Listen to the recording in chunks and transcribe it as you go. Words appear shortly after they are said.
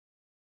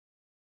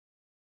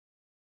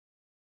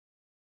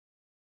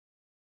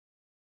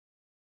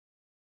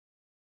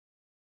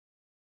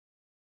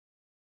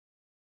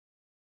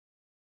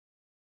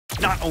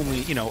not only,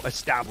 you know,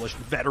 established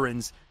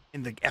veterans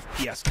in the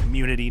FPS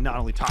community, not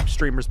only top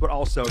streamers, but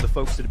also the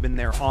folks that have been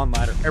there on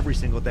ladder every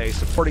single day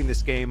supporting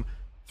this game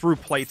through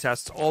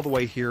playtests all the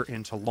way here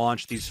into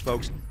launch. These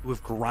folks who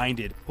have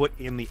grinded, put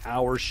in the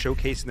hours,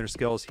 showcasing their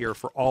skills here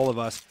for all of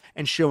us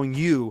and showing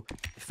you,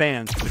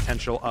 fans, the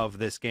potential of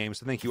this game.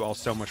 So thank you all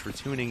so much for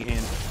tuning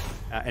in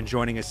and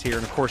joining us here.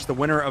 And of course, the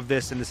winner of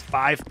this in this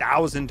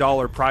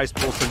 $5,000 prize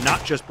pool, so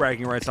not just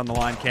bragging rights on the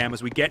line, Cam,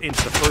 as we get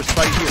into the first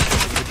fight here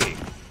for the game.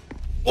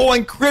 Oh,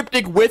 and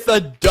KRYPTIC with a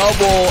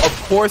double.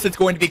 Of course, it's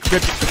going to be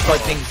KRYPTIC to start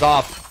things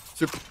off.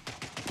 So,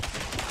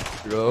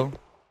 TRUO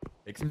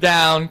takes him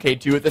down.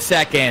 K2 at the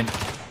second.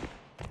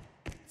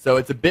 So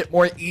it's a bit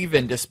more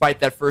even,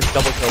 despite that first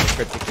double kill.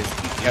 KRYPTIC is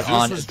keeping it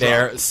on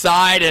their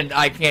side, and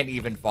I can't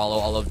even follow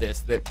all of this.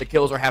 The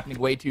kills are happening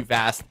way too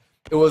fast.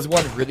 It was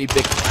one really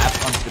big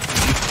collapse onto the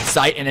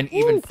site and an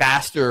even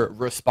faster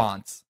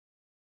response.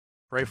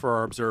 Pray for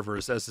our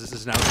observers as this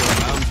is now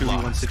going to a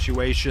 2v1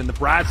 situation. The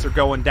brats are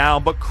going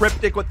down, but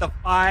KRYPTIC with the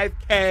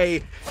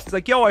 5K. He's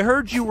like, yo, I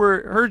heard you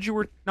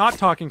were not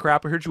talking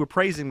crap. I heard you were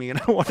praising me,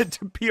 and I wanted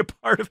to be a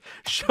part of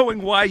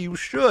showing why you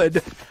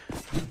should.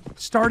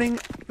 Having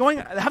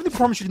the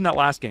performance you did in that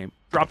last game,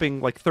 dropping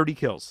like 30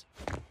 kills,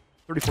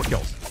 34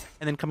 kills,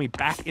 and then coming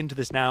back into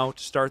this now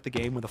to start the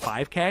game with a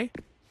 5K.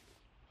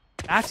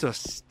 That's a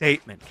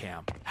statement,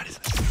 Cam. That is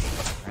a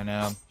statement. I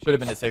know. Should have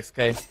been a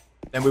 6K.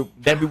 Then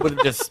we would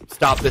have just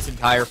stopped this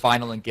entire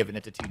final and given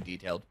it to Team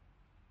Detailed.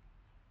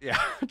 Yeah,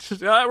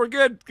 we're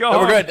good. Go. No,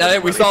 we're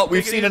good.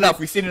 We've seen enough.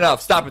 We've seen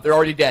enough. Stop it. They're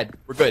already dead.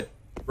 We're good.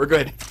 We're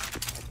good.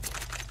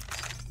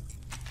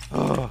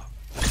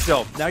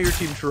 So now you're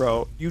Team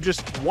TRUO. You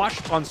just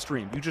watched on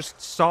stream. You just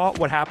saw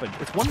what happened.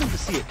 It's one thing to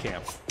see it,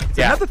 Cam. It's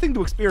another thing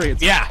to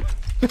experience. Yeah.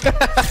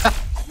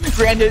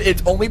 Granted,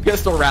 it's only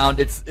pistol round.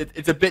 It's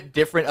a bit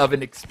different of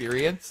an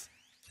experience.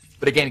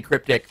 But again,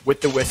 KRYPTIC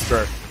with the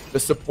Whisper, the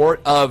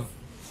support of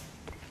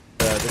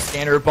the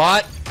scanner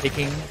bot,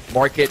 taking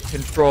market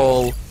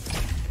control.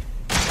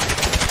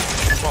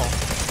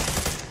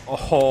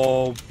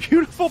 Oh,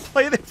 beautiful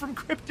play there from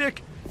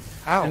KRYPTIC.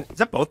 How? And is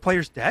that both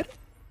players dead?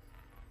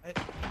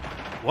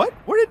 What?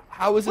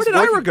 How is this Where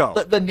did working? AIRA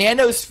go? The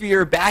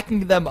nanosphere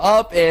backing them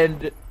up,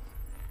 and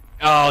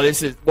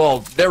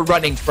they're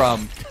running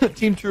from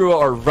Team TRUO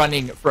are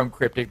running from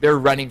KRYPTIC. They're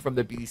running from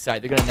the B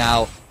side. They're gonna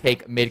now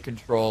take mid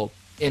control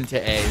into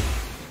A.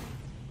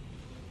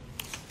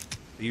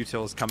 The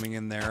util is coming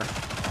in there.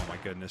 Oh my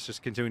goodness,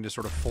 just continuing to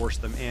sort of force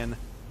them in.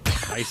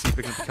 Nicely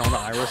picking up the kill on the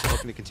AIRA, so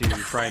looking to continue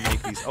to try and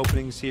make these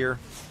openings here.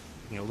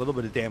 You know, a little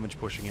bit of damage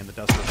pushing in. The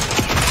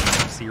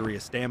Duster,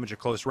 serious damage at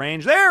close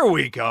range. There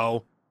we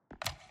go.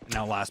 And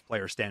now last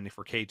player standing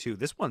for K2.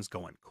 This one's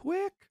going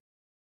quick.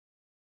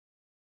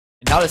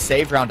 And not a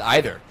save round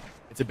either.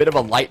 It's a bit of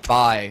a light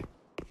buy,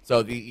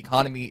 so the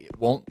economy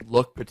won't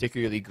look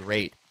particularly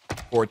great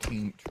for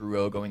Team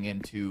TRUO going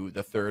into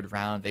the third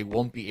round. They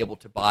won't be able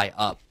to buy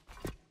up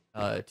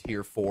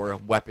tier 4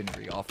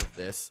 weaponry off of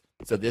this.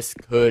 So this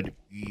could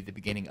be the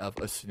beginning of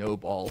a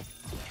snowball.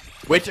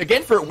 Which,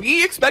 again,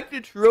 we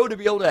expected TRUO to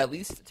be able to at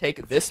least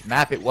take this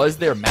map. It was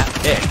their map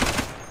pick.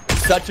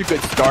 Such a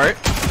good start.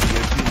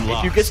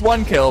 K2 gets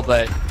one kill,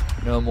 but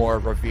no more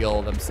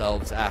reveal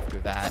themselves after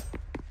that.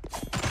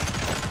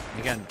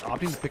 Again,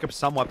 opting to pick up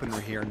some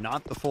weaponry here,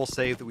 not the full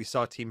save that we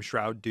saw Team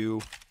Shroud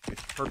do with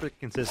perfect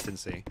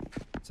consistency.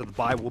 So the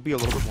buy will be a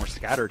little bit more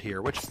scattered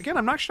here, which, again,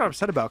 I'm not sure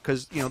upset about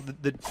because, you know,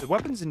 the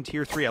weapons in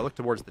Tier 3, I look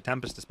towards the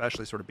Tempest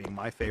especially sort of being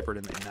my favorite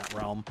in that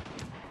realm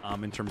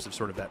in terms of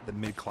sort of the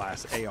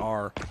mid-class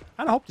AR. I kind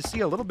of hope to see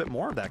a little bit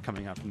more of that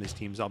coming out from these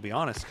teams, I'll be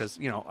honest, because,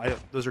 you know,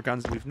 those are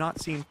guns that we've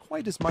not seen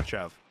quite as much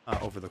of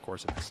over the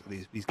course of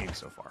these games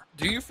so far.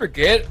 Do you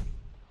forget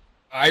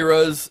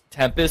AIRA's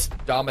Tempest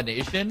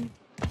domination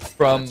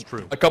from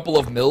a couple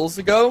of mills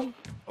ago?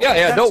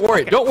 Yeah, don't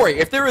worry. Don't worry.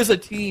 If there is a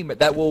team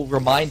that will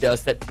remind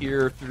us that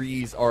tier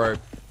 3s are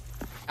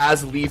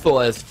as lethal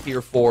as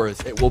tier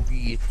 4s, it will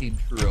be Team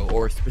TRUO,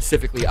 or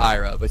specifically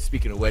AIRA. But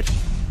speaking of which,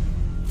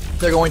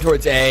 they're going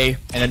towards A,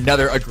 and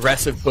another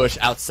aggressive push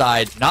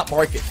outside, not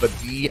market, but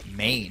B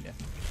main.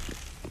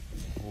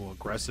 Oh,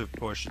 aggressive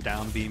push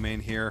down B main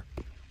here,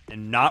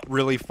 and not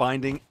really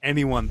finding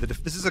anyone.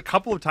 This is a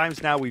couple of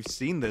times now we've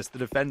seen this, the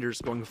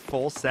defenders going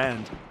full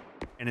send.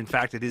 And in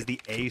fact, it is the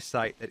A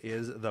site that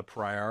is the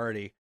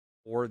priority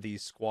for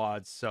these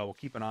squads. So we'll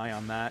keep an eye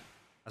on that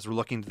as we're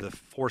looking to the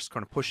force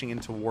kind of pushing in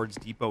towards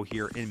Depot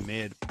here in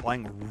mid,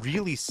 playing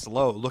really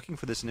slow, looking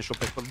for this initial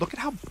pick. But look at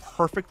how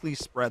perfectly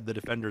spread the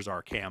defenders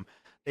are, Cam.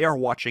 They are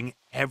watching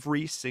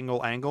every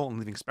single angle and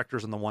leaving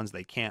Spectres on the ones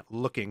they can't,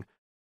 looking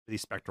for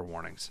these Spectre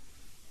warnings.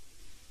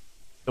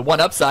 The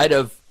one upside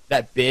of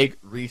that big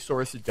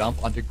resource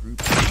dump onto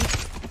Group C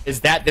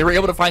is that they were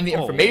able to find the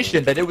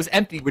information that it was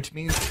empty, which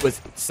means it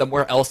was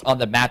somewhere else on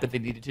the map that they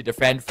needed to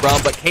defend from.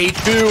 But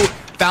K2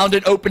 found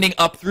an opening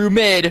up through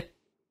mid.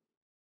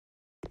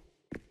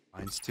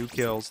 Finds 2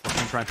 kills.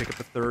 Looking to try and pick up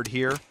the third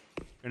here.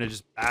 Gonna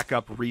just back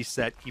up,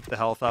 reset, keep the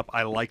health up.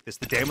 I like this.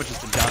 The damage has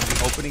been done.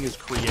 The opening is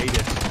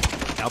created.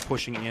 Now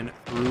pushing in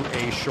through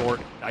a short.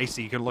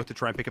 Dicey going to look to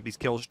try and pick up these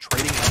kills.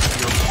 Trading out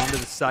here onto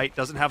the site.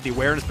 Doesn't have the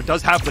awareness, but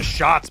does have the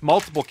shots.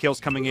 Multiple kills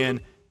coming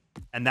in.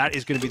 And that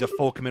is going to be the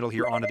full committal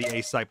here onto the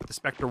A site. But the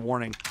Spectre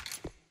warning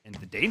and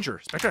the danger.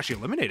 Spectre actually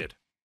eliminated.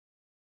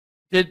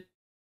 Did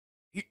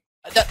he,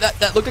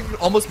 that looked like it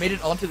almost made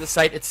it onto the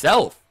site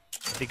itself.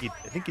 I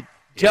think it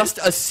just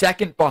a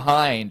second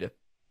behind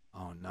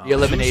the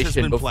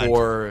elimination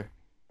before.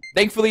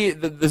 Thankfully,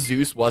 the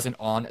Zeus wasn't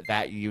on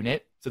that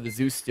unit. So the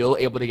Zeus still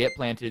able to get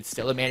planted,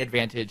 still a man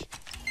advantage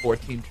for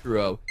Team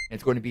TRUO, and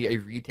it's going to be a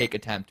retake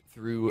attempt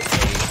through a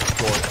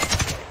short.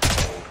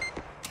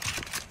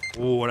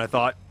 Ooh, and I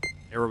thought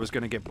AIRA was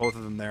going to get both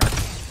of them there.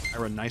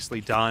 AIRA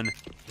nicely done.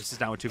 This is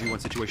now a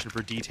 2v1 situation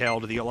for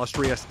Detailed. The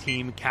illustrious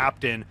team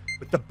captain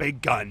with the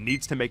big gun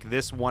needs to make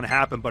this one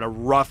happen, but a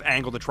rough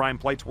angle to try and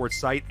play towards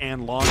Sight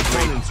and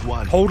Laundry.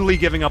 Totally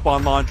giving up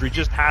on Laundry,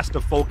 just has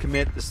to full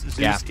commit. This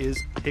Zeus is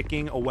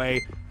picking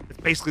away. It's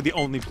basically the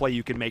only play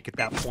you can make at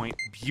that point.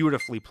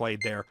 Beautifully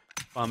played there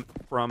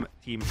from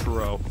Team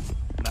TRUO.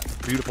 And that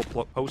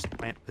beautiful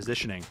post-plant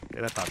positioning.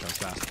 Okay, that thought was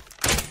fast.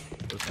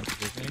 Post-plant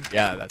positioning?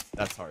 Yeah,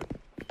 that's hard.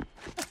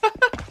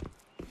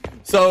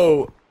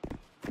 So,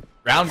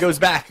 round goes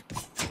back.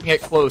 Keeping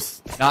it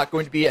close. Not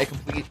going to be a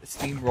complete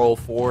steamroll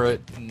for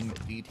Team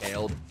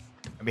Detailed.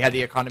 And we had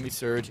the economy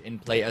surge in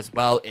play as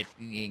well, it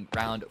being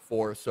round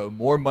 4. So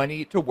more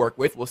money to work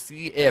with. We'll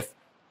see if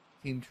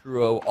Team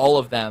TRUO, all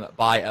of them,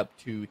 buy up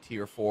to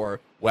tier 4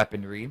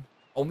 weaponry.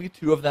 Only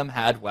 2 of them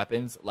had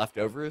weapons left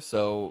over,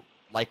 so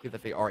likely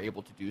that they are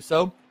able to do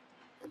so.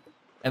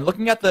 And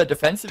looking at the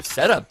defensive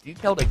setup,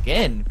 Detailed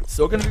again,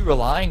 still going to be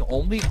relying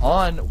only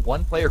on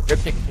one player,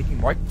 KRYPTIC,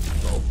 taking market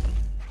control.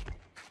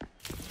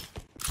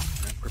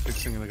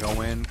 KRYPTIC's going to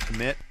go in,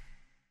 commit,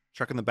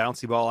 chucking the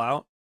bouncy ball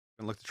out,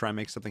 and look to try and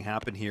make something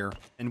happen here.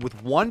 And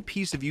with one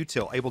piece of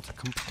util, able to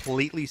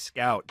completely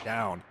scout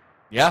down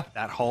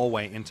that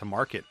hallway into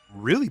market.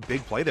 Really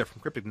big play there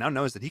from KRYPTIC. Now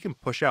knows that he can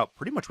push out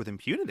pretty much with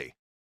impunity.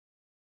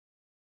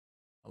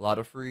 A lot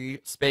of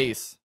free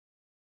space,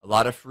 a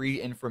lot of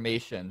free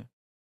information.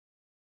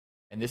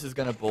 And this is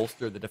going to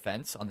bolster the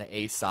defense on the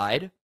A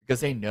side because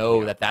they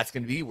know that that's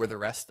going to be where the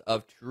rest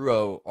of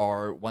TRUO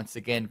are once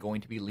again going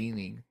to be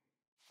leaning.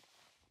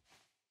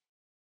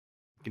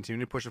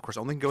 Continue to push, of course.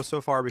 Only can go so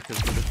far because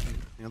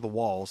of the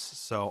walls.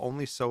 So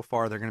only so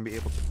far they're going to be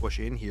able to push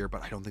in here,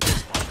 but I don't think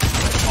this far.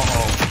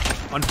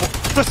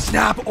 The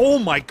snap! Oh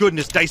my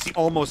goodness, Dicey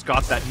almost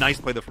got that. Nice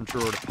play there from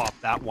TRUO to pop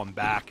that one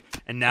back.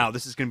 And now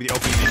this is going to be the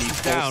opening they need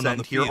full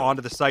send here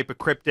onto the site, but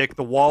KRYPTIC,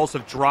 the walls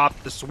have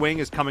dropped, the swing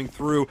is coming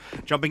through,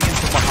 jumping in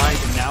from behind,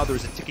 and now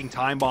there's a ticking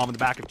time bomb in the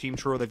back of Team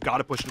TRUO. They've got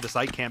to push into the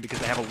site camp because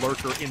they have a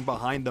lurker in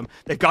behind them.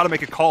 They've got to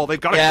make a call.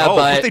 They've got to go.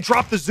 But they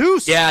dropped the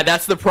Zeus. Yeah,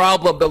 that's the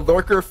problem. The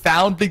lurker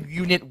found the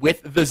unit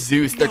with the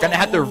Zeus. They're going to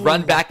have to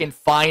run back and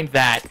find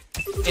that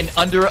in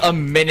under a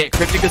minute.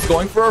 KRYPTIC is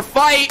going for a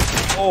fight.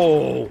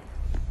 Oh.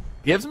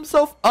 Gives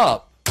himself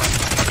up.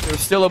 There's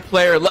still a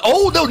player.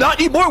 Oh, no,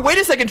 not anymore. Wait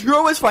a second.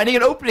 TRUO is finding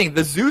an opening.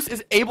 The Zeus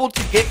is able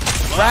to get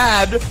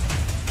grabbed.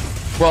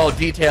 Well,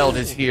 Detailed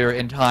is here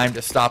in time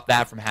to stop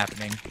that from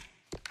happening.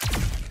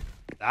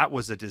 That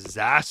was a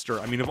disaster.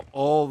 I mean, of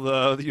all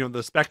the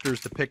the Spectres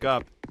to pick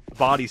up, the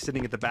body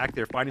sitting at the back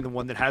there, finding the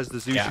one that has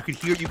the Zeus.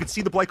 You could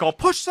see the Blake call.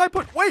 Push side,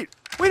 put. Wait,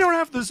 we don't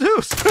have the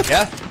Zeus.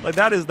 Like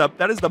that is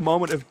the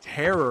moment of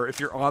terror if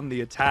you're on the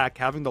attack,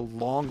 having the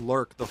long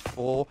lurk, the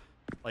full.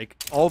 Like,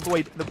 all the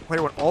way, the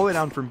player went all the way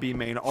down from B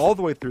main, all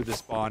the way through the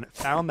spawn,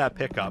 found that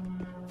pickup,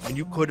 and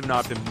you could have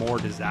not been more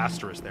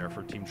disastrous there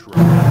for Team TRUO.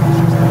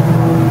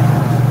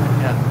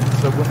 Yeah,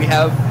 so when we've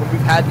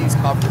had these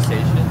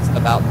conversations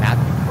about map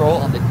control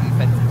on the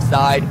defensive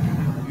side,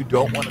 you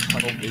don't want to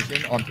tunnel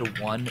vision onto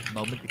one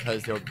moment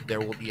because there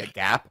will be a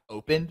gap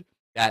opened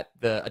that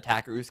the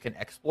attackers can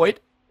exploit.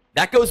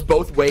 That goes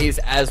both ways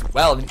as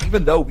well, and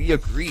even though we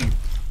agree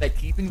that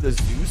keeping the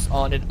Zeus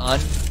on an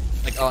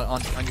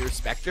on your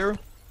Spectre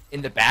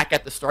in the back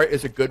at the start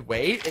is a good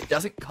way, it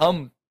doesn't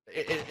come.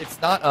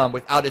 It's not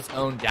without its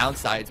own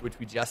downsides, which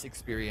we just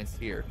experienced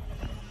here.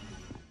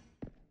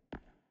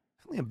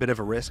 Definitely a bit of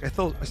a risk. I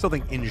still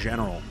think in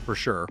general, for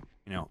sure,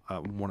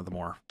 one of the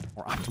more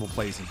optimal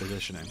plays in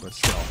positioning, but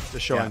still,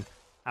 just showing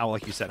how,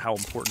 like you said, how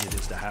important it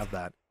is to have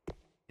that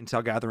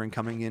intel gathering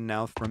coming in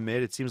now from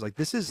mid. It seems like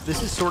this is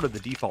sort of the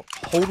default,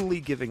 totally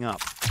giving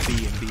up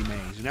B and B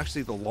mains. And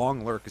actually the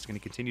long lurk is going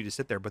to continue to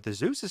sit there, but the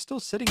Zeus is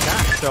still sitting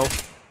back. So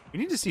we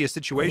need to see a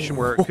situation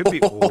where it could be...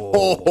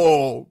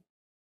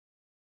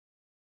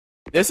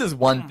 This is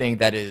one thing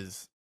that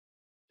is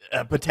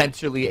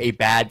potentially a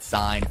bad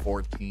sign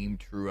for Team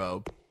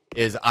TRUO,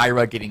 is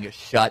AIRA getting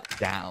shut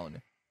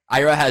down.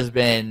 AIRA has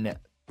been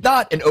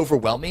not an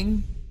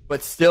overwhelming,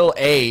 but still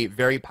a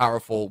very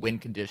powerful win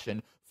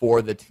condition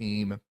for the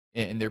team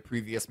in their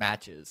previous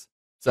matches.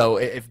 So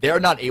if they're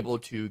not able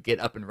to get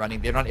up and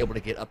running, they're not able to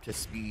get up to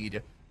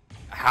speed,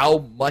 how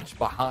much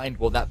behind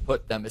will that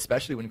put them,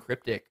 especially when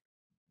KRYPTIC,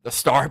 the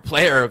star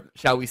player,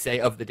 shall we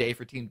say, of the day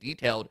for Team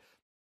Detailed,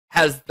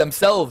 has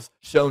themselves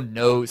shown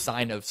no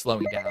sign of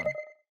slowing down.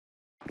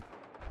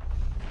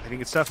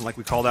 think it's tough, and like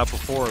we called out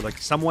before, like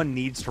someone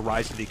needs to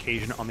rise to the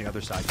occasion on the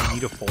other side. You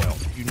need a foil.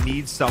 You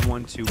need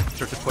someone to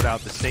start to put out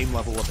the same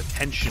level of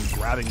attention,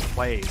 grabbing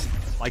plays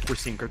like we're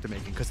seeing KRYPTIC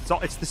making, because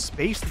it's the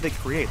space that they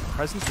create. The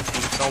presence that's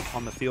being felt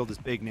on the field is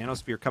big.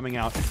 Nanosphere coming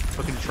out,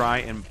 looking to try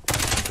and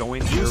go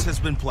in here. Zeus has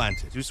been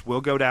planted. Zeus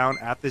will go down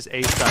at this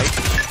A site.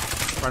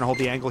 Trying to hold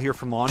the angle here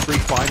from Laundry.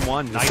 Find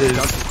one. Nice done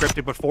from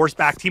KRYPTIC, but forced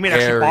back. Teammate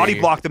actually body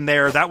blocked him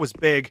there. That was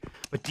big.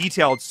 But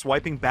Detailed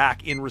swiping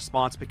back in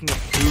response, picking up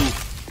 2.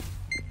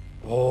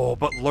 Oh,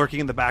 but lurking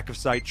in the back of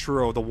sight,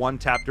 TRUO, the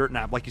one-tap dirt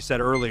nap, like you said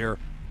earlier,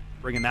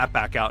 bringing that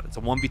back out. It's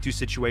a 1v2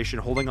 situation,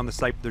 holding on the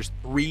site. There's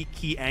 3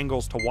 key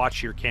angles to watch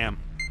here, Cam.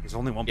 There's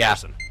only one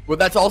person. Well,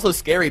 that's also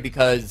scary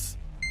because,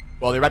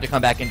 well, they're about to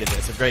come back into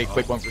this. A very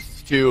quick 1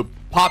 versus 2.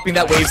 Popping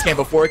that wave scan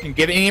before it can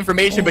give any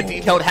information, but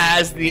Detailed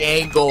has the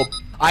angle.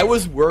 I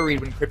was worried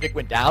when KRYPTIC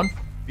went down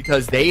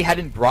because they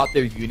hadn't brought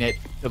their unit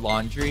to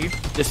Laundry,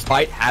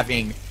 despite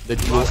having the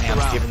dual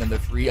amps giving them the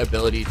free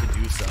ability to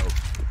do so.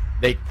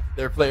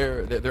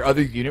 Their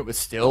other unit was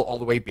still all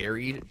the way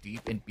buried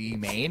deep in B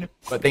main,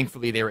 but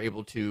thankfully they were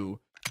able to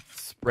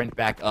sprint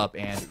back up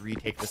and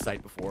retake the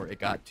site before it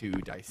got too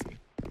dicey.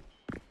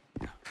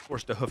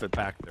 Forced to hoof it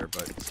back there,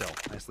 but still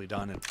nicely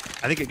done. And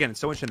I think again, it's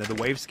so interesting that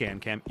the wave scan,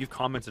 Cam, you've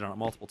commented on it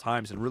multiple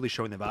times and really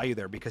showing the value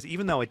there, because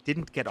even though it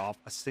didn't get off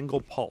a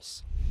single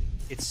pulse,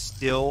 it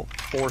still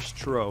forced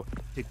TRUO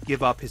to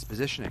give up his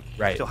positioning.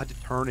 Right. Still had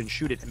to turn and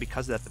shoot it, and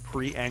because of that, the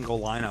pre-angle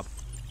lineup,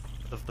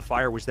 the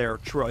fire was there.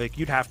 TRUO, like,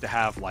 you'd have to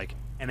have like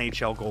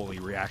NHL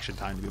goalie reaction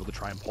time to be able to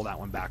try and pull that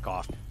one back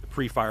off. The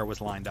pre-fire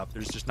was lined up.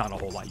 There's just not a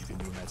whole lot you can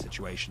do in that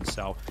situation.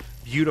 So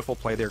beautiful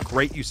play there.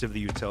 Great use of the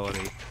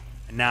utility.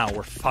 And now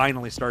we're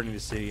finally starting to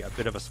see a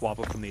bit of a swap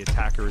up from the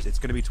attackers. It's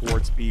going to be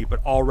towards B,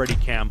 but already,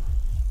 Cam,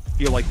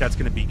 feel like that's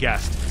going to be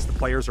guessed as the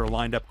players are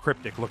lined up.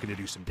 KRYPTIC looking to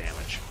do some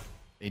damage.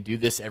 They do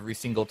this every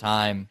single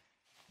time.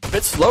 A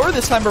bit slower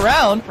this time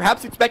around,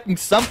 perhaps expecting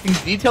something.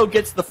 Detail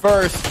gets the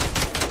first.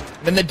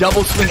 And then the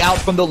double swing out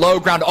from the low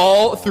ground.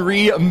 All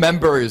 3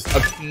 members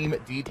of Team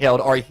Detailed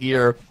are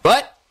here,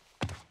 but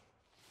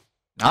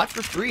not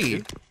for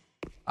free.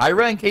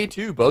 AIRA and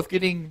K2 both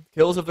getting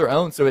kills of their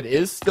own, so it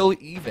is still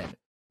even.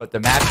 But the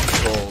match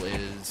control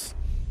is...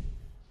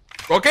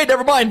 Okay,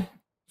 never mind.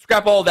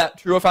 Scrap all of that.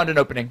 TRUO found an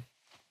opening.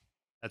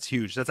 That's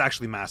huge. That's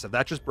actually massive.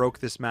 That just broke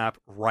this map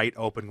right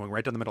open, going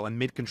right down the middle. And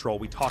mid-control,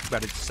 we talked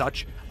about it,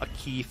 such a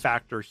key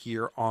factor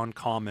here on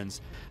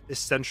Commons. This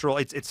central,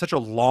 it's such a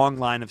long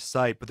line of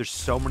sight, but there's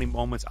so many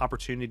moments,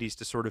 opportunities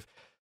to sort of,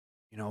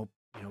 you know,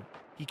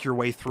 peek your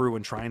way through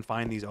and try and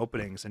find these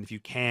openings. And if you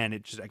can,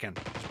 it just, again,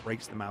 just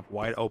breaks the map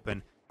wide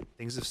open.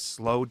 Things have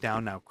slowed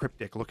down now.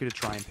 KRYPTIC looking to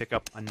try and pick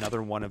up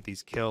another one of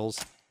these kills.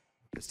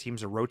 As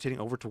teams are rotating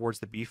over towards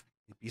the B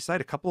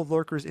side. A couple of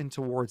lurkers in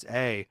towards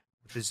A.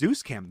 The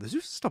Zeus, Cam, the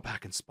Zeus is still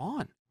back in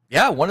spawn.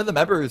 Yeah, one of the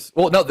members,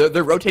 well, no,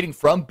 they're rotating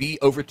from B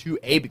over to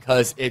A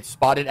because it's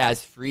spotted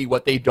as free.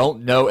 What they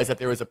don't know is that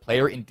there is a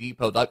player in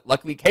depot.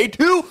 Luckily,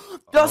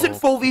 K2 doesn't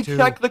fully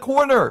check the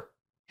corner.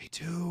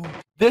 K2.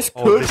 This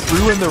could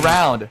ruin the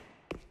round.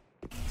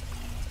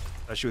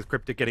 Especially with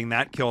KRYPTIC getting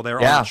that kill there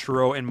on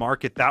TRUO and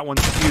Market. That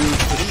one's huge.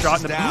 The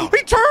shot in the...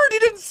 He turned! He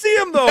didn't see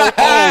him, though!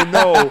 Oh,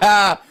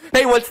 no.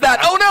 Hey, what's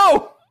that? Oh,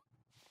 no!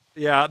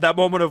 Yeah, that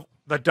moment of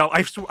the double...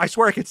 I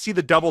swear I could see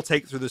the double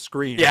take through the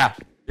screen. Yeah.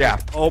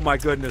 Oh, my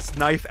goodness.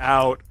 Knife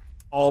out.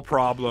 All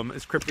problem.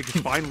 As KRYPTIC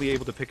is finally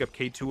able to pick up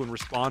K2 in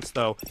response,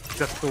 though.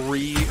 It's a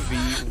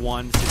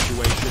 3v1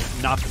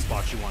 situation. Not the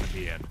spot you want to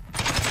be in.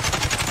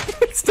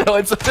 Still,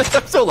 I'm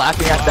so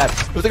laughing at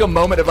that. It was like a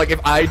moment of, like, if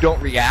I don't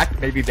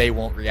react, maybe they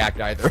won't react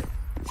either.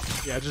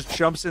 Yeah, just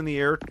jumps in the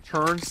air,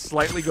 turns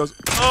slightly, goes,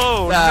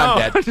 oh, no.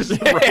 I'm dead. Just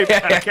right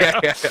back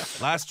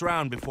out. Last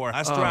round before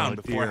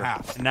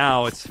half.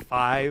 Now it's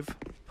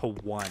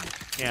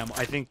 5-1. Cam,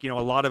 I think, a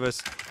lot of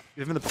us,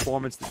 given the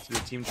performance that the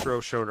Team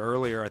TRUO showed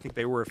earlier, I think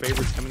they were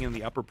favorites coming in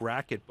the upper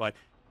bracket, but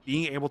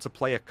being able to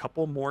play a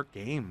couple more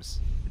games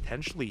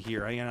potentially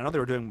here. I know they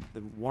were doing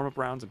the warm-up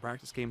rounds and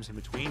practice games in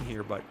between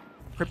here, but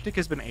KRYPTIC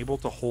has been able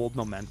to hold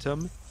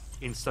momentum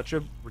in such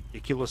a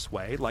ridiculous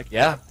way. Like,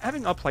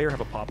 having a player have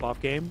a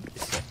pop-off game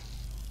is sick.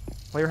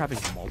 Player having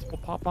multiple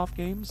pop-off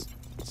games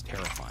is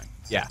terrifying.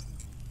 Yeah.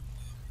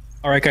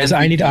 All right, guys,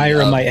 I need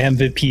AIRA, my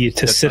MVP,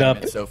 to sit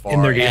up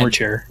in their gamer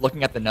chair.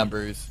 Looking at the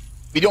numbers,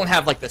 we don't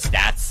have, like, the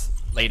stats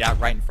laid out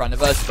right in front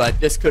of us, but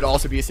this could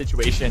also be a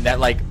situation that,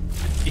 like,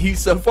 he's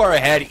so far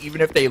ahead, even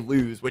if they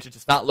lose, which it's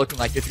just not looking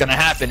like it's going to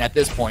happen at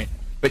this point.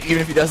 But even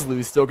if he does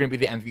lose, still going to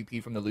be the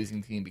MVP from the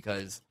losing team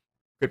because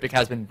KRYPTIC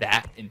has been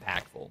that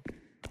impactful.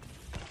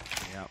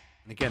 Yeah,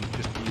 and again,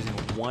 just using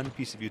one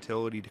piece of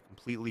utility to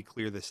completely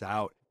clear this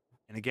out.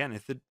 And again,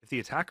 if the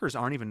attackers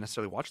aren't even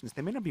necessarily watching this,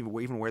 they may not be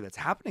even aware that's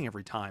happening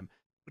every time.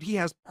 But he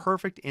has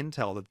perfect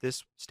intel that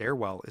this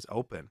stairwell is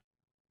open.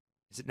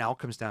 As it now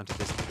comes down to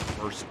this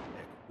first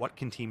pick. What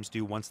can teams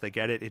do once they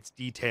get it? It's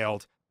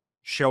Detailed,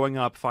 showing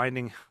up,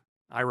 finding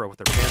AIRA with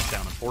their pants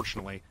down,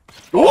 unfortunately.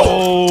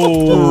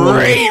 Oh,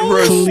 great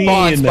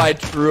response by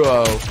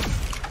TRUO.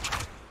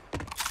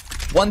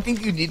 One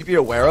thing you need to be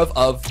aware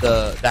of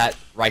that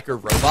striker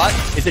robot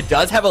is it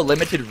does have a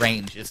limited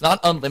range. It's not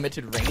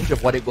unlimited range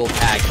of what it will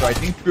tag. So I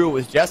think TRUO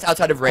was just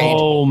outside of range.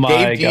 Oh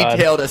my God.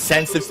 Detailed a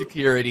sense of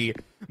security.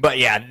 But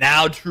yeah,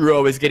 now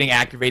TRUO is getting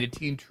activated.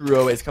 Team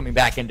TRUO is coming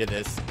back into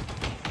this.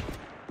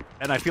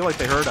 And I feel like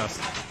they heard us.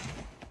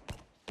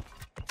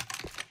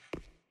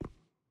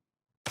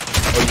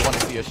 Oh, you want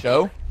to see a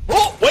show?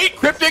 Oh, wait,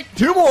 KRYPTIC,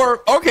 2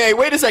 more. Okay,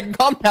 wait a second,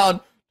 calm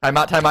down. Time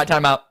out, time out,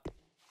 time out.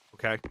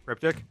 Okay,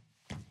 KRYPTIC.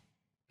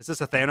 Is this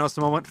a Thanos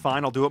moment?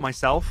 Fine, I'll do it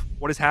myself.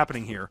 What is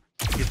happening here?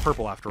 He's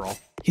purple after all.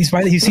 He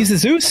sees the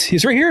Zeus.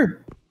 He's right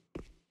here.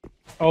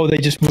 Oh, they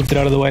just moved it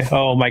out of the way.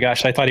 Oh my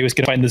gosh, I thought he was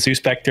going to find the Zeus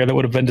Spectre. That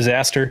would have been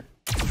disaster.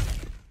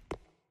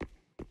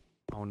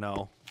 Oh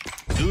no.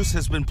 Zeus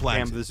has been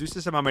planted. Damn, the Zeus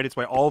has somehow made its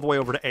way all the way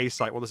over to A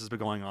site while this has been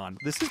going on.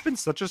 This has been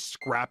such a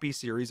scrappy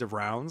series of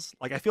rounds.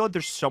 Like, I feel like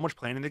there's so much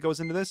planning that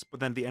goes into this, but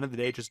then at the end of the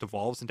day, it just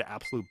evolves into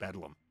absolute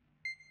bedlam.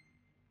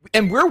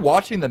 And we're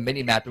watching the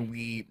minimap,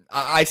 and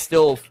I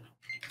still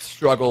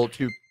struggle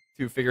to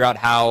figure out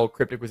how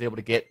KRYPTIC was able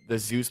to get the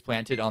Zeus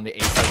planted on the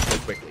A site so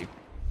quickly.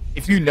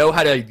 If you know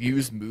how to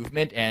use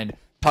movement and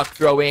puck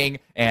throwing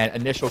and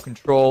initial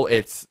control,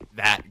 it's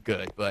that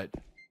good, but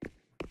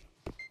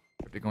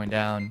KRYPTIC going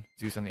down,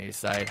 Zeus on the A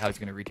side. How's he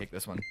going to retake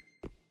this one?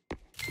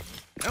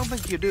 I don't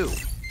think you do,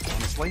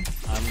 honestly.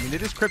 I mean,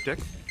 it is KRYPTIC.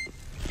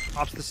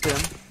 Pops the stim,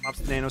 pops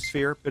the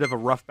nanosphere. Bit of a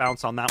rough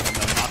bounce on that one,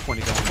 though. Not going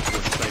to go into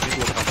the site. Maybe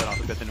we'll cut that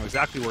off a bit. They know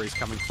exactly where he's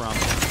coming from.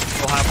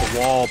 He'll have the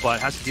wall, but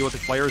has to deal with the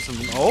players. And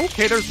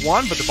okay, there's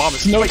one, but the bomb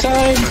is no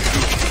time.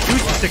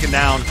 Zeus is sticking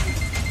down.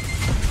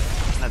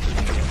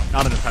 That's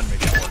not enough time to make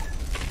that work.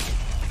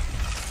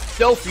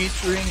 Still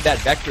featuring that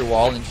vector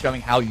wall and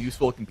showing how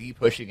useful it can be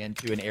pushing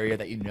into an area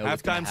that you know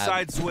is going Halftime to have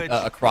side switch.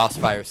 A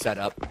crossfire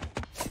setup.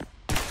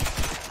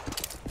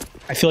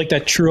 I feel like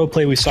that TRUO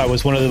play we saw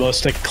was one of the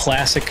most like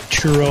classic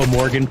TRUO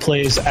Morgan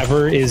plays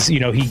ever. Is, you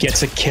know, he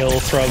gets a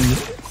kill from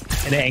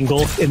an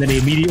angle and then he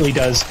immediately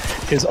does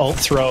his ult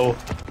throw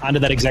onto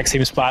that exact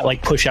same spot,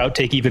 like push out,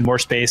 take even more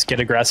space, get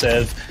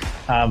aggressive.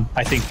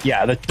 I think,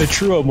 yeah, the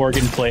TRUO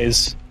Morgan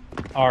plays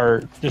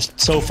are just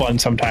so fun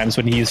sometimes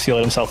when he's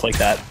feeling himself like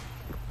that.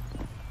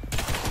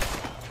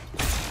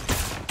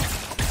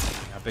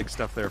 Yeah, big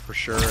stuff there for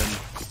sure. And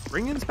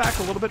bringing's back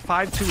a little bit.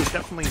 5-2 is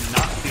definitely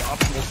not the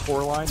optimal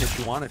scoreline that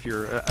you want if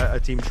you're a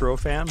Team TRUO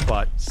fan,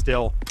 but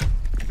still,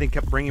 I think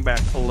kept bringing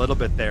back a little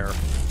bit there,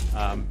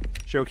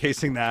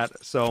 showcasing that.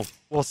 So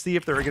we'll see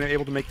if they're going to be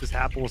able to make this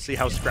happen. We'll see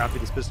how scrappy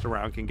this pistol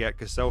round can get,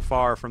 because so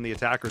far from the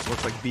attackers, it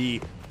looks like B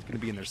is going to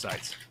be in their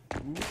sights.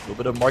 A little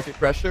bit of market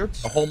pressure.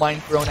 A whole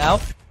mine thrown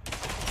out.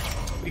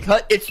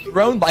 Because it's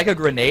thrown like a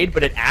grenade,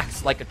 but it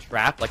acts like a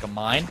trap, like a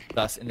mine.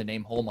 Thus, in the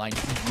name whole mine,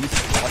 you can use it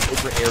to run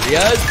over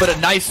areas. But a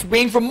nice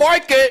swing from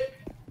Market.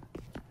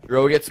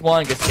 TRUO gets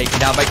one, gets taken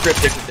down by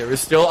KRYPTIC. But there is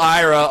still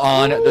AIRA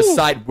on the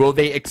side. Will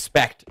they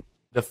expect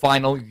the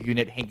final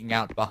unit hanging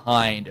out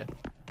behind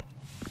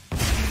the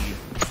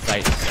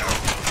site?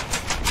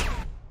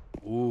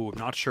 Ooh, I'm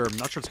not sure. I'm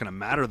not sure it's going to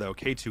matter, though.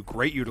 K2,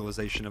 great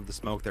utilization of the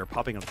smoke there,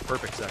 popping up the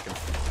perfect second.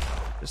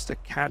 Just to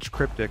catch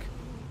KRYPTIC.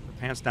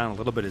 Pants down a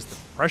little bit as the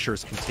pressure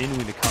is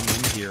continuing to come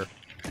in here.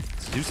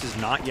 Zeus has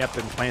not yet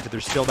been planted.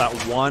 There's still that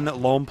one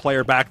lone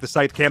player back. The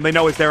site cam they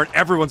know is there, and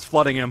everyone's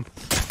flooding him.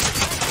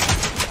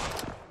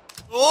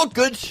 Oh,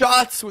 good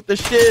shots with the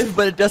Shiv,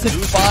 but it doesn't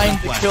find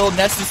the kill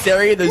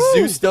necessary. The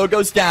Zeus still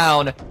goes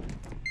down.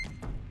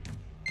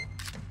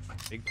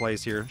 Big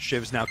plays here.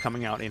 Shiv's now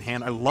coming out in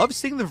hand. I love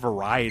seeing the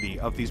variety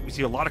of these. We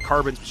see a lot of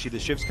carbons. We see the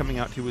Shivs coming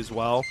out too as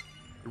well.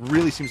 It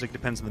really seems like it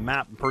depends on the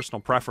map and personal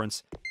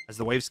preference, as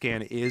the wave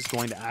scan is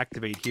going to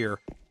activate here.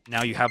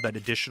 Now you have that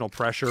additional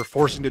pressure,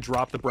 forcing to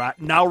drop the Brat.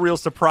 Now real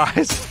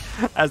surprise,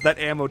 as that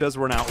ammo does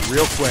run out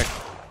real quick.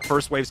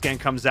 First wave scan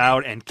comes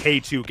out, and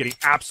K2 getting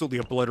absolutely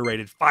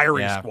obliterated.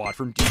 Firing squad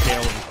from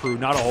Detail and crew.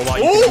 Not a whole lot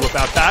you can do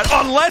about that,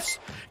 unless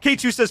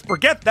K2 says,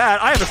 forget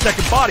that, I have a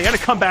second body, I'm gonna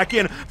come back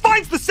in.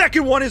 Finds the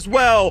second one as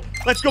well.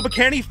 Let's go, but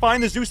can he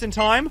find the Zeus in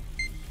time?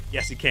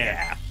 Yes, he can.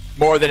 Yeah.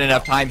 More than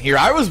enough time here.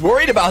 I was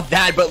worried about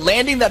that, but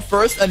landing that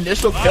first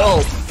initial kill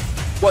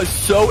was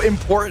so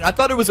important. I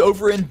thought it was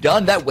over and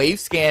done. That wave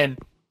scan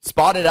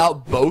spotted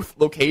out both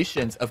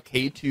locations of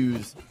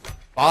K2's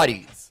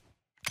bodies.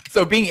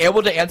 So being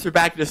able to answer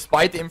back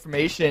despite the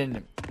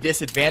information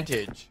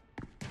disadvantage,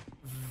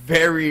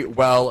 very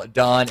well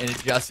done. And it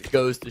just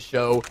goes to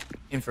show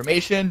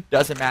information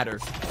doesn't matter.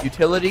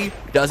 Utility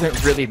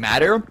doesn't really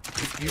matter.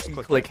 You can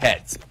click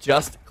heads.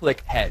 Just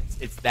click heads.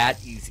 It's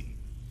that easy.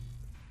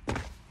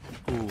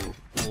 Ooh,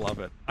 I love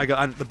it. I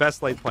got the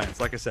best laid plans.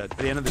 Like I said, at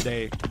the end of the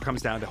day, it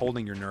comes down to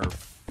holding your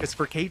nerve. It's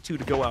for K2 to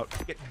go out,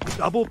 get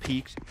double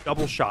peeked,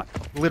 double shot,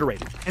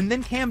 obliterated, and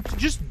then Cam to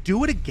just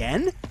do it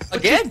again?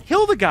 Again?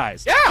 Kill the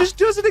guys. Yeah. Just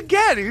does it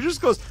again. He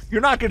just goes,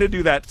 you're not going to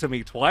do that to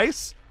me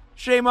twice.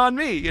 Shame on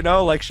me, you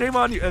know? Like, shame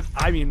on you.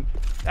 I mean,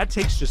 that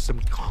takes just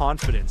some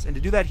confidence. And to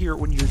do that here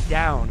when you're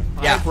down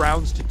 5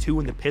 rounds to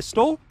 2 in the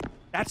pistol,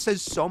 that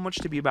says so much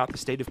to me about the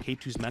state of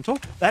K2's mental.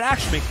 That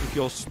actually makes me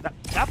feel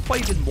that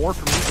play did more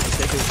for me for the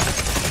sake of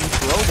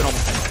TRUO than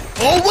almost anything.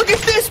 Oh, look at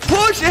this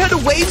push! They had a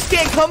wave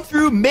scan come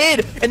through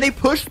mid, and they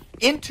pushed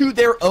into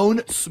their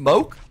own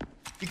smoke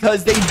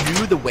because they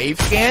knew the wave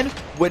scan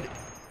would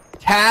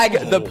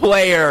tag the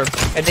player,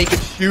 and they could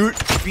shoot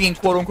being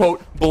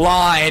quote-unquote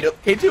blind.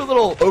 K2 a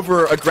little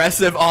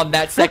over-aggressive on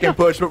that second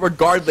push, but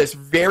regardless,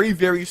 very,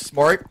 very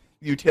smart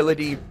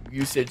utility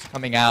usage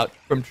coming out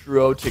from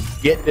TRUO to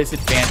get this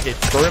advantage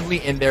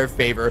firmly in their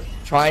favor,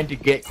 trying to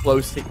get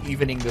close to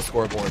evening the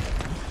scoreboard.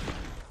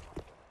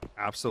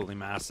 Absolutely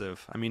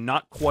massive. I mean,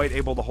 not quite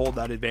able to hold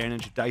that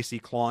advantage. Dicey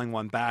clawing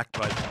one back,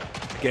 but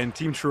again,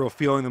 Team TRUO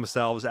feeling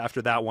themselves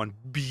after that one.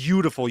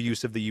 Beautiful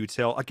use of the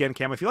util. Again,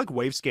 Cam, I feel like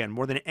wave scan,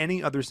 more than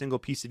any other single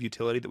piece of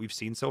utility that we've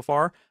seen so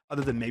far,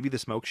 other than maybe the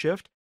smoke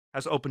shift,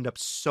 has opened up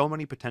so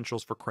many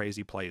potentials for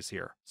crazy plays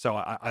here. So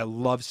I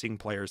love seeing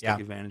players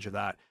take advantage of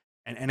that.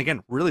 And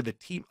again, really the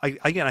team, I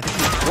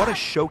think what a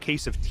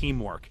showcase of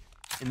teamwork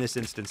in this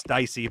instance.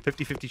 Dicey, a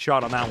 50-50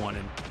 shot on that one,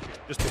 and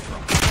just a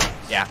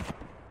throw. Yeah.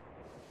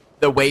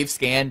 The wave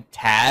scan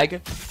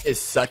tag is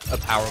such a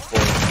powerful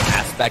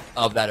aspect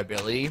of that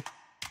ability.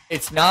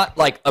 It's not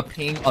like a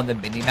ping on the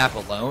minimap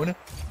alone.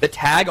 The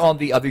tag on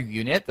the other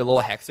unit, the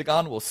little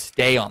hexagon, will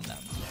stay on them.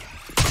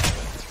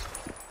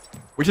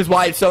 Which is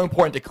why it's so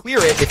important to clear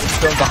it if it's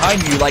thrown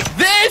behind you like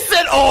this,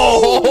 and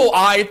oh,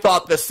 I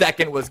thought the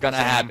second was going to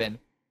happen.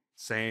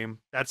 Same.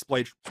 That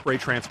spray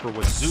transfer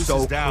was Zeus so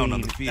is down clean.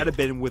 on the field. That had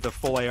been with a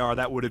full AR.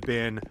 That would have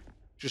been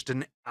just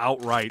an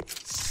outright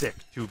sick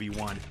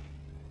 2v1.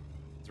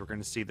 So we're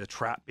going to see the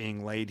trap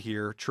being laid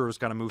here. TRUO's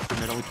got to move through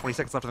mid. Only 20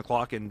 seconds left on the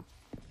clock, and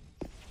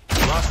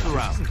Lost the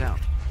round. down.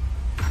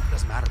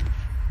 Doesn't matter.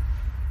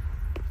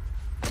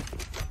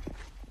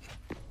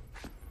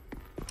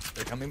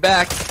 They're coming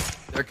back.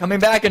 They're coming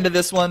back into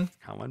this one.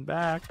 Coming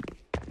back.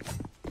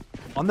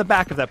 On the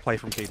back of that play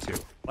from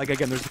K2. Like,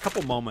 again, there's a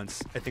couple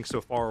moments, I think, so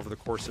far over the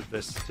course of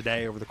this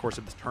today, over the course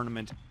of this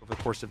tournament, over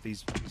the course of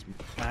these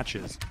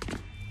matches,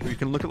 where you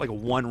can look at, like, a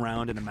one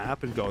round in a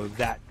map and go,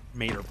 that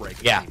made or break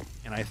a team.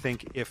 And I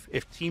think if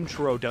Team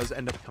TRUO does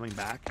end up coming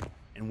back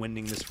and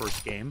winning this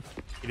first game,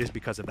 it is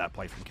because of that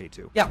play from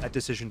K2. Yeah. That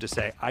decision to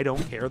say, I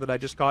don't care that I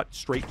just got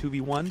straight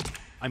 2v1,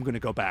 I'm going to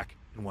go back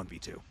and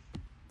 1v2.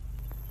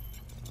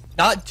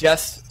 Not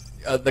just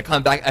the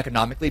comeback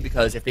economically,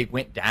 because if they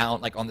went down,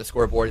 like on the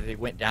scoreboard, if they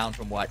went down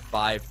from what,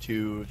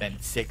 5-2, then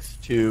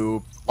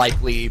 6-2,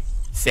 likely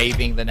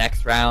saving the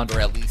next round, or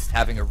at least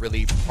having a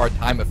really hard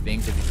time of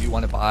things if you do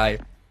want to buy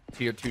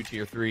tier 2,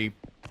 tier 3.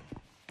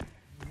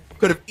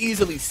 Could have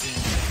easily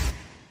seen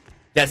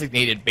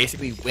Designated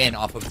basically win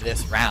off of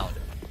this round,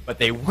 but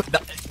they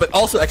but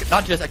also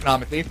not just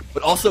economically,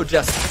 but also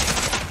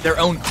just their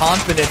own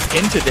confidence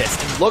into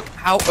this. And look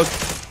how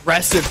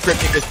aggressive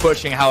KRYPTIC is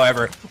pushing,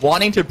 however,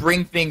 wanting to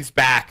bring things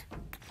back.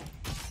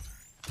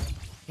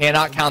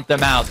 Cannot count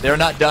them out. They're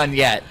not done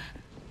yet.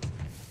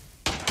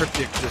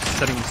 KRYPTIC just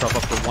setting himself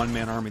up for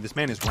one-man army. This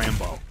man is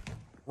Rambo.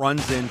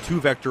 Runs in 2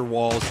 vector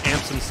walls,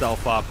 amps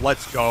himself up.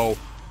 Let's go.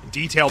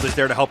 Detailed is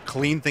there to help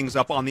clean things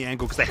up on the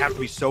angle because they have to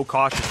be so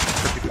cautious.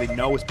 KRYPTIC, they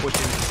know is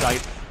pushing into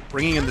sight.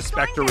 Bringing in the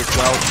Spectre as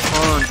well.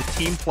 Turn. The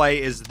team play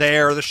is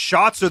there. The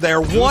shots are there.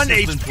 1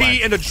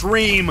 HP and a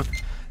dream.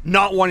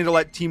 Not wanting to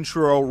let Team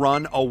TRUO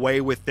run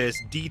away with this.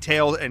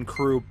 Detailed and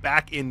crew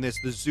back in this.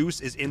 The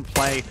Zeus is in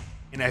play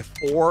in a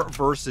 4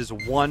 versus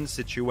 1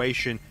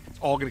 situation. It's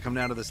all going to come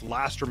down to this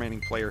last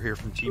remaining player here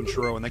from Team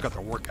TRUO, and they got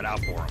their work cut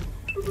out for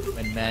him.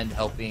 And men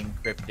helping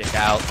KRYPTIC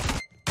out.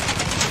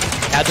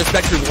 Had the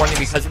Spectre warning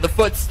because of the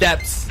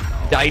footsteps.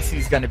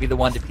 Dicey's going to be the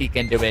one to peek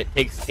into it.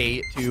 Takes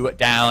K2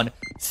 down,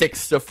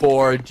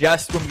 6-4.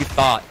 Just when we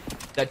thought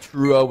that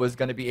TRUO was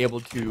going to be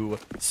able to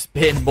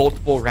spin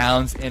multiple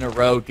rounds in a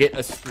row, get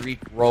a streak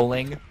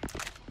rolling.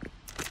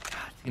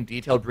 Team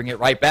Detailed bring it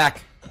right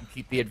back and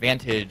keep the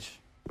advantage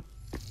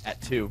at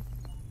 2.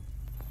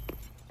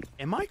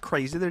 Am I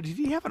crazy there? Did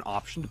he have an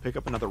option to pick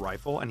up another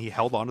rifle and he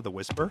held on to the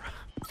Whisper?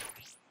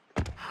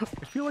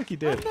 I feel like he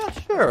did. I'm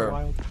not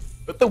sure.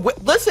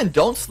 But listen,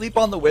 don't sleep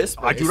on the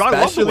Whisper, I love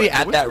especially the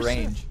at that Whisper's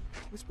range. Sick.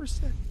 Whisper's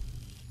sick.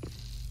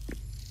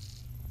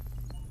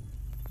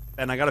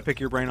 And I got to pick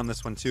your brain on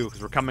this one too,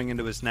 because we're coming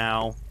into this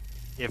now.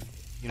 If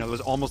it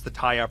was almost the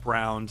tie-up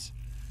round,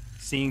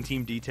 seeing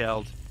Team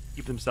Detailed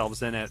keep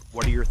themselves in it.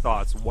 What are your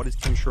thoughts? What does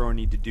Team TRUO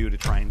need to do to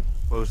try and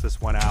close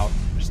this one out?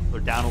 They're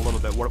down a little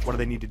bit. What do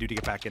they need to do to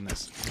get back in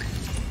this?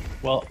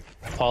 Well,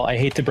 Paul, I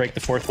hate to break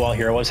the fourth wall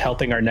here. I was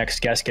helping our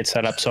next guest get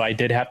set up, so I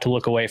did have to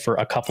look away for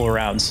a couple of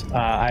rounds.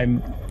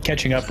 I'm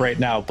catching up right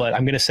now, but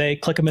I'm going to say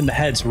click them in the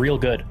heads real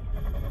good.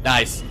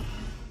 Nice.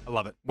 I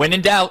love it. When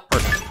in doubt.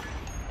 Perfect.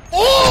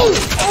 Oh!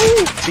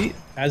 See,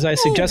 as I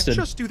suggested.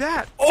 Just do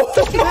that. Oh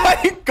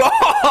my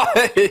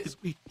god!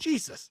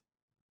 Jesus.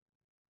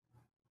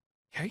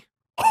 Okay.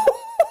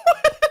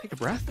 Take a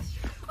breath.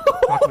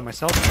 Talking to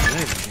myself about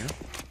anything,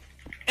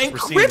 And We're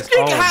seeing this-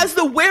 KRYPTIC has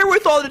the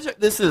wherewithal to...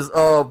 This is...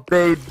 Oh,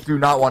 they do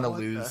not want to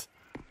lose.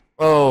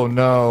 Oh,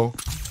 no.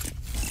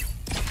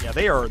 Yeah,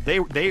 they are.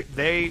 They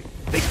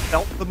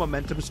felt the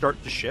momentum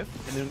start to shift,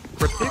 and then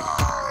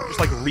KRYPTIC just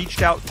like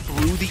reached out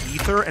through the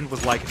ether and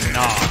was like,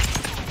 "Nah,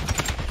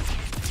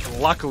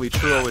 Luckily,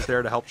 TRUO was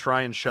there to help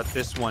try and shut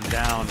this one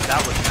down.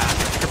 That was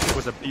massive.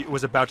 Cryptic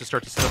was about to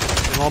start to set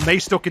up. And while may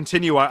still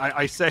continue,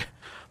 I say,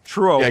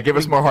 TRUO. Yeah, give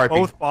us more heartbeat.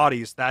 Both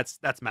bodies. That's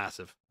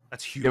massive.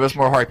 That's huge. Give us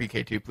more heartbeat,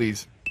 K2,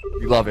 please.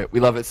 We love it. We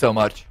love it so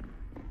much.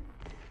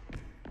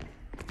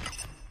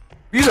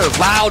 These are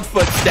loud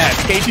footsteps.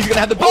 K2's gonna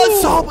have the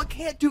buzzsaw, but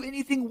can't do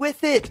anything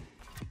with it.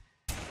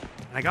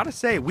 And I gotta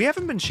say, we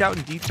haven't been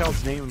shouting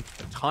Detail's name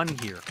a ton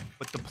here,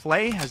 but the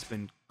play has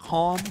been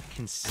calm,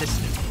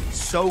 consistent,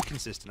 so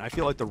consistent. I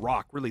feel like the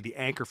rock, really the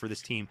anchor for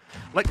this team.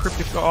 Let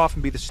KRYPTIC go off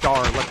and be the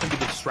star. Let them be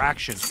the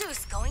distraction.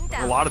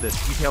 A lot of this,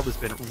 Detailed has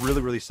been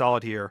really, really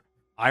solid here.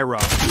 AIRA,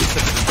 who's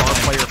such a star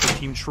player for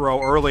Team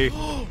TRUO early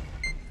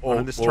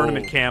in this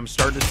tournament, Cam,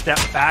 starting to step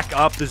back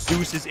up. The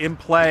Zeus is in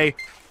play.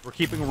 We're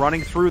keeping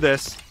running through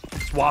this,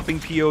 swapping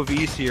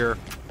POVs here,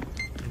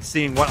 and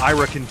seeing what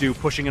AIRA can do,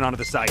 pushing it onto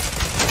the site.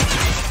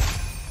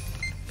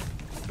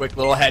 Quick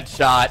little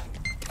headshot.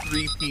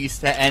 3-piece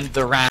to end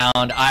the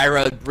round.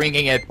 AIRA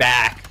bringing it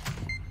back.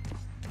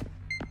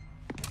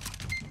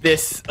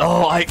 This,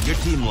 Your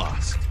team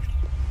lost.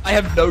 I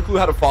have no clue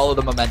how to follow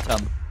the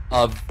momentum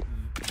of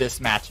this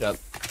matchup.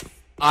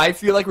 I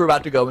feel like we're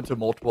about to go into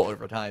multiple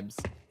overtimes.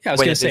 Yeah, I was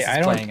going to say, I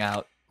don't playing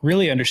out.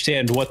 really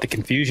understand what the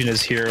confusion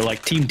is here.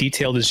 Like, Team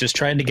Detailed is just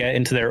trying to get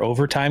into their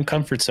overtime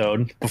comfort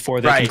zone before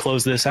they can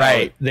close this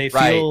out. They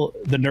feel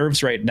the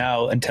nerves right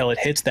now until it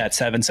hits that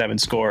 7-7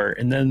 score,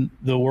 and then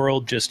the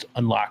world just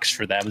unlocks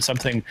for them.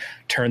 Something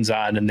turns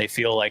on, and they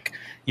feel like,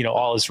 you know,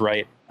 all is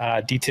right.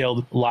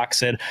 Detailed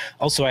locks in.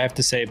 Also, I have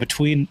to say,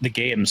 between the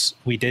games,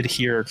 we did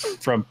hear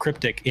from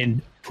KRYPTIC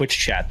in Twitch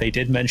chat. They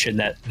did mention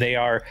that they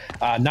are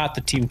not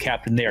the team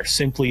captain. They are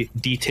simply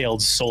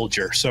Detailed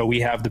soldier. So we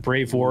have the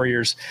brave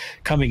warriors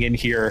coming in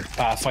here,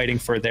 fighting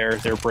for their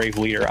brave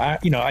leader.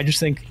 I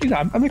just think,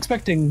 I'm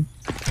expecting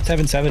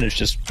 7-7 is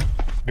just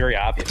very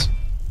obvious.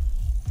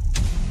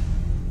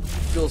 It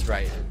feels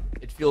right.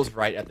 It feels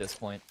right at this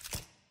point.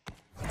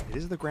 It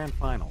is the grand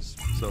finals,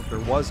 so if there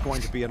was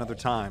going to be another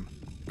time,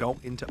 go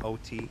into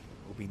OT, it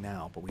will be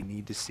now, but we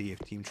need to see if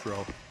Team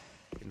TRUO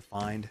can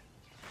find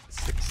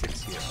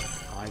 6-6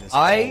 here.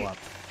 I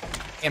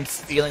am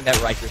stealing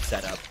that Riker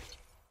setup.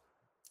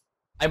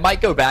 I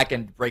might go back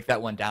and break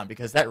that one down,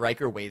 because that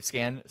Riker wave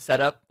scan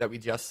setup that we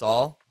just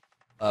saw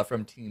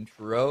from Team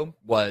TRUO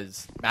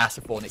was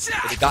masterful, and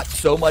it got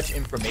so much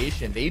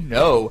information. They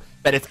know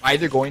that it's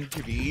either going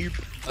to be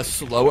a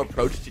slow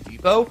approach to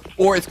depot,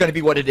 or it's going to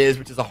be what it is,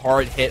 which is a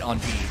hard hit on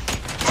B.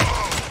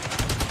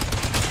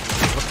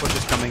 Push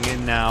is coming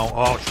in now.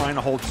 Oh, trying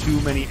to hold too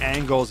many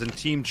angles, and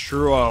Team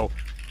TRUO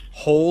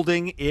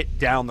holding it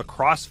down. The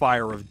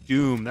crossfire of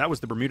doom. That was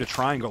the Bermuda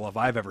Triangle if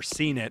I've ever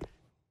seen it.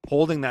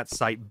 Holding that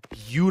site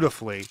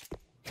beautifully.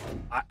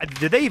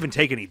 Did they even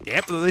take any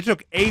damage? They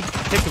took a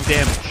tick of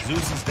damage.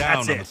 Zeus is down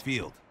on the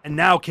field. And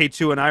now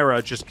K2 and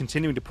AIRA just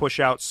continuing to push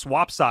out,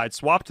 swap side,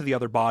 swap to the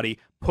other body,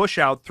 push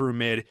out through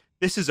mid.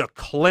 This is a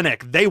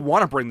clinic. They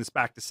want to bring this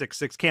back to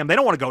 6-6. Cam, they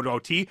don't want to go to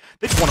OT.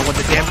 They just want to win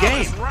the damn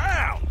game.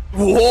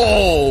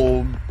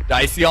 Whoa!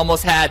 Dicey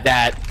almost had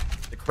that.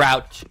 The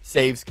crouch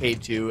saves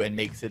K2 and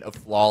makes it a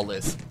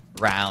flawless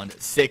round,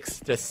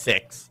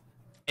 6-6.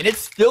 And it's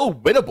still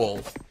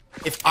winnable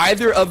if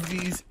either of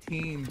these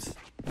teams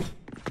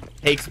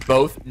takes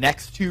both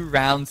next 2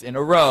 rounds in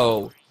a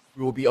row.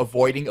 We will be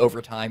avoiding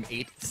overtime,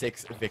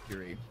 8-6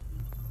 victory.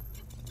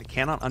 I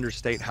cannot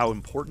understate how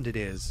important it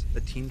is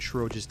that Team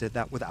TRUO just did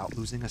that without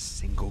losing a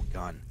single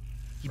gun.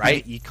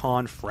 Keeping the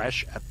econ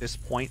fresh at this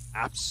point,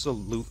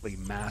 absolutely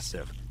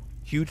massive.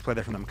 Huge play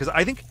there from them, because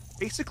I think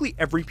basically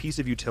every piece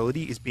of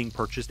utility is being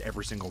purchased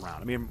every single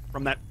round. I mean,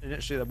 from that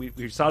initially that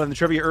we saw it in the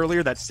trivia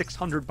earlier, that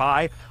 600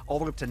 buy all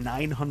the way up to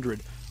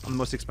 900 on the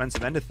most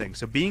expensive end of things.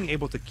 So being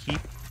able to keep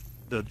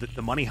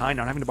the money high,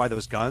 not having to buy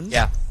those guns,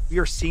 we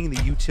are seeing the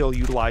util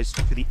utilized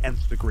to the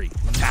nth degree,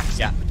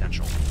 maximum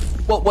potential.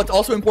 Well, what's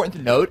also important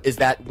to note is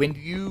that when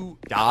you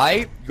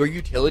die, your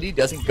utility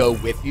doesn't go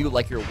with you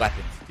like your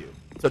weapons do.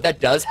 So that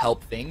does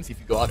help things.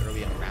 If you go out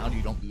early in the round,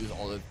 you don't lose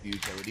all of the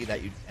utility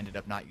that you ended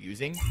up not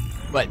using.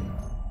 But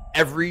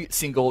every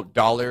single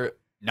dollar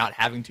not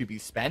having to be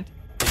spent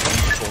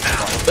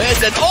is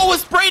this, and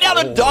was sprayed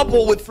out a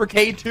double for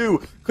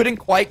K2. Couldn't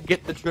quite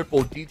get the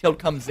triple. Detailed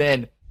comes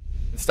in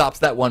and stops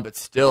that one, but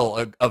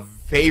still a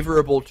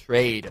favorable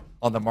trade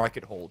on the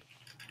market hold.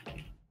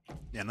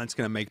 Yeah, and that's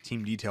going to make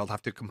Team Detailed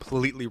have to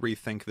completely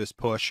rethink this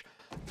push.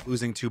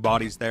 Losing 2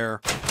 bodies there.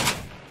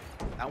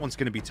 That one's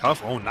going to be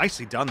tough. Oh,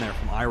 nicely done there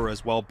from AIRA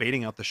as well,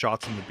 baiting out the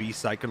shots on the B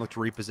side. Going to look to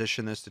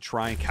reposition this to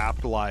try and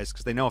capitalize,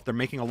 because they know if they're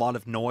making a lot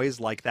of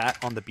noise like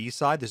that on the B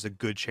side, there's a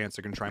good chance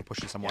they're going to try and push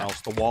it somewhere else.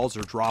 The walls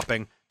are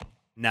dropping.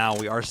 Now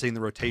we are seeing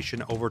the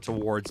rotation over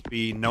towards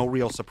B. No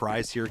real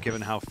surprise here,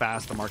 given how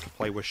fast the market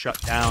play was shut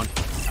down.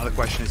 Now the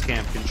question is,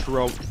 can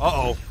TRUO...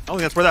 I don't think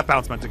that's where that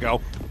bounce meant to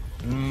go.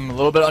 A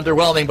little bit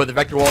underwhelming, but the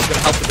Vector Wall is going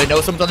to help them. They know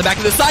someone's on the back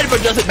of the side,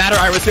 but it doesn't matter.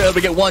 AIRA's able to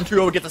get 1,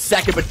 TRUO gets a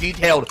second, but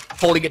Detailed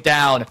holding it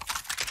down.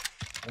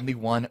 Only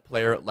 1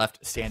 player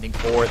left standing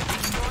for it.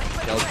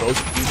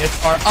 Both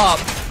units are up,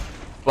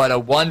 but a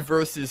 1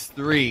 versus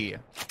 3.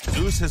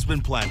 Zeus has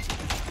been planted.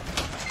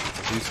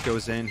 Zeus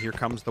goes in. Here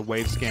comes the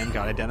wave scan.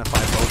 Got to identify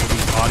both of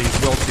these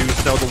bodies. Will do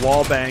so. The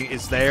wall bang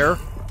is there.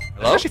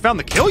 I actually found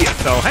the kill yet,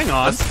 though. Hang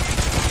on.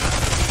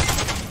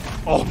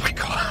 Oh my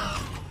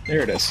god.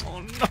 There it is.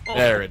 Oh no.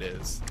 There it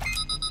is.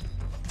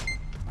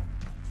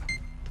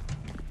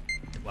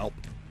 Well,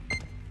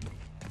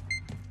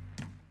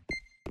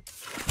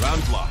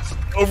 Round lost.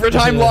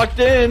 Overtime locked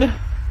in.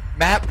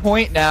 Map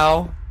point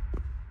now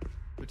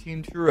for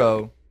Team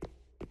TRUO.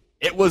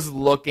 It was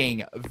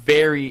looking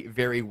very,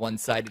 very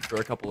one-sided for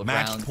a couple of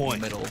Match rounds point.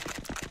 in the middle.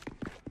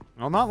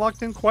 well, not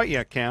locked in quite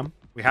yet, Cam.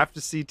 We have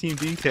to see Team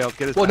Detail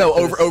get us. Well, back no,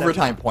 to the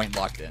overtime center. point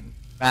locked in.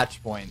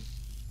 Match point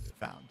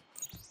found.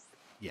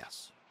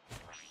 Yes.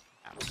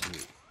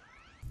 Absolutely.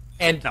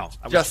 And No,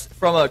 I just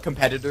from a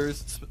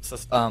competitor's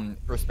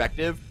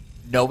perspective,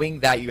 knowing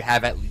that you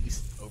have at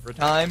least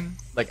overtime,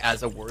 like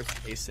as a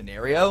worst-case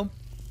scenario,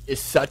 is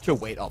such a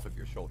weight off of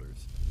your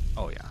shoulders.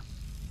 Oh yeah.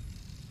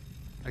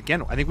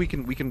 Again, I think we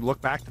can look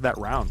back to that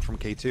round from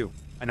K2.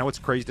 I know it's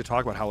crazy to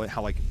talk about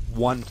how like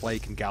one play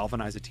can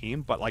galvanize a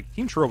team, but like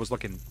Team TRUO was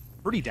looking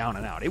pretty down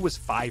and out. It was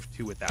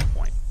 5-2 at that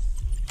point.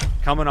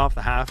 Coming off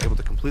the half, able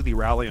to completely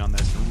rally on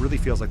this, it really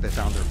feels like they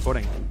found their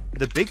footing.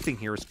 The big thing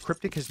here is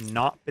KRYPTIC has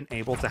not been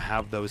able to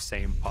have those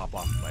same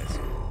pop-off plays.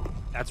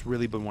 That's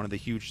really been one of the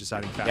huge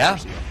deciding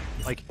factors here.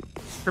 Like,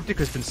 KRYPTIC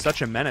has been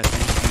such a menace.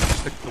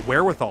 Just the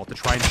wherewithal to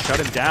try and shut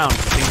him down.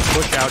 Seeing the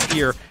push out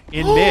here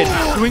in mid.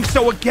 Doing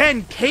so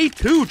again.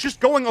 K2 just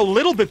going a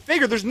little bit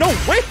bigger. There's no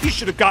way he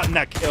should have gotten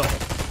that kill.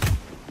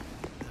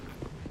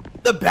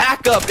 The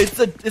backup, it's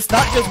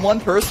not just one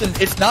person.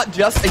 It's not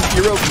just a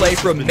hero play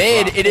from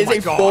mid. It is Oh my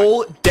a God.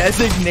 full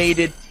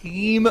designated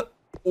team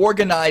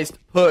organized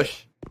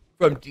push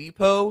from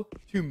depot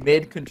to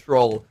mid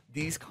control.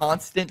 These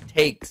constant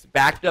takes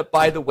backed up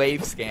by the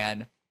wave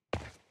scan.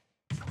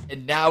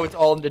 And now it's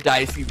all into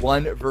Dicey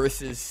 1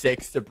 versus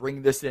 6 to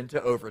bring this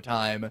into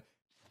overtime.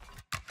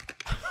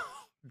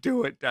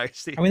 Do it,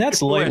 Dicey. I mean, that's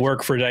Do light it.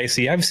 work for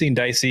Dicey. I've seen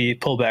Dicey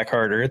pull back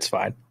harder. It's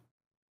fine.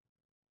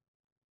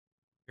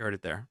 You heard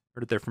it there.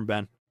 Heard it there from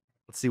Ben.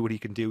 Let's see what he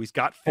can do. He's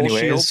got full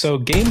Anyways, shields. so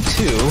game 2.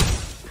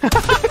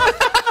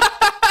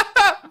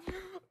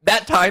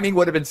 That timing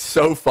would have been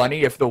so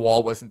funny if the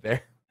wall wasn't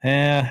there.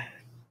 Get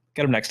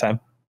him next time.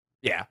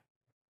 Yeah.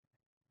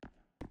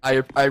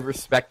 I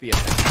respect the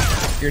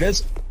attempt. Here it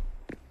is.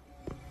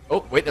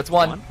 Oh, wait, that's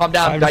one. Calm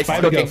down. Dicey's Five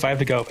to go. cooking. 5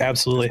 to go.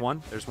 Absolutely. There's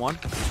one. There's one.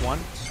 There's one.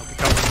 Okay,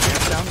 couple of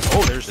hands down.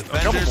 Oh, there's a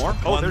couple Defenders more.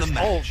 Oh, won there's the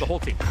match. the whole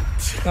team.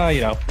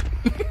 You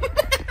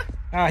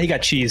know. He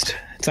got cheesed.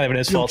 It's not even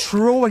his fault.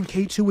 TRUO and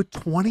K2 with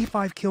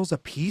 25 kills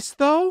apiece,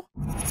 though?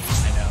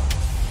 I know.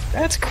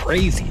 That's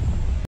crazy.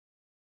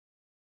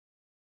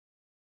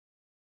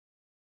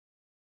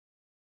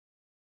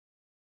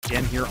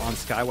 Again, here on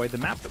Skyway, the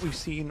map that we've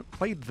seen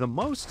played the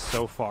most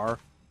so far,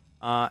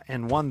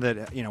 and one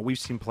that we've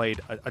seen played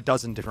a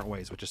dozen different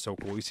ways, which is so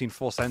cool. We've seen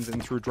full sends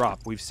in through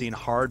drop. We've seen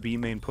hard B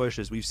main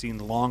pushes. We've seen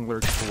long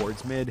lurks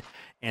towards mid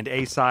and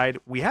A side.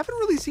 We haven't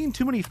really seen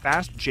too many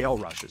fast jail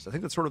rushes. I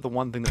think that's sort of the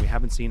one thing that we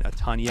haven't seen a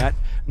ton yet.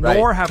 Right.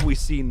 Nor have we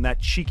seen that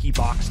cheeky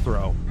box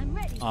throw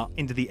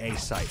into the A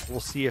site. We'll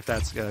see if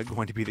that's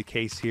going to be the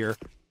case here,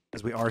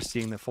 as we are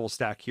seeing the full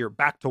stack here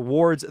back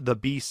towards the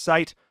B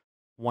site.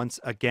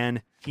 Once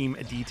again, team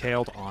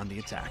detailed on the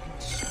attack.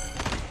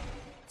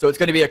 So it's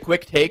going to be a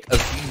quick take of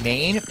B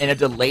main and a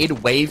delayed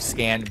wave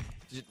scan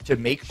to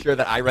make sure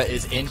that AIRA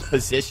is in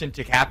position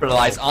to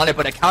capitalize on it.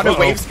 But a counter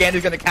wave scan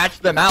is going to catch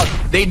them out.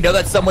 They know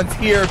that someone's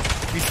here.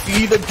 We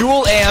see the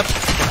dual amp.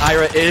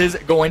 AIRA is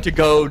going to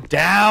go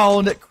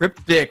down.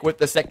 KRYPTIC with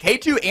the set.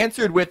 K2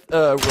 answered with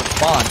a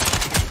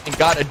response and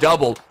got a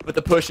double, but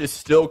the push is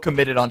still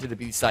committed onto the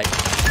B site.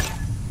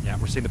 Yeah,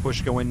 we're seeing the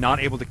push go in, not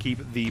able to keep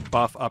the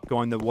buff up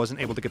going. That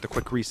wasn't able to get the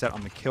quick reset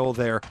on the kill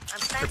there.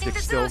 KRYPTIC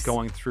still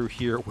going through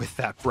here with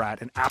that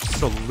Brat, an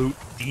absolute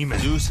demon.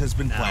 Zeus has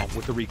been Now planted.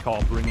 with the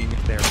recall, bringing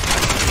their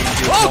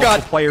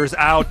God. players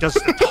out. Does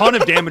a ton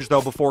of damage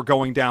though before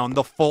going down.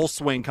 The full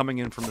swing coming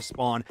in from the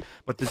spawn,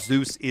 but the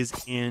Zeus is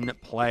in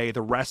play.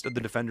 The rest of the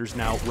defenders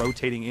now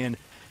rotating in.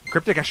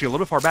 KRYPTIC actually a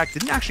little bit far back,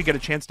 didn't actually get a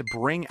chance to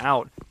bring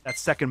out that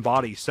second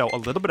body, so a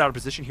little bit out of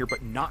position here,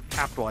 but not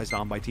capitalized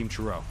on by Team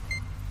TRUO.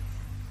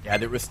 Yeah,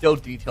 there was still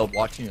detailed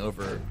watching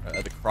over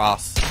the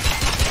cross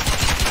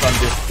from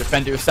this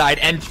defender side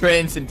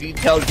entrance, and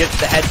detailed gets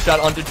the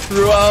headshot onto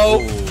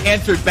TRUO.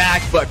 Answered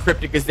back, but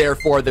KRYPTIC is there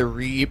for the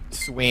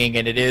re-swing,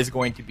 and it is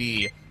going to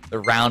be the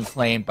round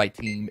claimed by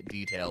Team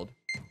Detailed.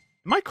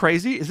 Am I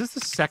crazy? Is this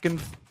the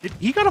second?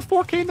 He got a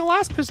 4K in the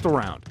last pistol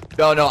round.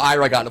 No,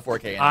 AIRA got the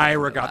 4K.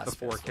 AIRA got the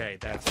 4K.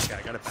 That's okay.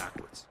 I got it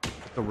backwards.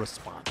 The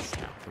response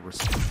now. The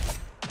response.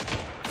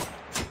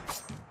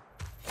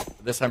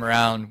 This time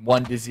around,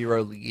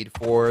 1-0 lead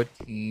for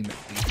Team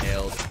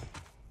Detailed.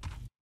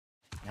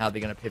 How are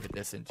they going to pivot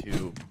this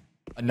into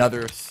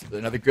another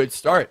good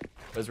start?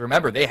 Because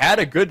remember, they had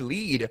a good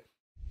lead,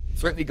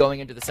 certainly going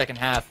into the second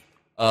half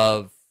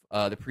of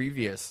the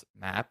previous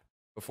map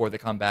before the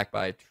comeback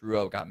by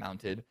TRUO got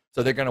mounted.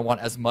 So they're going to want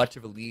as much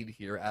of a lead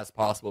here as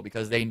possible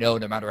because they know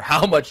no matter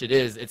how much it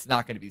is, it's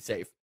not going to be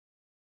safe.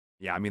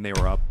 Yeah, I mean, they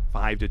were up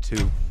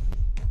 5-2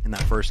 in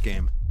that first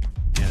game.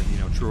 And, you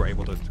know, TRUO were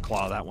able to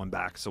claw that one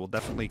back. So we'll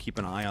definitely keep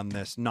an eye on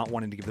this, not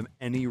wanting to give them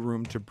any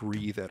room to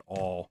breathe at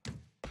all.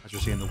 As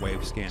you're seeing the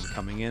wave scan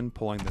coming in,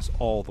 pulling this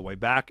all the way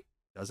back.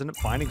 Does end up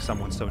finding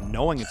someone, so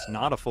knowing it's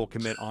not a full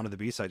commit onto the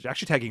B side.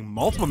 Actually tagging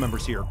multiple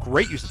members here.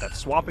 Great use of that,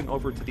 swapping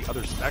over to the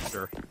other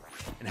Spectre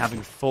and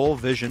having full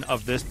vision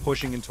of this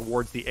pushing in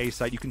towards the A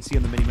side. You can see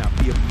on the minimap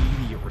the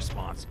immediate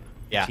response.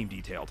 Yeah. Team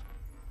detailed.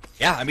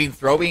 Yeah, I mean,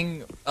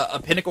 throwing a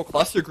Pinnacle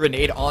Cluster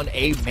Grenade on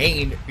A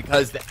main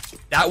because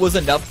that was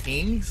enough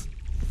pings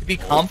to be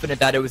confident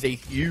that it was a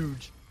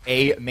huge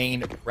A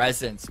main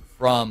presence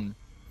from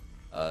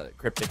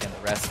KRYPTIC and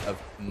the rest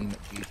of Team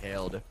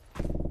Detailed.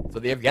 So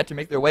they have yet to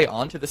make their way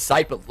onto the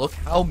site, but look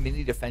how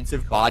many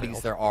defensive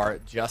bodies there are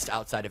just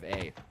outside of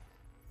A.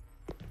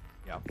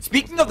 Yeah.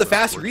 Speaking of the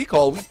fast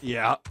recall,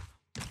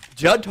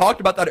 Judd talked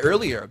about that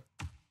earlier.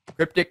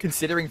 KRYPTIC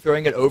considering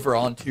throwing it over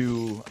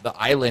onto the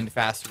island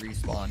fast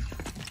respawn.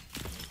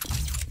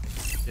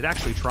 It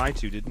actually tried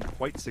to, didn't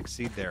quite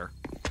succeed there.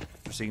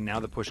 We're seeing now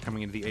the push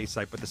coming into the A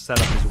site, but the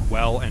setup is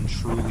well and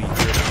truly here.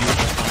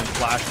 Beautiful time,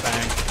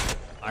 flashbang.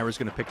 AIRA's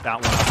going to pick that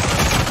one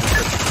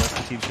up.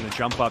 The team's going to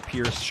jump up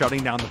here,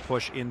 shutting down the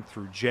push in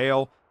through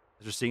jail.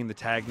 As you're seeing the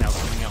tag now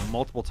coming out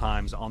multiple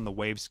times on the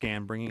wave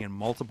scan, bringing in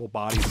multiple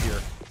bodies here.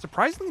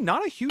 Surprisingly,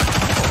 not a huge, a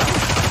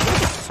little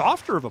bit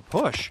softer of a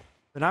push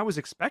than I was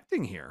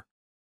expecting here.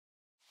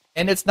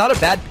 And it's not a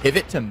bad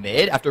pivot to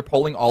mid after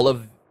pulling all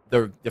of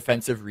the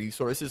defensive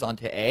resources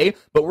onto A,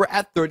 but we're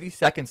at 30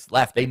 seconds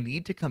left. They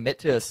need to commit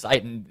to a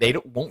site, and they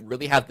won't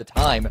really have the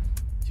time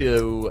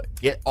to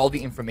get all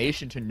the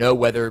information to know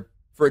whether,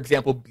 for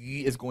example,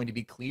 B is going to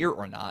be clear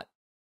or not.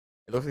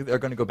 It looks like they're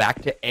going to go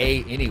back to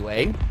A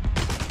anyway.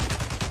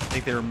 I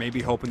think they were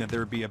maybe hoping that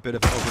there would be a bit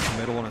of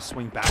overcommittal and a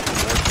swing back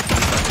towards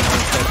the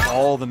instead,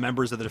 all the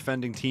members of the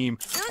defending team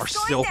are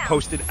still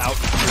posted out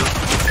here.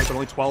 With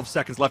only 12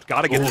 seconds left.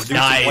 Gotta get the Zeus to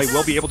play.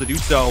 Will be able to do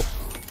so.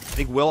 I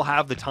think we'll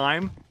have the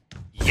time.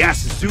 Yes,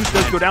 Zeus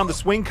does go down. The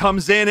swing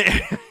comes in.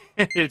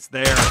 It's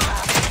there.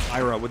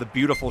 AIRA with a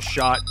beautiful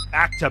shot.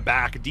 Back to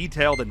back.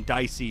 Detailed and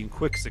dicey in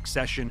quick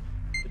succession.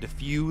 The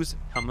defuse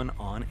coming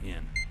on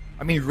in.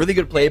 I mean, really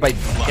good play by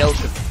Detailed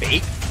to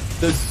fake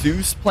the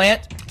Zeus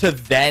plant to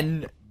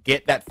then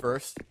get that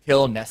first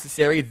kill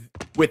necessary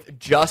with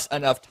just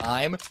enough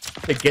time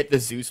to get the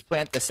Zeus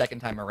plant the second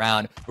time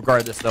around.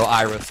 Regardless, though,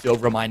 AIRA still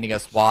reminding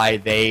us why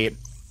they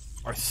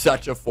are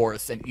such a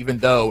force, and even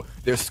though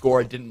their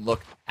score didn't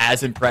look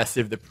as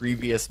impressive the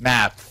previous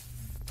map,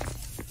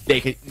 they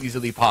could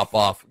easily pop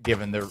off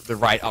given the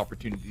right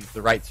opportunities,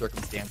 the right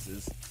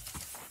circumstances.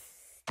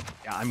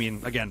 Yeah, I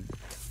mean, again,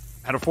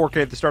 had a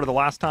 4K at the start of the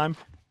last time,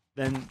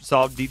 then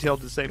saw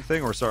Detailed do the same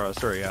thing, or saw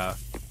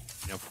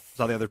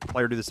the other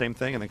player do the same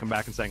thing, and then come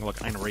back and saying, look,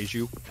 I'm gonna raise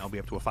you, and I'll be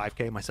up to a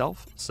 5K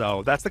myself.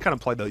 So that's the kind of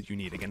play that you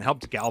need. Again, it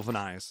helps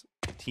galvanize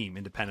the team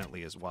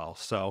independently as well.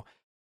 So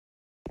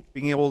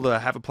being able to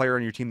have a player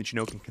on your team that you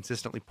know can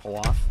consistently pull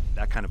off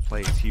that kind of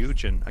play is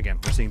huge. And again,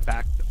 we're seeing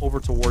back over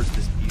towards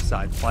this B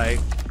side play.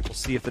 We'll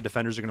see if the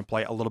defenders are going to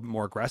play a little bit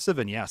more aggressive.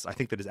 And yes, I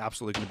think that is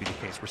absolutely going to be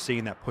the case. We're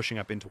seeing that pushing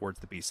up in towards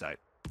the B side.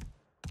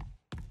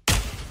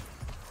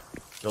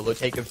 Solo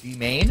take of B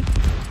main.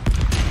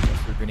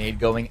 Cluster grenade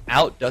going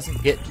out.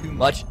 Doesn't get too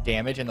much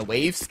damage. And the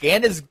wave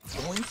scan is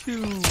going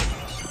to...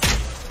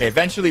 Okay,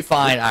 eventually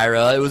find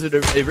AIRA. It was an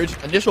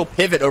initial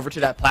pivot over to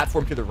that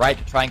platform to the right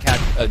to try and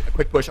catch a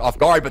quick push off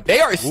guard, but they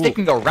are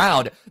sticking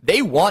around.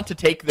 They want to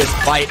take this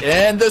fight,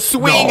 and the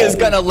swing is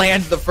going to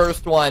land the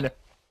first one.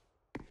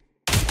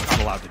 Not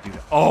allowed to do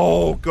that.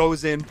 Oh,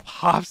 goes in,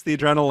 pops the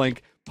adrenaline,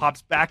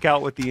 pops back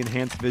out with the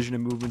enhanced vision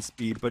and movement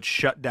speed, but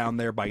shut down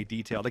there by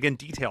Detailed. Again,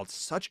 Detailed,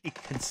 such a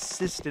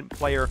consistent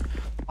player,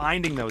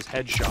 finding those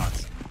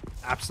headshots.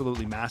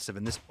 Absolutely massive,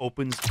 and this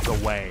opens the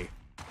way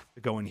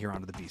to go in here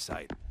onto the B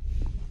site.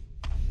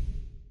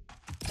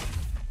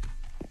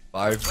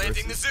 5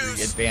 versus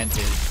 3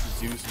 advantage.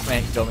 Zeus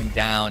plant going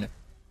down.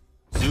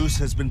 Zeus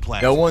has been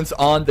planted. No one's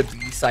on the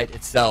B site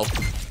itself,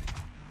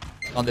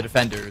 on the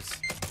defenders.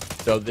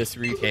 So this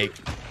retake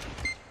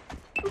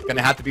is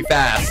gonna have to be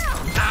fast.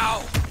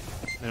 Ow!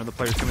 I know the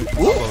player's coming from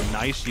below.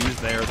 Nice use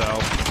there, though.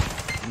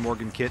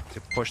 Morgan Kit to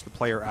push the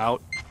player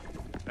out.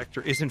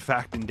 Spectre is in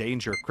fact in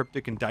danger.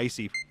 KRYPTIC and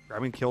Dicey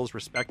grabbing kills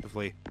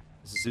respectively.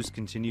 As Zeus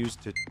continues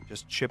to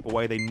just chip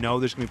away. They know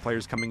there's going to be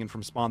players coming in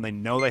from spawn. They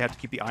know they have to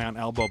keep the eye on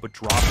elbow, but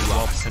drop as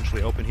well,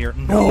 potentially open here.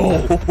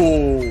 No! Nope,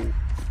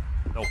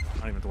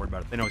 not even have to worry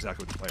about it. They know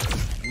exactly what the player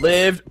is.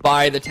 Lived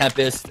by the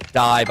Tempest,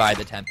 die by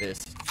the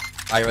Tempest.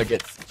 AIRA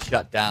gets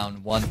shut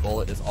down. 1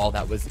 bullet is all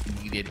that was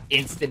needed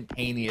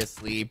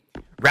instantaneously.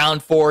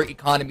 Round 4,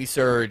 Economy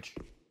Surge.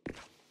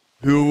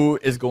 Who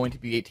is going to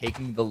be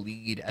taking the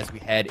lead as we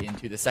head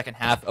into the second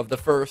half of the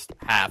first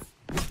half?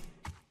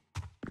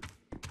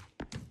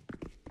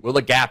 Will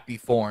a gap be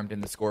formed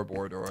in the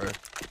scoreboard, or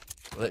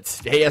will it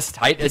stay as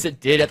tight as it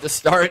did at the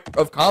start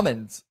of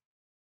Commons?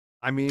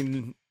 I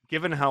mean,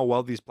 given how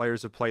well these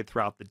players have played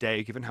throughout the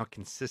day, given how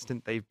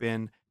consistent they've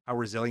been, how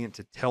resilient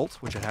to tilt,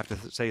 which I'd have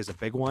to say is a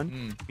big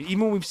one. I mean,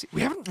 even when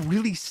we haven't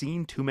really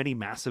seen too many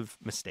massive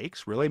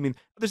mistakes, really. I mean,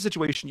 this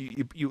situation,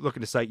 you look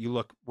into sight, you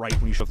look right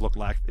when you should have looked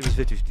left. It was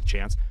 50-50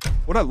 chance.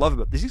 What I love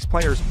about these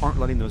players aren't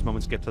letting those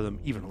moments get to them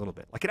even a little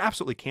bit. Like, it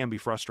absolutely can be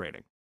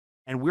frustrating.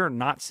 And we're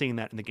not seeing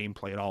that in the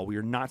gameplay at all. We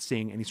are not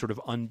seeing any sort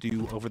of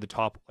undue,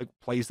 over-the-top like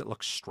plays that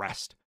look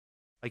stressed.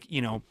 Like,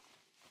 you know,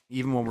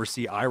 even when we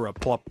see AIRA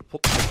pull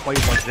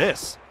plays like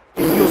this,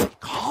 it feels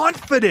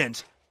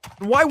confident.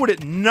 Why would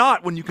it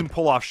not when you can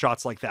pull off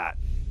shots like that?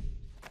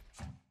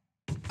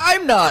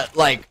 I'm not,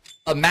 like,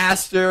 a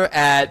master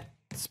at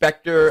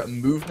Spectre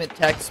movement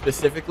tech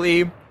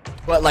specifically,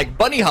 but, like,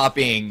 bunny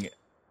hopping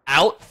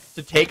out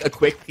to take a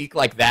quick peek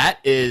like that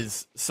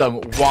is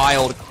some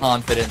wild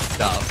confident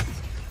stuff.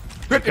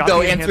 Cryptic,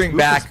 though, answering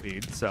back.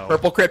 Speed, so.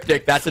 Purple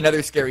Cryptic, that's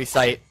another scary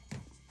sight.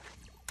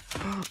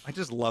 I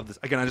just love this.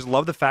 Again, I just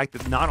love the fact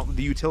that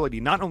the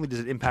utility, not only does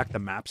it impact the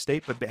map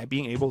state, but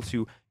being able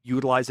to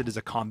utilize it as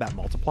a combat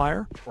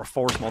multiplier or a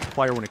force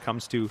multiplier when it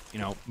comes to, you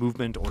know,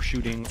 movement or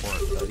shooting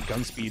or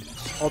gun speed.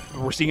 Oh,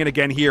 we're seeing it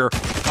again here,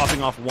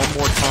 popping off one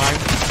more time.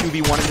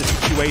 2v1 in this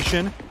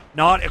situation.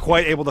 Not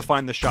quite able to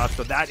find the shots,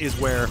 but that is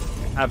where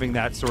having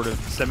that sort of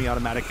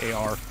semi-automatic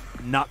AR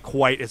not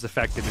quite as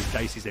effective as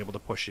Dicey's able to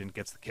push in,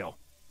 gets the kill.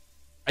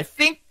 I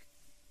think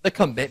the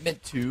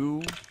commitment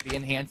to the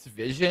enhanced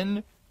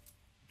vision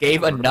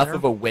gave enough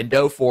of a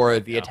window for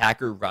the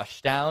attacker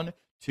rushdown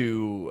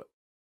to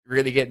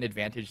really get an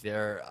advantage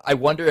there. I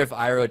wonder if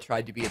AIRA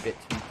tried to be a bit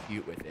too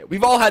cute with it.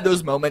 We've all had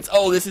those moments,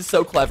 oh, this is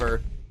so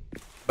clever,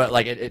 but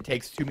like it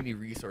takes too many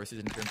resources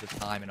in terms of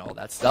time and all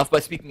that stuff.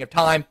 But speaking of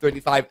time,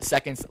 35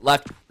 seconds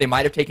left. They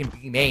might have taken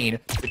B main.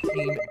 The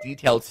team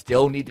detailed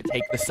still need to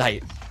take the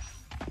site.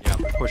 Yeah,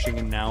 pushing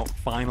in now,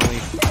 finally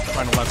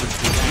trying to leverage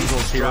these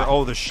angles here.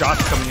 Oh, the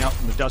shots coming out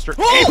from the Duster.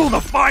 Able to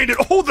find it!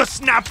 Oh, the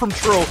snap from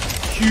TRUO.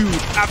 Huge,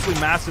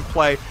 absolutely massive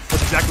play.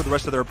 That's exactly what the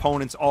rest of their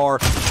opponents are.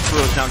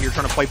 TRUO's now here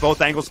trying to play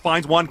both angles.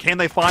 Finds one. Can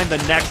they find the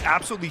next?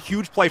 Absolutely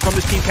huge play from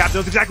this team captain.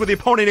 Knows exactly what the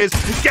opponent is.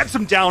 Gets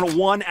him down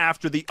one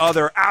after the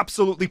other.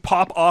 Absolutely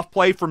pop-off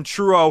play from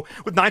TRUO.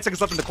 With 9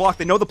 seconds left on the clock,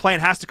 they know the plan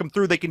has to come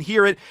through. They can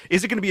hear it.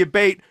 Is it going to be a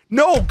bait?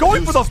 No!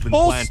 Going for the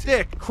full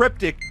stick.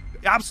 Cryptic.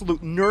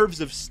 Absolute nerves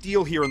of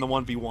steel here in the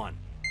 1v1.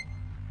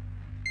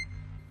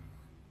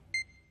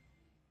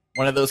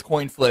 One of those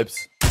coin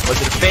flips.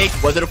 Was it a fake?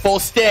 Was it a full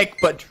stick?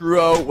 But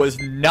TRUO was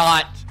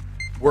not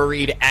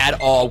worried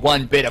at all.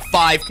 One bit of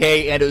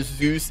 5K and a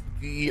Zeus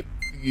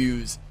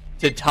defuse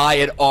to tie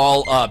it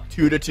all up.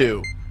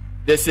 2-2.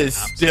 This is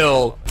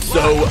still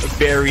so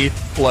very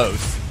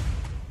close.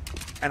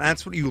 And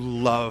that's what you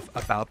love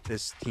about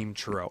this team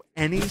TRUO.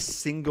 Any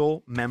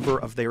single member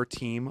of their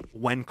team,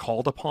 when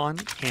called upon,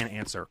 can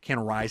answer, can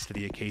rise to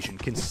the occasion,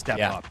 can step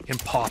up, can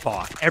pop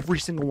off. Every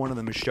single one of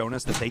them has shown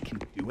us that they can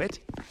do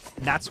it.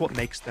 And that's what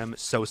makes them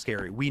so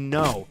scary. We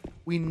know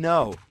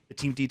the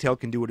team Detailed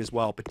can do it as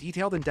well, but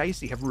Detailed and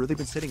Dicey have really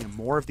been sitting in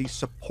more of these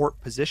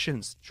support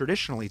positions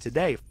traditionally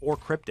today for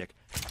Cryptic.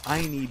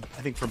 I mean,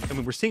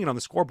 we're seeing it on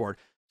the scoreboard.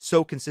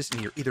 So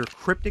consistent here. Either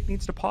Cryptic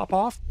needs to pop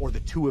off, or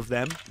the two of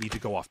them need to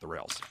go off the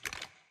rails.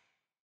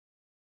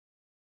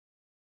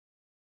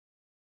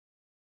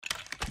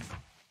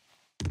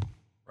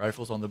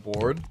 Rifles on the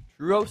board.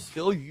 TRUO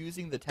still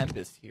using the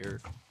Tempest here.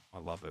 I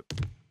love it.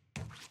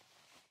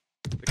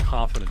 The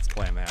confidence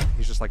play, man.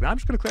 He's just like, nah, I'm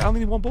just going to clear. I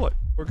only need one bullet.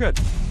 We're good.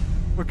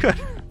 We're good.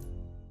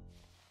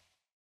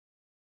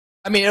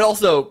 I mean, it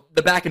also,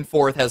 the back and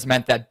forth has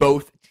meant that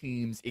both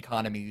teams'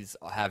 economies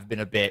have been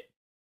a bit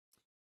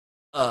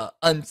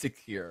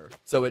unsecure.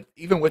 So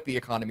even with the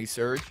economy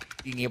surge,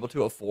 being able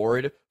to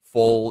afford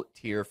full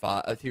tier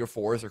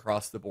 4s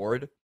across the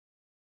board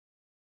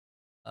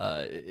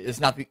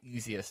is not the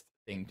easiest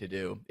thing to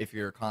do if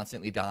you're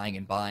constantly dying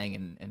and buying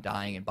and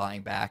dying and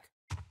buying back,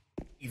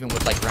 even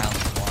with like round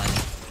 1.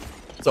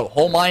 So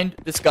Whole Mine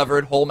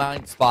discovered, Whole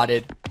Mine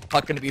spotted,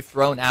 puck going to be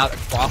thrown out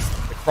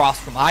across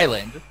from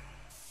Island,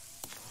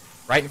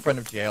 right in front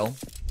of Jail.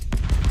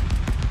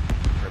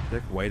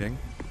 Cryptic waiting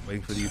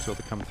for the util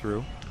to come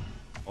through.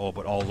 Oh,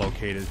 but all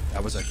located.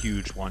 That was a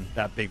huge one.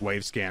 That big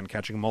wave scan,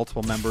 catching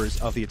multiple members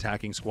of the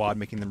attacking squad,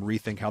 making them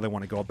rethink how they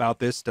want to go about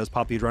this. Does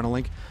pop the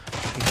adrenaline.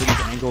 Including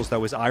the angles. That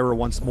was AIRA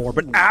once more,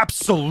 but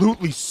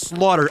absolutely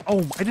slaughtered.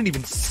 Oh, I didn't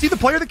even see the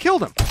player that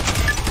killed him.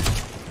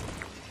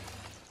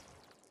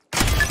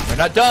 We're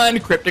not done.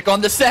 Cryptic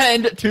on the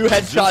send. 2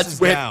 headshots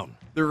with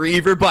the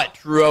Reaver, but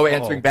TRUO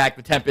answering back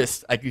the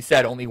Tempest. Like you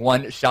said, only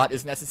 1 shot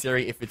is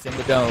necessary if it's in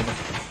the dome.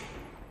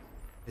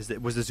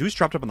 Was the Zeus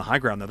dropped up on the high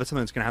ground, though? That's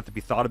something that's going to have to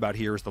be thought about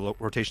here as the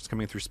rotations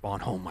coming through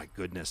spawn. Oh, my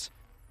goodness.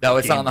 No,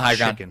 it's not on the high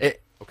ground.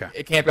 Okay.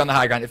 It can't be on the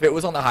high ground. If it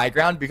was on the high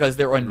ground, because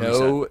there are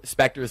no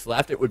Spectres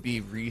left, it would be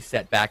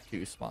reset back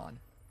to spawn.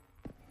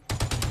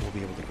 We'll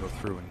be able to go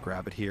through and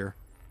grab it here.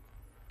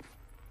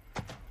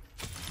 Wait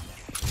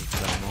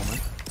for that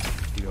moment.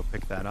 You go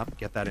pick that up,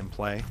 get that in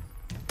play.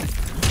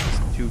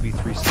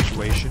 2v3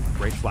 situation.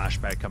 Great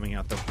flashback coming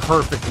out, though.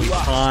 Perfectly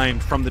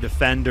timed from the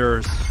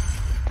defenders.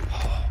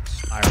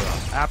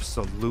 AIRA,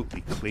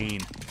 absolutely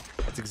clean.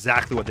 That's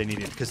exactly what they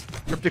needed, because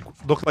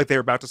KRYPTIC looked like they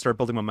were about to start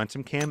building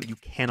momentum, Cam. You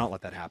cannot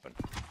let that happen.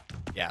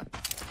 Yeah.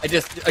 I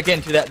just,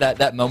 again, to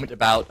that moment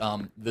about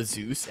the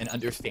Zeus and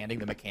understanding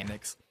the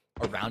mechanics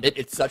around it,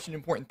 it's such an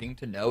important thing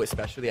to know,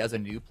 especially as a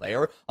new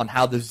player, on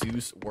how the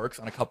Zeus works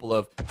on a couple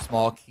of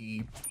small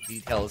key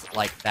details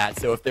like that.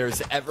 So if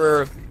there's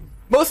ever,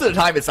 most of the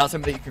time it's not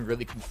something that you can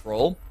really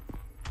control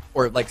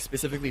or like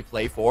specifically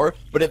play for,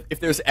 but if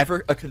there's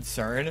ever a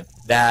concern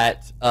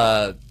that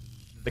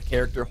the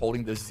character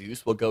holding the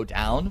Zeus will go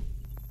down,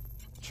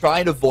 try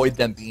and avoid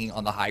them being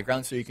on the high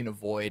ground so you can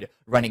avoid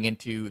running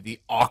into the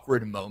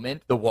awkward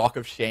moment, the walk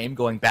of shame,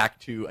 going back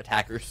to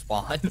attacker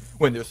spawn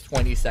when there's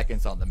 20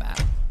 seconds on the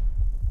map.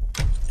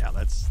 Yeah,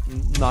 that's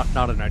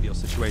not an ideal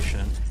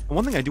situation. And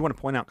one thing I do want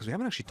to point out, because we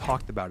haven't actually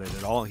talked about it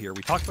at all here,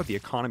 we talked about the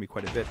economy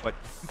quite a bit, but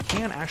you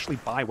can actually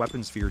buy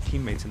weapons for your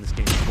teammates in this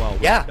game as well,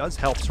 which does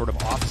help sort of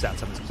offset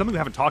some of this. Something we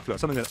haven't talked about,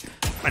 something that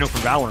I know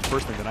from Valorant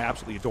personally that I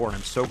absolutely adore, and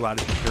I'm so glad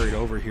it's been carried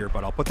over here,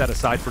 but I'll put that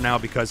aside for now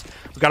because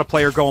we've got a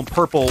player going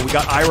purple. We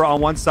got AIRA on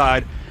one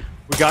side.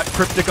 We got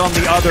KRYPTIC on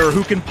the other.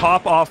 Who can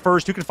pop off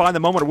first? Who can find the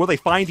moment? Or will they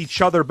find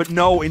each other? But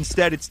no,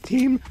 instead it's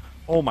team...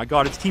 Oh my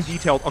god, it's Team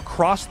Detailed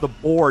across the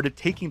board,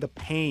 taking the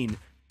pain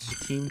to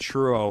Team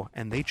TRUO,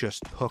 and they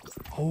just took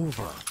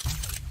over.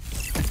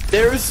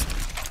 There's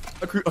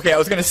a okay, I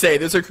was gonna say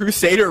there's a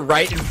Crusader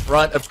right in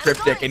front of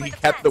KRYPTIC, and he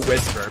kept the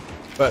Whisper,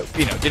 but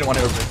you know didn't want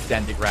to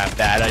overextend to grab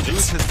that.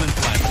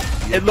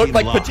 It looked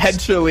like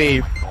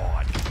potentially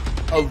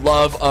a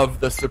love of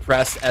the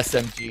suppressed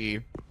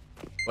SMG,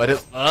 but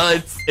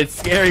it's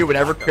scary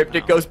whenever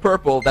KRYPTIC goes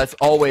purple. That's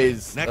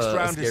always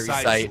a scary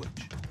sight.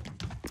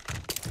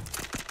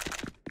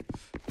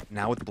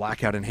 Now with the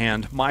Blackout in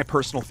hand, my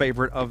personal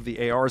favorite of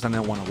the ARs, and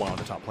then one a lot of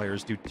the top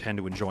players do tend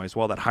to enjoy as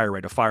well, that higher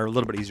rate of fire, a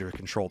little bit easier to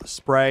control the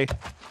spray.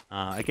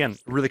 Again,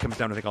 it really comes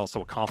down to, I think,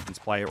 also a confidence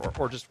play,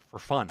 or just for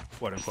fun,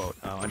 quote unquote.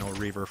 I know a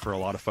Reaver for a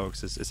lot of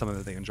folks is something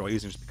that they enjoy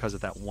using just because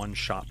of that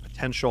one-shot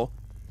potential.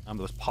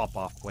 Those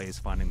pop-off plays,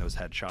 finding those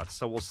headshots.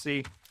 So we'll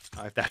see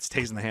if that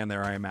stays in the hand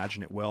there. I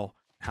imagine it will.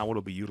 How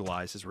it'll be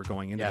utilized as we're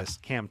going into this.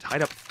 Cam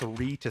tied up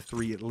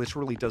 3-3. It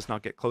literally does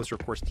not get closer.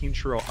 Of course, Team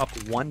TRUO up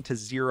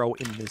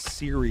 1-0 in this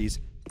series.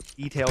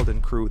 Detailed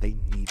and crew, they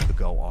need to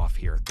go off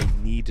here. They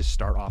need to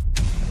start off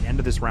at the end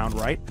of this round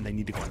right, and they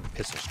need to go in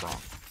pistol strong.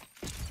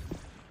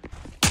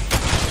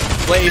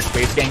 Place,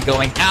 Wave Gang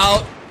going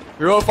out.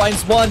 TRUO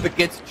finds one, but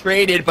gets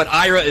traded, but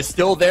AIRA is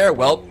still there.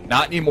 Well,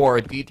 not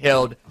anymore.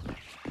 Detailed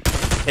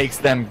takes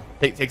care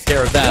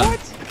of them.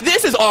 What?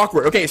 This is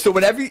awkward. Okay, so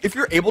if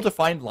you're able to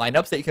find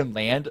lineups that you can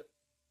land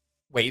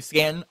wave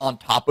scan on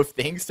top of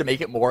things to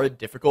make it more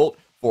difficult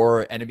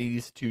for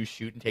enemies to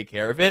shoot and take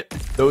care of it,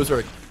 those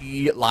are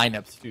key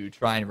lineups to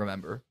try and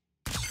remember.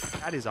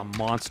 That is a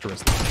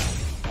monstrous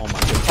lineup. Oh my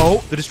goodness.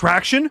 Oh, the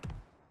distraction?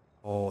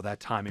 Oh, that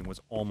timing was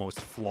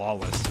almost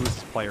flawless. Who's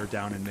this player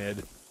down in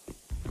mid?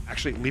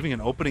 Actually leaving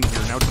an opening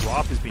here. Now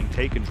drop is being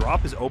taken.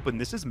 Drop is open.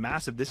 This is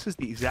massive. This is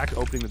the exact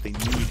opening that they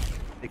need.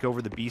 Take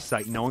over the B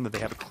site, knowing that they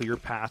have a clear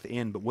path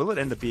in. But will it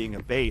end up being a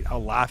bait?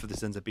 I'll laugh if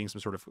this ends up being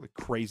some sort of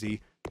crazy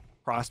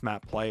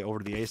cross-map play over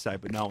to the A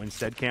side. But no,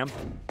 instead, Cam,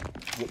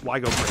 why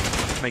go crazy?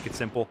 Just make it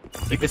simple.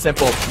 Keep it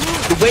simple.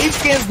 The wave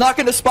scan's not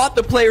going to spot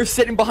the player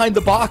sitting behind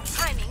the box.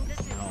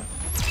 No.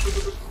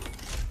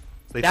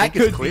 They think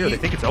it's clear. They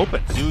think it's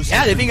open.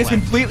 Yeah, they think it's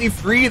completely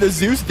free. The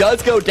Zeus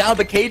does go down,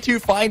 but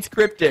K2 finds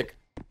KRYPTIC.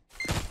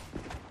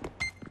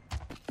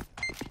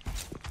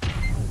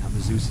 Now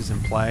the Zeus is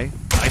in play.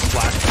 Nice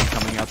flash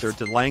coming out there,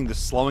 delaying the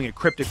slowing at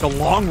KRYPTIC. The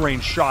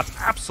long-range shots,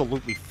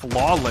 absolutely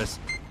flawless.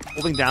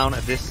 Holding down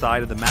at this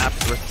side of the map.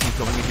 The rest of the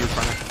team going in here,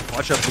 trying to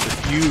clutch up the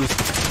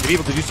defuse. They're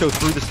able to do so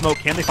through the smoke.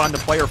 Can they find the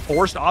player?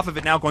 Forced off of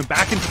it now, going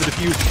back into the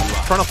defuse.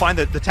 Trying to find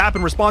the tap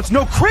in response.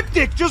 No,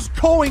 KRYPTIC just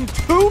going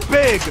too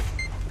big.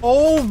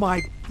 Oh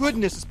my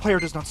goodness, this player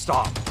does not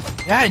stop.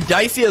 Yeah, and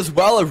Dicey as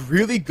well, a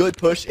really good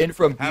push in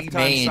from B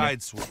main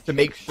to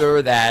make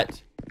sure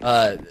that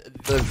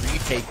the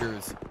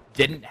retakers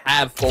didn't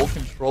have full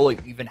control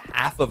of even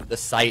half of the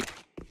site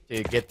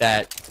to get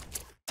that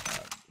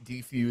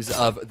defuse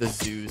of the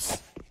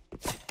Zeus.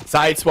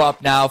 Side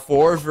swap now,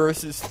 4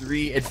 versus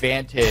 3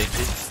 advantage.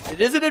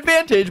 It is an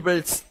advantage, but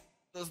it's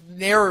the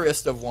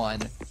narrowest of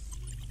one.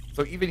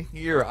 So even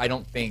here, I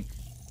don't think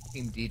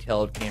Team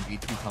Detailed can be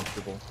too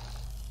comfortable.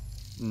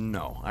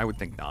 No, I would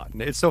think not.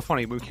 And it's so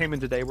funny. When we came in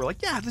today, we're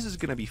like, yeah, this is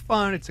going to be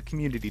fun. It's a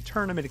community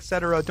tournament,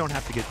 etc. Don't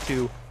have to get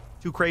too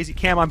crazy.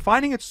 Cam, I'm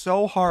finding it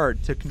so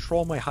hard to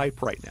control my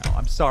hype right now.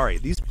 I'm sorry.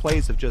 These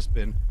plays have just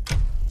been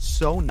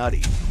so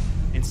nutty.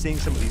 And seeing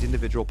some of these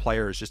individual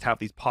players just have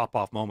these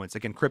pop-off moments.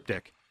 Again,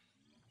 KRYPTIC,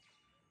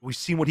 we've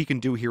seen what he can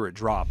do here at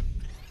drop.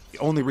 The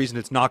only reason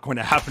it's not going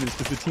to happen is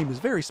because the team is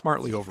very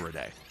smartly over a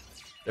day.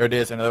 There it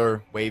is,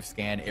 another wave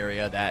scan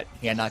area that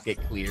cannot get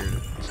cleared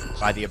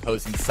by the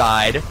opposing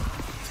side.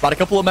 Spot a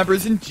couple of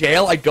members in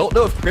jail. I don't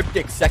know if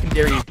KRYPTIC's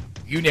secondary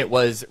unit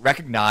was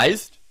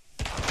recognized.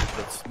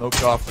 But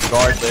smoked off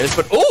regardless.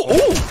 But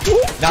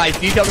nice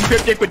detail from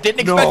KRYPTIC, but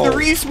didn't expect the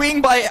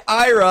re-swing by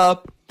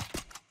AIRA.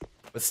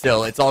 But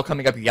still, it's all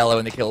coming up yellow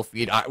in the kill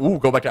feed.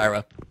 Go back to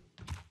AIRA.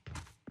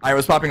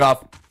 IRA's popping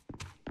off.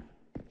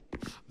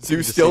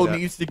 Zeus to still see that.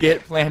 needs to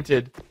get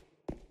planted.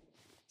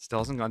 Still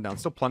hasn't gone down.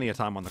 Still plenty of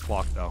time on the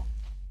clock, though.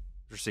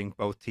 You're seeing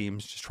both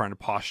teams just trying to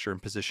posture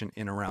and position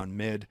in around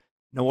mid.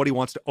 Nobody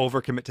wants to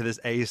overcommit to this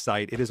A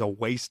site. It is a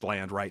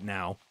wasteland right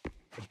now.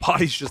 The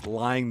body's just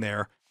lying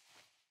there.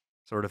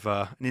 Sort of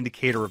an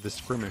indicator of the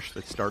skirmish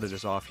that started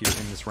us off here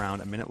in this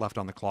round. A minute left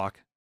on the clock.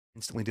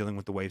 Instantly dealing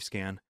with the wave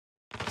scan.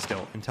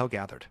 Still, intel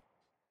gathered.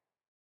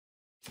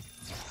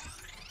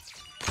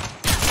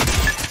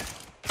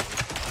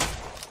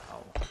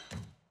 Oh.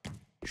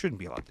 You shouldn't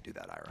be allowed to do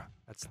that, Ira.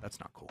 That's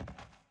not cool.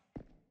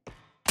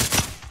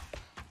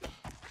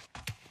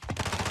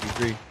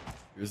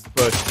 Here's the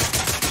push.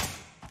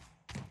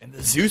 And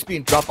the Zeus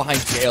being dropped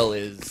behind jail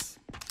is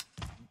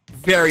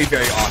very,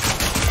 very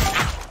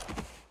awesome.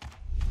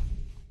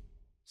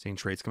 Seeing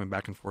trades coming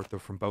back and forth, though,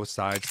 from both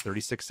sides.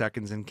 36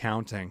 seconds and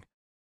counting.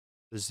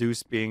 The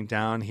Zeus being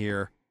down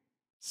here.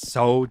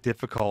 So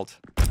difficult.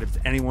 But if it's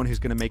anyone who's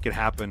going to make it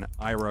happen,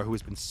 IRA, who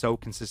has been so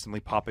consistently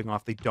popping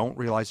off, they don't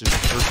realize there's a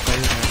third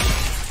player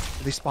there.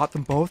 Do they spot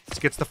them both? This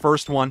gets the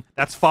first one.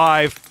 That's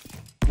 5.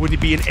 Would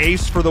it be an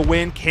ace for the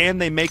win? Can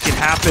they make it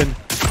happen?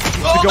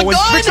 Oh, to go the in.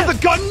 gun! Switch of the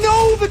gun.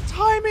 No, the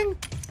timing.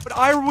 But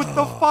Ira with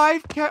the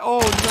 5K. Oh,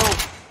 no.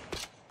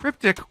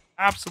 KRYPTIC,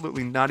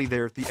 absolutely nutty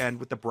there at the end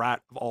with the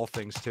brat of all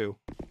things, too.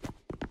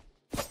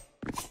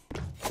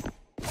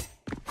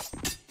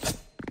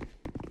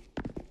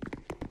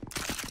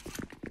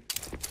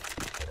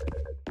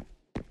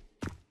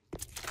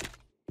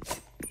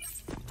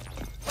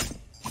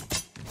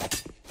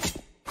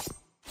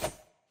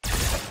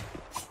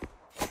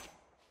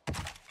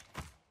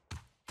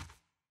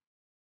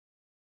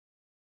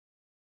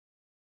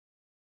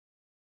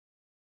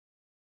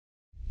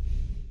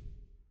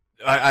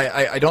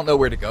 I don't know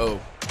where to go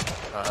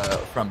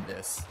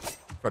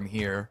from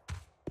here.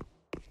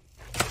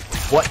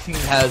 What team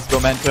has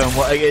momentum?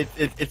 Well,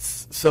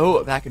 it's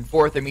so back and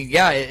forth. I mean,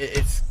 yeah,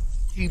 it's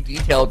team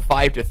detailed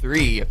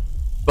 5-3,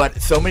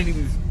 but so many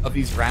of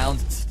these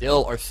rounds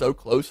still are so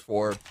close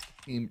for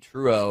Team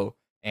TRUO,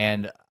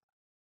 and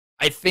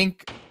I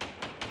think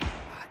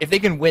if they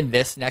can win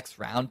this next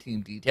round,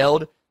 team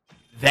detailed,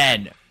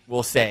 then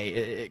we'll say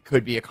it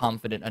could be a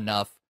confident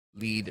enough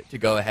lead to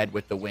go ahead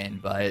with the win,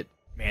 but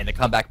man, the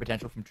comeback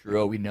potential from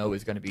TRUO we know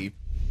is going to be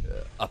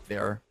up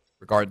there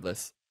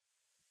regardless.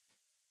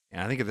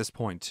 And I think at this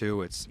point,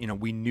 too, it's,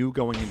 we knew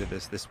going into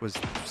this was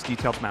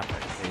detailed map.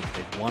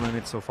 They've won on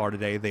it so far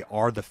today. They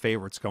are the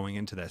favorites going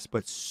into this.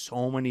 But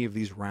so many of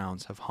these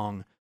rounds have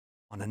hung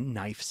on a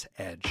knife's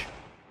edge.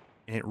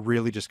 And it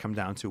really just comes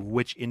down to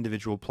which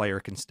individual player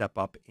can step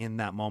up in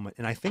that moment.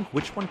 And I think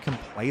which one can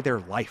play their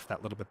life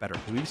that little bit better.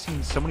 We've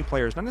seen so many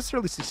players not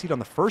necessarily succeed on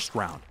the first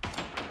round,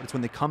 but it's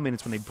when they come in,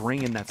 it's when they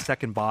bring in that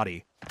second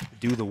body to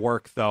do the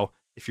work. Though,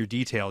 if you're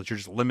detailed, you're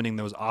just limiting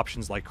those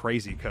options like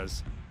crazy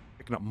because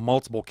picking up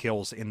multiple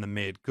kills in the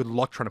mid. Good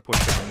luck trying to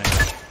push down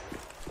there.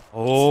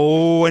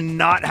 Oh, and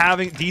not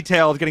having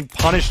detailed, getting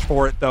punished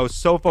for it, though.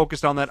 So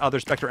focused on that other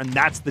Spectre, and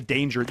that's the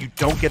danger. You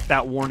don't get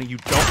that warning. You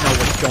don't know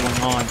what's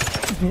going on.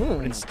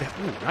 But instead,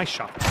 ooh, nice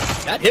shot.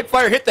 That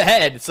hipfire hit the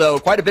head, so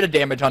quite a bit of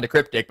damage onto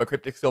KRYPTIC, but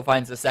KRYPTIC still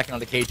finds the second on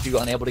the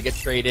K2, unable to get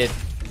traded.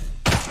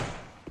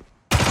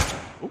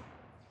 Ooh.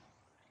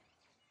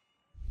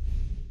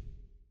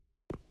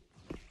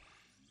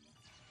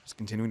 Just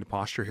continuing to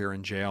posture here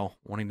in jail,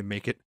 wanting to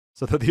make it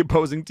so that the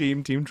opposing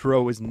team, Team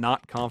TRUO, is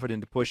not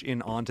confident to push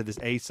in onto this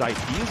A site.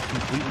 He is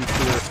completely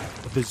clear,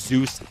 but the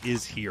Zeus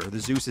is here.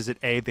 The Zeus is at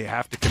A. They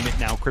have to commit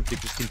now.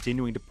 KRYPTIC just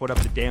continuing to put up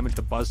the damage.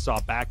 The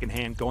Buzzsaw back in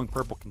hand, going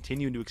purple,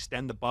 continuing to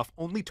extend the buff.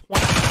 Only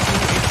 22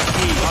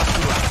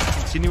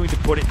 HP. Continuing to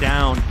put it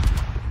down.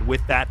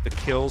 With that, the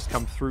kills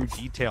come through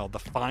detailed. The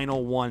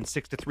final one,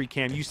 6-3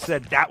 Cam. You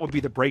said that would be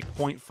the break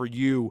point for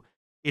you.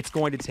 It's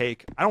going to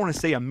take, I don't want to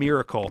say a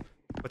miracle,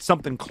 but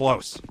something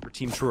close for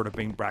Team TRUO to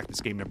bring back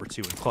this game number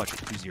 2 and clutch at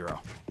 2-0.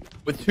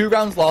 With 2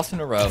 rounds lost in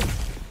a row,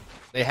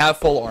 they have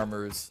full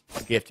armors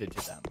gifted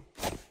to them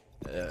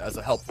as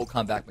a helpful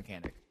comeback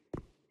mechanic.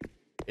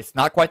 It's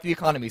not quite the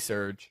economy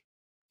surge,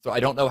 so I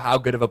don't know how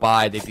good of a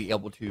buy they'd be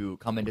able to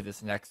come into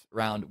this next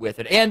round with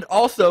it. And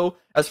also,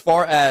 as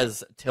far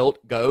as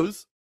tilt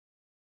goes,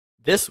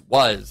 this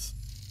was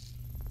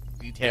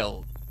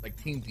detailed,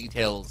 like Team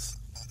Detail's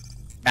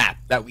map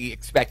that we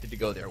expected to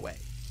go their way.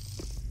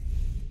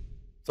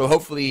 So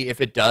hopefully,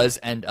 if it does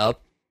end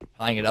up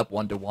tying it up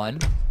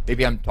 1-1,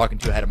 maybe I'm talking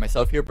too ahead of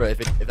myself here, but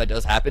if that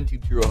does happen,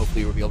 Team TRUO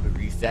hopefully will be able to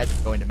reset,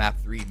 going to map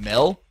 3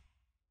 mil.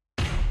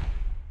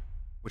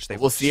 Which they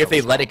we'll see if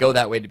they let it go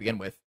that way to begin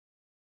with.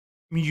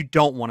 I mean, you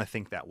don't want to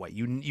think that way.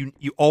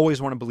 You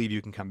always want to believe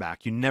you can come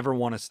back. You never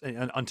want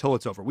to until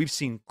it's over. We've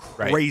seen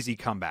crazy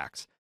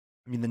comebacks.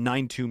 I mean, the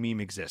 9-2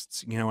 meme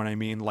exists. You know what I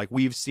mean? Like,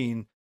 we've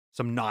seen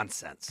some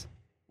nonsense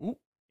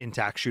in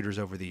tac shooters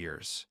over the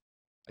years.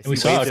 We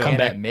saw a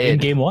comeback in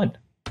game 1.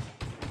 Oh,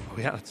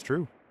 yeah, that's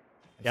true.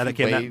 Yeah, they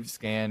can wave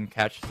scan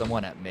catch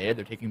someone at mid.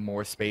 They're taking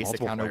more space.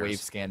 Multiple to counter players. Wave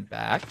scan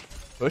back.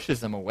 Pushes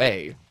them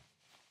away.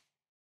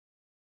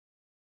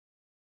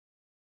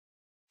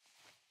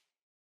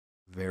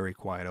 Very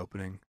quiet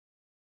opening.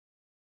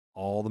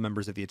 All the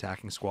members of the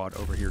attacking squad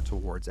over here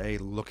towards A,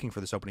 looking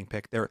for this opening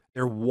pick. They're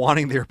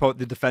wanting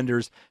the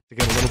defenders to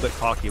get a little bit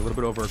cocky, a little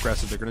bit over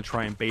aggressive. They're going to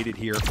try and bait it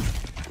here.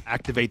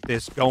 Activate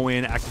this, go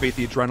in, activate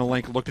the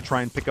adrenaline, look to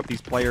try and pick up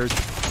these players.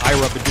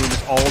 AIRA been doing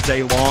this all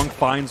day long,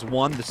 finds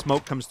one. The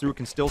smoke comes through,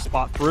 can still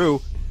spot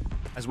through.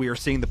 As we are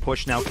seeing the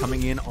push now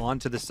coming in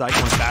onto the site,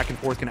 going back and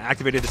forth, can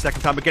activate it a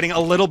second time, but getting a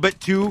little bit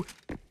too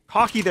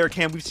cocky there,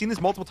 Cam. We've seen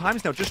this multiple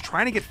times now, just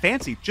trying to get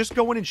fancy. Just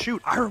go in and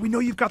shoot. AIRA, we know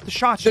you've got the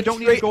shots. You don't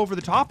need to go over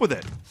the top with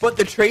it. But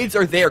the trades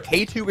are there.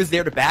 K2 is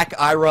there to back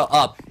AIRA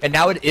up, and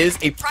now it is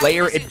a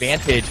player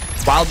advantage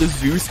while the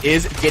Zeus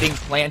is getting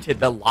planted.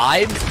 The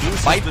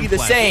lives might be the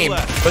same,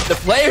 but the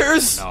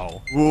players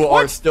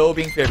are still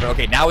being favored.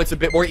 Okay, now it's a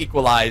bit more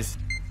equalized.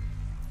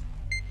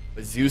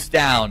 But Zeus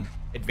down,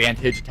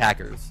 advantage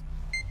attackers.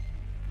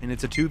 And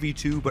it's a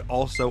 2v2, but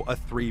also a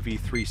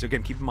 3v3. So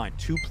again, keep in mind,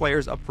 2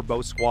 players up for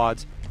both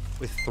squads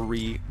with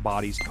 3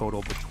 bodies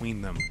total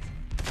between them.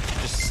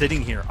 Just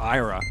sitting here,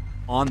 AIRA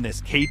on this.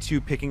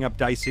 K2 picking up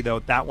Dicey, though.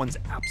 That one's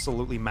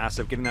absolutely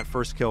massive. Getting that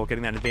first kill,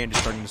 getting that advantage,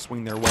 starting to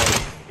swing their way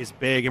is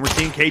big. And we're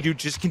seeing K2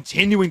 just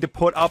continuing to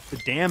put up the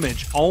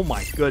damage. Oh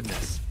my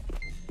goodness.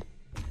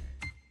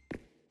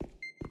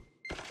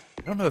 I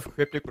don't know if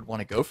KRYPTIC would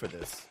want to go for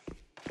this.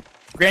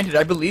 Granted,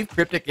 I believe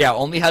KRYPTIC,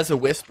 only has a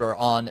Whisper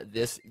on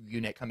this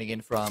unit coming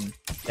in from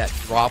that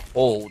drop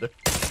hold.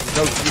 There's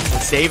no reason to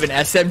save an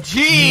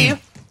SMG!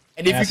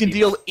 And if you can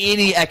deal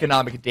any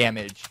economic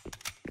damage,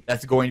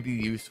 that's going to be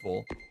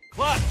useful.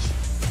 Clutch!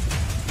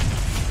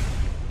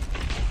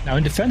 Now,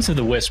 in defense of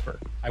the Whisper,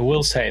 I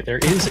will say there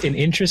is an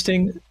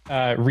interesting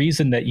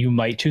reason that you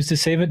might choose to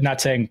save it. Not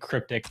saying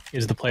KRYPTIC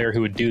is the player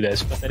who would do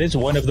this, but that is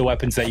one of the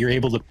weapons that you're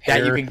able to pair.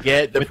 That you can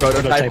get the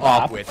prototype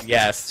off with,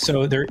 yes.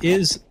 So there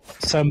is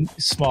some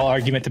small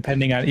argument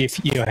depending on if,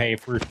 hey,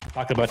 if we're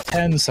talking about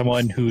 10,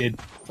 someone who did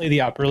play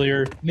the op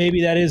earlier,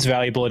 maybe that is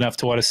valuable enough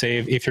to want to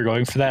save if you're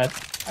going for that.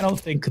 I don't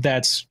think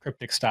that's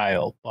KRYPTIC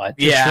style, but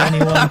for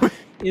anyone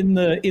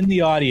in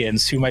the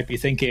audience who might be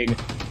thinking,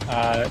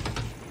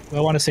 I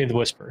want to save the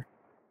Whisper.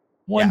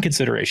 One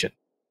consideration.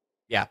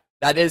 Yeah,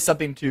 that is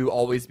something to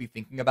always be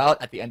thinking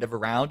about at the end of a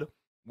round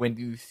when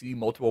you see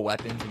multiple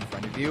weapons in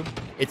front of you.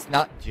 It's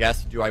not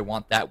just, do I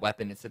want that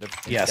weapon instead of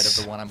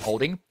the one I'm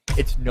holding?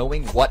 It's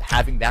knowing what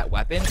having that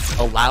weapon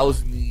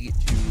allows me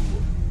to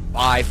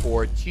buy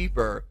for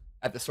cheaper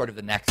at the start of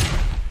the next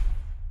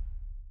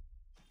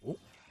one.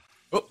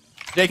 Oh,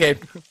 JK.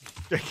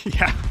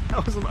 Yeah,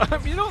 that was,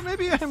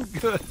 maybe I'm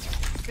good.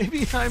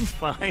 Maybe I'm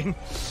fine.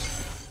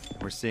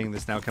 We're seeing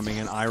this now coming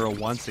in. AIRA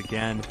once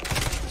again,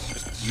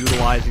 just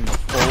utilizing the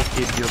full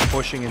kit here,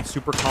 pushing in,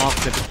 super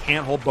confident.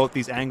 Can't hold both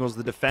these angles.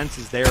 The defense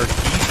is there,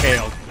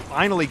 detailed.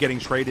 Finally getting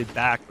traded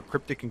back. But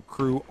KRYPTIC and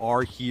crew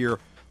are here,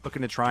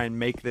 looking to try and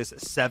make this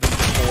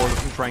 7-4,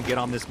 looking to try and get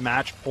on this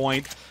match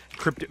point.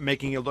 KRYPTIC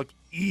making it look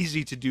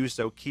easy to do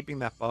so, keeping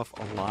that buff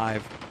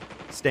alive,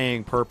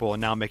 staying purple,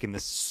 and now making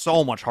this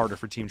so much harder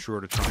for Team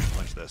TRUO to try and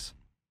clinch this.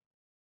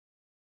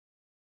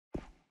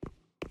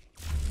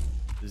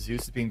 The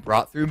Zeus is being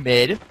brought through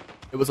mid.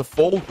 It was a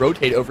full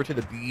rotate over to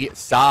the B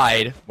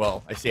side.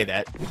 Well, I say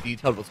that.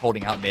 Detailed was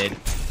holding out mid.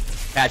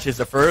 Catches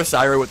the first.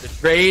 AIRA with the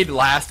trade.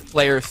 Last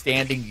player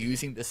standing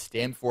using the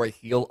stim for a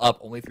heal up.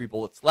 Only 3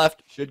 bullets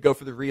left. Should go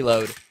for the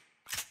reload.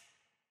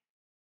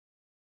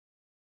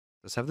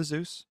 Does have the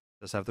Zeus.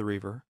 Does have the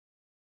Reaver.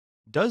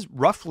 Does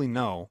roughly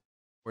know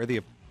where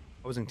the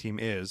opposing team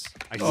is.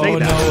 I say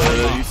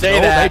that. No, you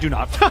say that. They do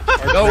not.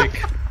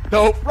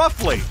 Nope.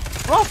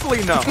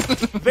 Roughly no.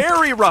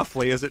 Very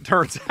roughly, as it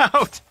turns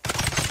out.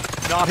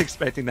 Not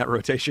expecting that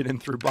rotation in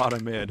through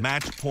bottom mid.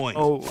 Match point.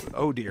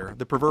 Oh dear.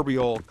 The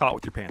proverbial caught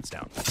with your pants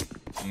down.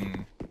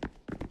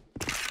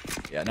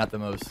 Yeah, not the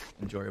most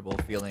enjoyable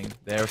feeling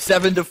there.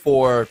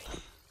 7-4.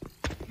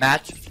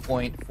 Match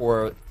point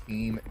for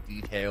Team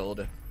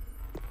Detailed.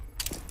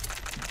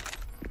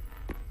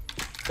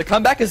 The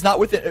comeback is not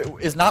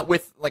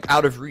with like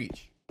out of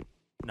reach.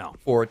 No.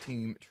 For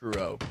Team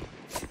TRUO.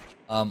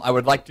 I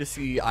would like to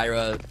see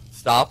AIRA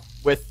stop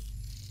with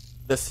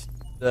this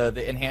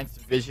the enhanced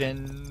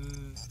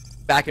vision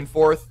back and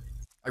forth.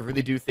 I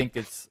really do think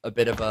it's a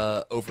bit of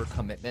a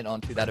overcommitment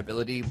onto that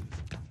ability.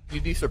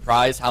 You'd be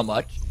surprised how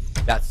much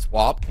that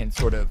swap can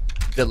sort of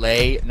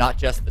delay not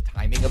just the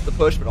timing of the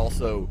push, but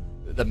also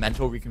the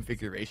mental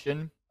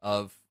reconfiguration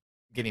of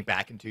getting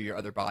back into your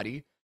other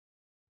body.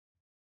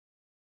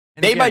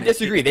 And they might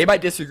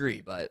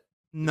disagree, but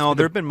no,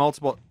 there have been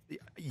multiple.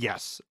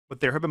 Yes,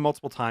 but there have been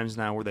multiple times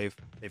now where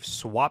they've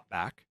swapped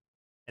back,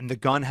 and the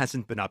gun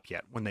hasn't been up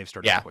yet when they've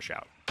started to push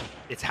out.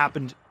 It's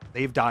happened.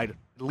 They've died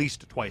at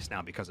least twice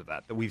now because of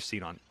that we've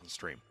seen on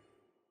stream.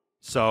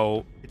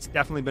 So it's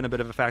definitely been a bit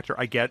of a factor.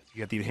 I get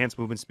you got the enhanced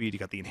movement speed, you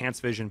got the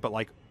enhanced vision, but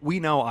like we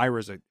know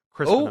AIRA's a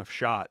crisp enough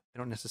shot. They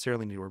don't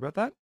necessarily need to worry about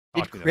that.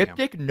 Did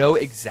KRYPTIC know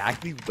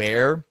exactly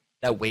where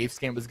that wave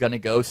scan was going to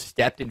go,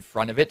 stepped in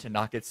front of it to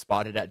not get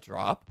spotted at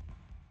drop?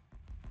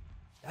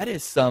 That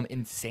is some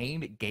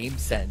insane game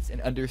sense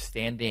and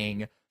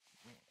understanding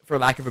for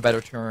lack of a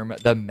better term,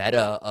 the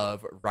meta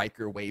of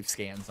Riker wave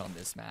scans on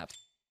this map.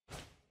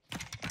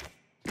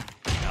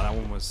 Yeah, that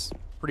one was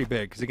pretty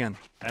big because again,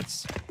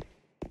 that's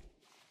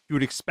you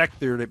would expect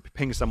there to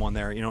ping someone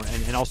there, you know,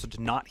 and also to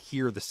not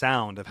hear the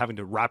sound of having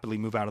to rapidly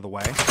move out of the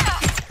way.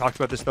 Talked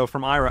about this though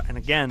from AIRA, and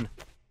again,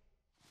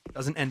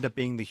 doesn't end up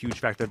being the huge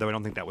factor though. I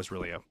don't think that was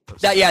really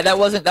that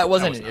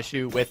wasn't an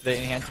issue with the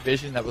enhanced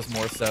vision. That was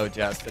more so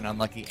just an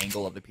unlucky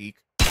angle of the peak.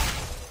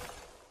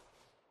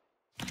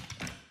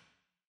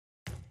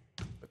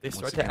 But they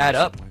start to add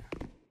up.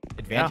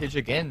 Advantage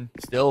again,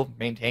 still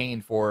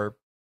maintained for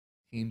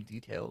Team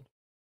Detailed.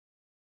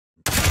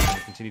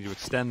 Continue to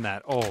extend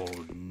that. Oh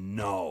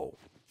no!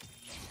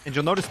 And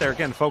you'll notice there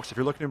again, folks, if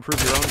you're looking to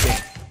improve your own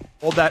game,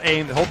 hold that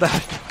aim, hold that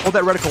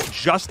reticle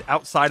just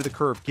outside of the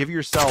curve. Give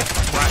yourself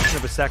a fraction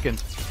of a second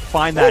to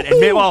find that. And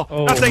well,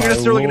 not saying you're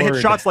necessarily going to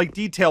hit shots like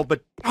Detailed,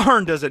 but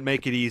darn, does it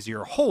make it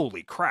easier?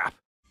 Holy crap!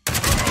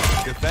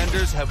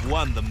 Defenders have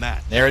won the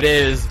match. There it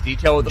is,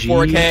 Detailed with the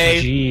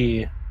 4K,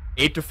 GG.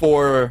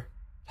 8-4,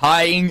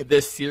 tying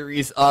this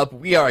series up.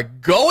 We are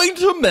going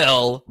to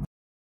mill.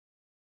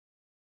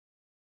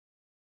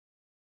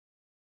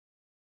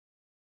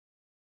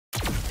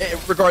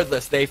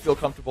 Regardless, they feel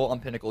comfortable on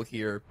Pinnacle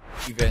here,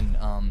 even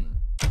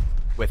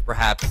with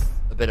perhaps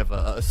a bit of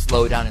a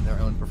slowdown in their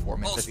own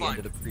performance at the end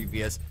of the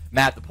previous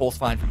map. The pulse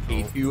find from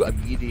K2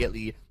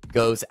 immediately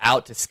goes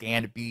out to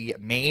scan B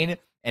main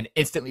and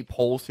instantly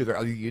pulls to their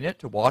other unit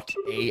to watch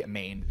A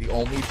main. The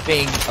only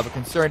thing of a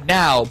concern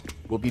now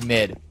will be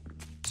mid.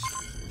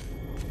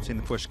 Seeing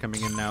the push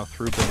coming in now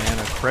through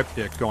Banana.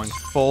 KRYPTIC going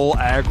full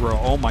aggro.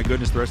 Oh my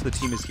goodness, the rest of the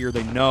team is here.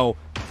 They know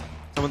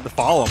someone to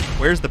follow him.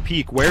 Where's the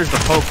peek? Where's the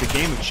poke? The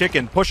game of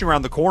chicken pushing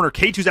around the corner.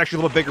 K2's actually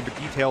a little bigger, but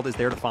Detailed is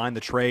there to find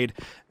the trade.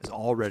 Is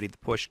already the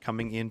push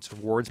coming in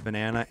towards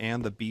Banana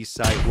and the B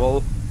site.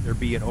 Will there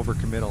be an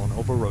overcommittal, an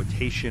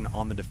over-rotation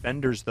on the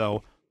defenders,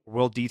 though?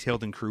 Will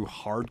Detailed and crew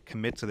hard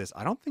commit to this?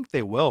 I don't think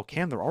they will.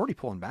 Cam, they're already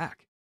pulling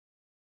back.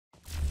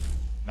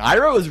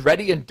 AIRA is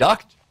ready and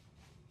ducked.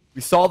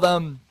 We saw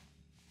them...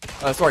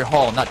 sorry,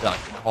 Hall, not ducked.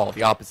 Hall,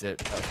 the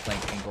opposite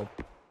flank angle.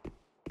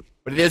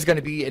 But it is going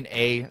to be an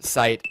A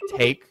site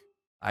take.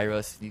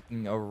 AIRA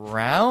sneaking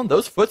around.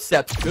 Those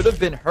footsteps should have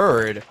been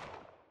heard.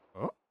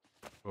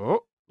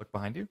 Oh. Look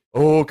behind you.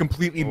 Oh,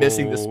 completely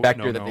missing the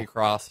Spectre that they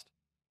crossed.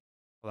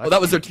 Well, that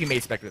was their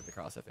teammate Spectre that they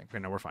crossed, I think. Okay,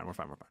 no, we're fine.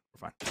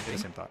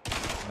 Same thought.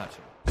 I'm not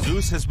sure.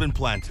 Zeus has been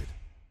planted.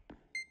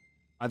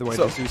 Either way,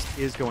 the Zeus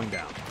is going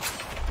down.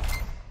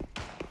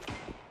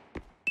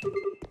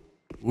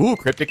 Ooh,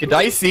 KRYPTIC and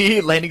Dicey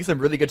landing some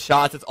really good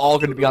shots. It's all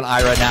going to be on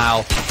AIRA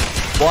now.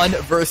 1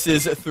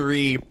 versus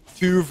 3,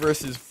 2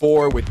 versus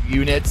 4 with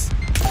units,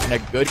 and a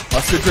good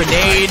cluster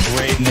grenade.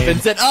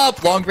 Spins it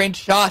up. Long range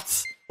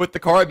shots with the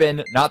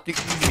carbon, not the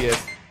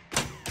easiest.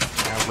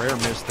 Yeah, rare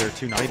miss there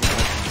too. Not even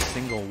a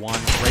single one.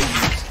 Great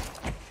use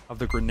of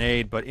the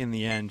grenade, but in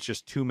the end,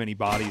 just too many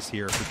bodies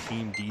here for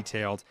Team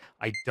Detailed.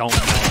 I don't know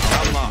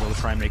how they'll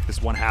try and make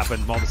this one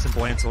happen. Well, the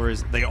simple answer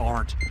is they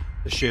aren't.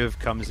 The Shiv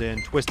comes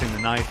in, twisting the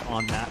knife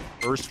on that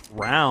first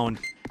round.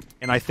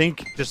 And I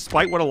think,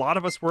 despite what a lot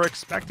of us were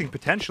expecting,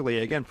 potentially,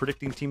 again,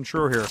 predicting Team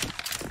TRUO here,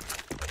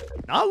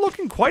 not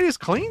looking quite as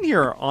clean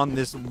here on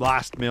this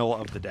last mill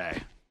of the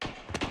day.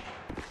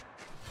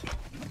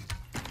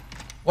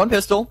 One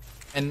pistol,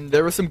 and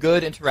there were some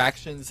good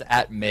interactions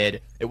at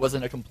mid. It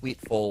wasn't a complete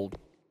fold.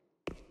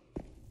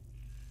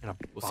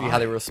 We'll see how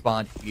they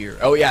respond here.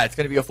 Oh yeah, it's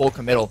going to be a full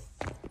committal.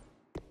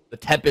 The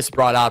Tempest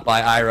brought out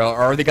by AIRA,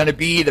 or are they going to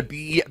be the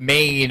B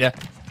main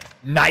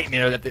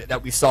nightmare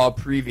that we saw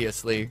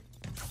previously?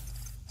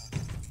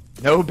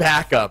 No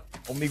backup.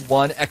 Only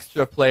one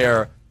extra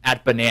player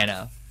at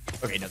Banana.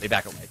 Okay, no, they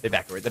back away. They're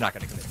not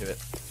going to commit to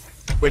it.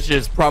 Which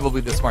is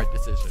probably the smart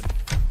decision.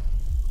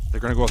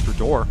 They're going to go through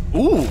door.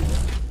 Ooh!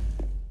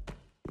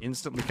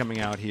 Instantly coming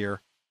out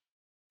here.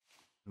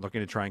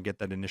 Looking to try and get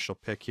that initial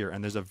pick here.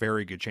 And there's a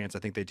very good chance I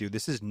think they do.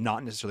 This is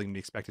not necessarily going to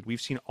be expected.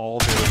 We've seen all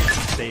their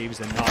saves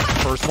and not the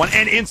first one.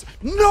 And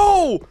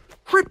no!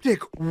 KRYPTIC!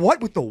 What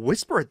with the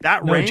Whisper at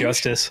that range? No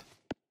justice.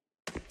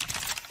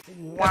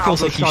 Wow, it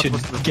feels like he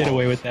should get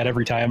away with that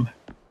every time.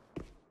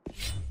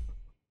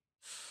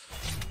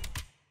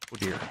 Oh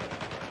dear.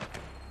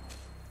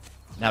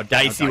 Now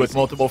Dicey with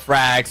multiple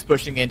frags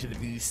pushing into the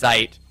B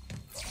site.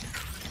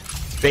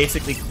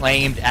 Basically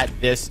claimed at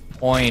this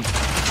point.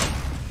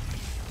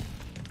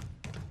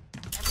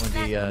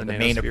 The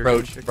main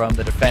approach from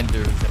the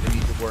defenders that we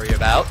need to worry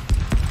about.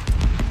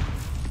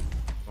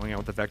 Going out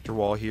with the vector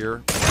wall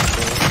here.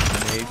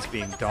 Grenades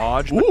being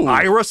dodged. But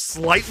AIRA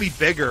slightly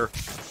bigger.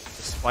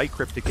 Despite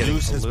KRYPTIC getting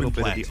a little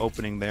bit of the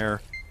opening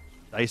there.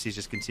 Dicey's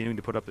just continuing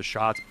to put up the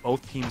shots.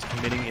 Both teams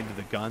committing into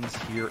the guns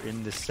here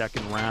in the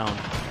second round.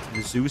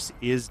 And the Zeus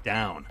is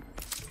down.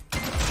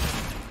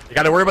 You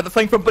gotta worry about the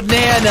flank from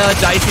Banana.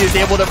 Dicey is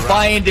able to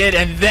find it,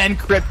 and then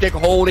KRYPTIC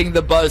holding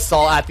the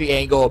buzzsaw at the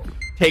angle.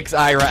 Takes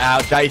AIRA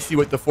out. Dicey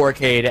with the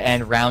 4K to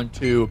end round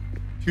 2.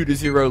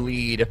 2-0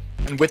 lead.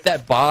 And with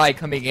that buy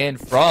coming in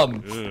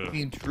from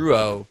Team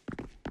TRUO,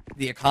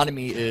 the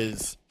economy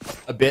is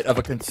a bit of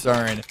a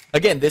concern.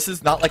 Again, this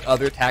is not like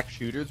other attack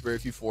shooters where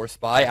if you force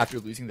buy after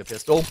losing the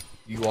pistol,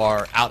 you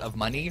are out of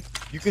money.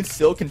 You can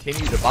still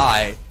continue to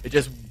buy.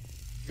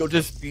 You'll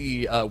just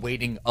be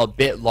waiting a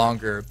bit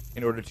longer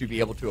in order to be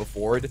able to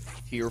afford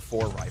tier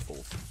 4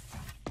 rifles.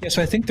 Yeah,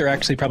 so I think they're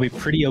actually probably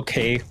pretty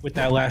okay with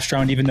that last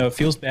round, even though it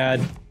feels bad.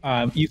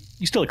 You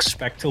still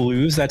expect to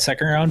lose that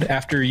second round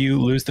after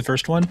you lose the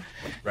first one.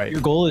 Right.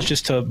 Your goal is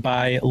just to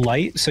buy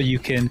light so you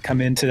can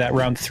come into that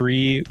round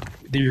 3.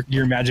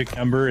 Your magic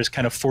number is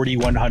kind of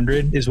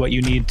 4,100 is what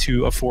you need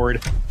to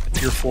afford a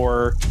tier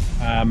 4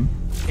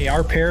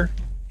 AR pair,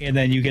 and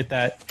then you get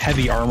that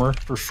heavy armor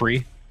for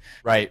free.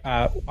 Right.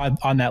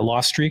 On that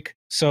loss streak.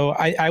 So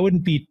I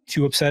wouldn't be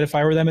too upset if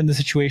I were them in the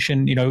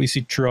situation. You know, you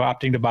see TRUO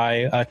opting to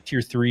buy a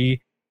tier 3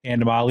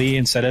 and Mali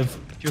instead of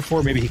tier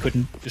 4. Maybe he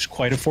couldn't just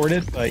quite afford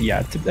it, but yeah,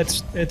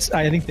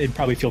 I think they'd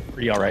probably feel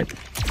pretty all right.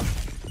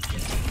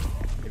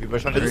 Maybe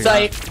push onto the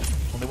site.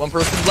 Only one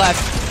person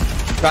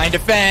left. Try and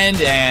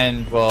defend,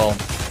 and well,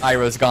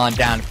 AIRA's gone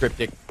down.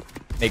 KRYPTIC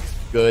makes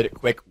good,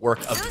 quick work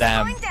of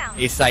them.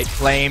 A site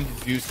flamed.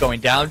 Zeus going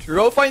down.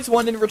 TRUO finds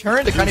one in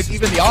return to kind of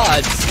even the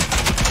odds.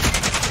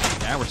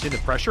 Yeah, we're seeing the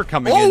pressure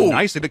coming in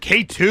nicely. The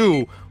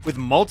K2 with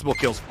multiple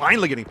kills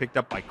finally getting picked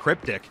up by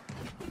KRYPTIC.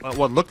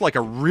 What looked like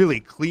a really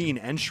clean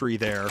entry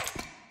there.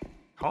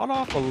 Caught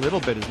off a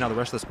little bit as now the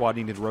rest of the squad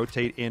needed to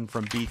rotate in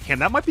from B. Cam,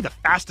 that might be the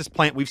fastest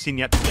plant we've seen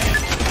yet today.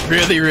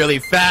 Really, really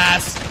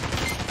fast.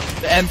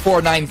 The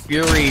M49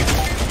 Fury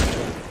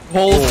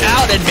pulls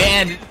out, and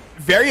man,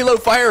 very low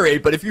fire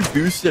rate, but if you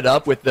boost it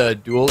up with the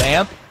dual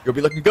amp, you'll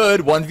be looking good.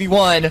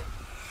 1v1.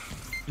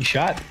 He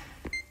shot.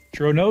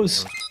 TRUO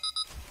knows.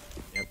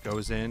 Yep,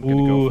 goes in,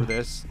 gonna go for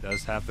this.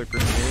 Does have the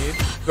grenade.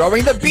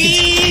 Throwing the He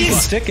can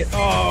bees! stick it.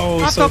 Oh,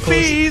 Not so the close.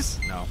 bees!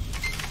 No.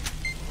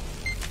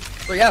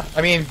 So yeah,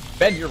 I mean,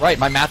 Ben, you're right.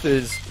 My math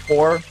is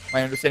poor.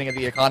 My understanding of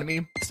the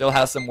economy still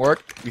has some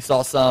work. We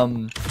saw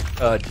some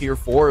tier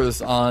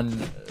 4s on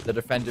the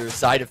defender's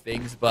side of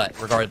things, but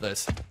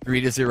regardless,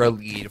 3-0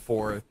 lead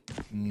for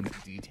Team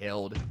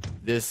Detailed.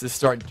 This is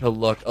starting to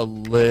look a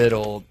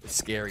little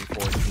scary for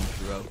Team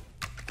TRUO.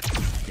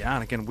 Yeah,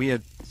 and again, we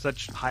had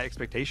such high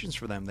expectations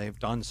for them. They've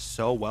done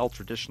so well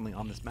traditionally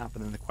on this map,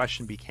 and then the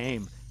question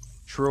became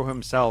TRUO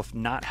himself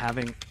not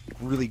having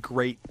really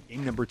great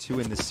game number 2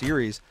 in the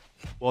series.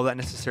 Will that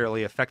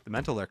necessarily affect the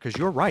mental there? Because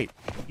you're right.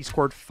 He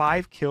scored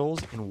 5 kills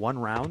in 1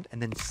 round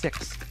and then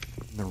 6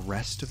 in the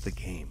rest of the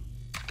game,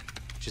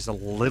 which is a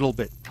little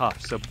bit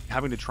tough. So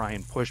having to try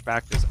and push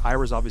back this.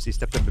 AIRA's obviously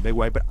stepped up in a big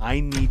way, but I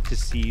need to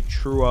see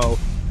TRUO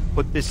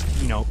put this,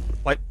 you know,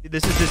 like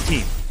this is his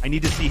team. I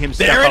need to see him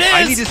step up.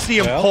 I need to see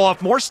him pull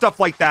off more stuff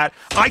like that.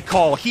 I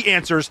call, he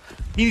answers.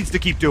 He needs to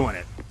keep doing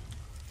it.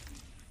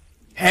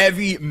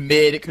 Heavy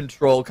mid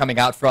control coming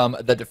out from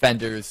the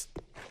defenders.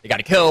 They got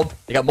a kill.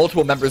 They got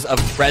multiple members of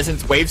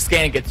presence. Wave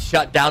scan gets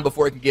shut down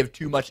before it can give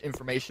too much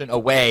information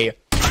away.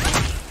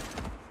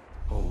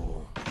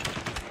 Oh.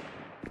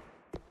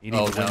 You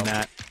need to win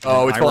that.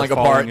 Oh, it's falling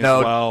apart.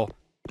 No. Well.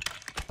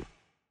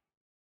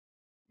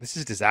 This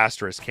is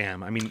disastrous,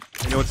 Cam. I mean,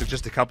 I know it's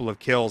just a couple of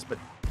kills, but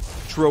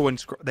TRUO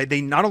and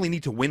they not only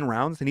need to win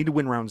rounds, they need to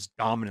win rounds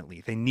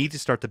dominantly. They need to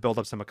start to build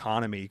up some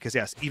economy because,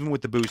 yes, even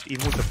with the boost,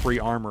 even with the free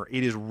armor,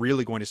 it is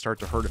really going to start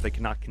to hurt if they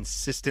cannot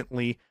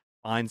consistently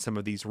find some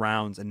of these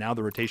rounds. And now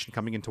the rotation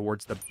coming in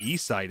towards the B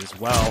side as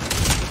well.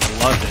 I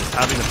love this.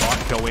 Having the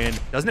bot go in.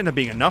 Doesn't end up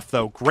being enough,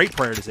 though. Great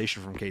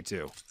prioritization from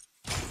K2.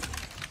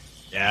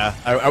 Yeah,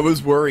 I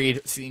was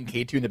worried seeing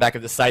K2 in the back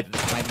of the site that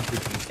the timing for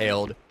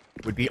Detailed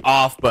would be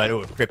off, but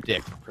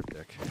KRYPTIC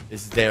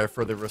is there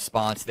for the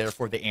response, there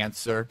for the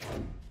answer.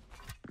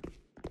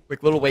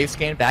 Quick little wave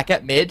scan back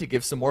at mid to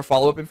give some more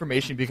follow-up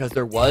information because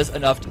there was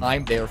enough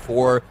time there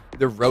for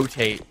the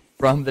rotate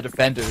from the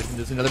defenders. And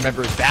there's another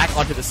member back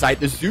onto the site.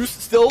 The Zeus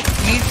still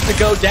needs to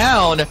go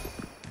down.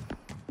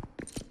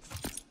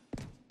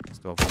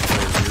 Still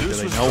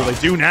they know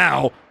they do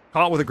now.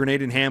 Caught with a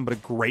grenade in hand, but a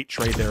great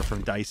trade there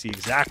from Dicey.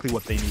 Exactly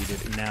what they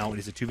needed. And now it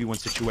is a 2v1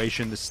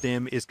 situation. The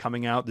stim is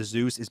coming out. The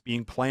Zeus is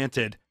being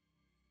planted.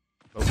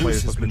 Both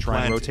players have been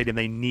trying to rotate, and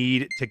they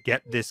need to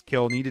get this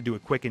kill. Need to do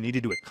it quick and need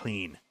to do it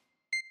clean.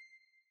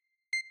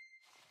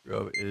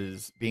 TRUO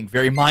is being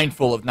very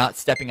mindful of not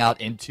stepping out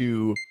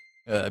into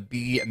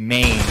B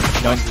main.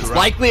 There's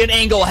likely an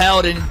angle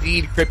held, and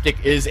indeed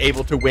KRYPTIC is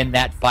able to win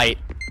that fight.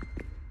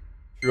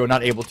 TRUO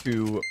not able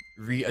to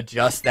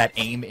readjust that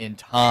aim in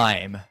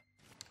time.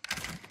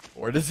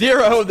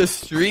 4-0. The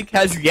streak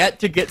has yet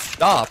to get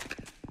stopped.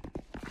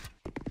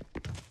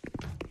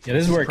 Yeah,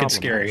 this is where it gets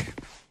scary.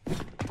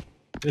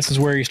 This is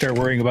where you start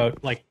worrying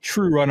about like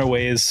true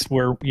runaways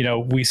where, you know,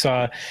 we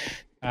saw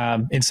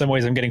in some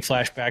ways I'm getting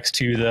flashbacks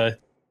to the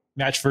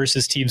match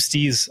versus Team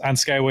Steez on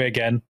Skyway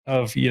again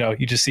of, you know,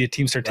 you just see a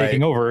team start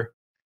taking over.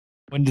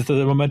 When does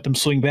the momentum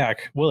swing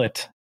back? Will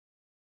it?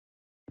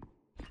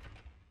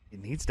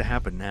 It needs to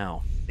happen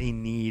now. They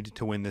need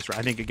to win this.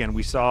 I think, again,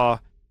 we saw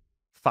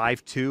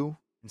 5-2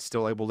 and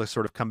still able to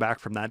sort of come back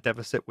from that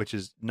deficit, which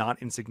is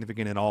not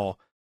insignificant at all.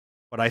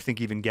 but I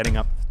think even getting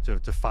up to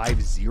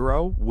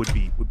 5-0 would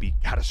be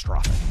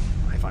catastrophic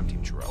if I'm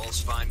Team TRUO.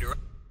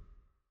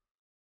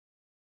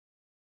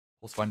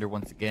 Pulse Finder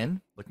once again,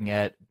 looking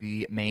at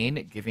B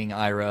main, giving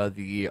AIRA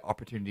the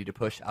opportunity to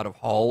push out of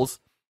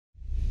halls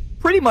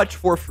pretty much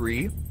for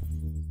free.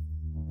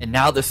 And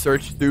now the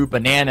search through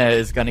Banana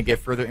is going to get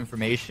further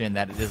information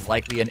that it is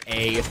likely an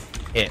A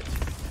hit.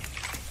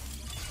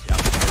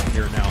 Yeah,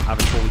 here now,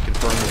 haven't fully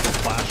confirmed that the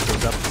flash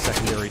goes up the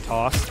secondary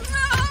toss.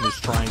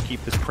 Just try and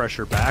keep this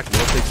pressure back.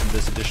 Will take some of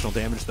this additional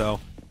damage, though.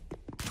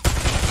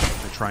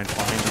 They try and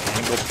find the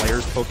angle.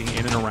 Players poking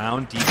in and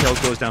around. Details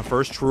goes down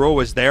first.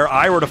 TRUO is there.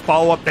 AIRA to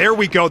follow up. There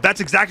we go. That's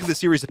exactly the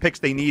series of picks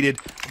they needed.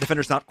 The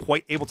defender's not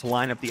quite able to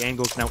line up the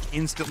angles. Now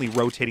instantly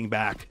rotating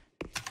back.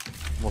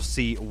 We'll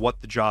see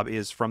what the job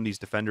is from these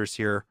defenders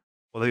here.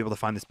 Will they be able to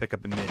find this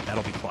pickup in mid?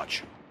 That'll be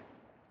clutch.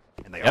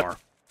 And they are.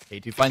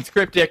 K2 finds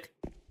KRYPTIC.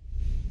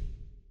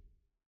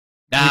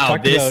 Now,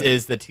 this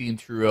is the Team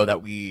TRUO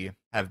that we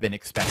have been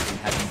expecting,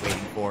 have been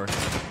waiting for.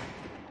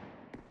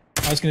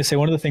 I was going to say,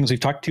 one of the things we've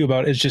talked to you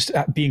about is just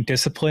being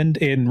disciplined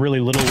in really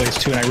little ways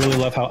too. And I really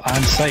love how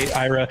on site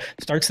AIRA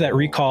starts that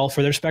recall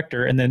for their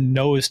Spectre and then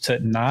knows to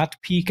not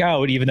peek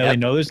out, even though they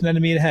know there's an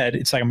enemy ahead.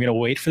 It's like, I'm going to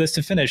wait for this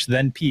to finish,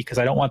 then peek, because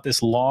I don't want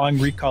this long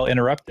recall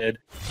interrupted.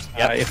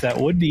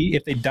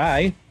 If they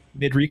die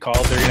mid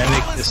recall, they're going to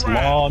make this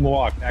long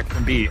walk back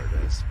from B.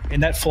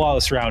 And that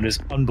flawless round is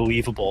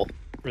unbelievable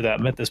for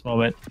them at this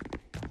moment.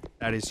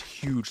 That is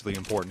hugely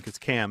important because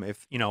Cam,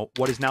 if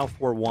what is now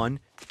 4-1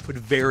 could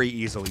very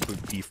easily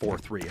be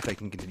 4-3 if they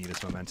can continue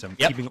this momentum.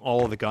 Keeping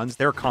all of the guns,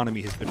 their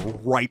economy has been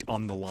right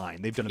on the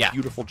line. They've done a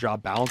beautiful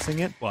job balancing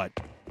it, but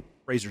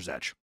razor's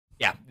edge.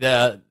 Yeah,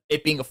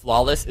 it being a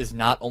flawless is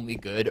not only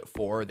good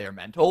for their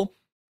mental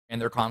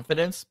and their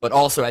confidence, but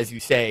also, as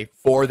you say,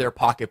 for their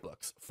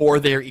pocketbooks, for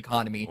their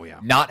economy,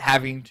 not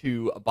having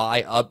to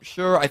buy up.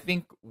 Sure, I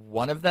think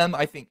one of them,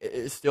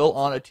 is still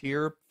on a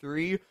tier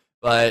 3,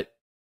 but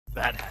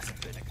that hasn't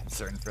been a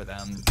concern for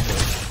them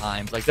most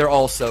times. Like, they're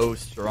all so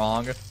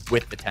strong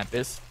with the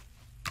Tempest.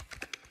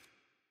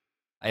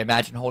 I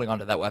imagine holding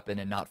onto that weapon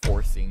and not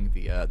forcing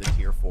the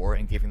tier 4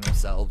 and giving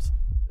themselves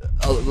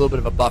a little bit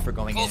of a buffer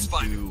going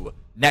into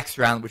next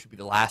round, which would be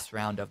the last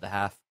round of the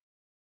half.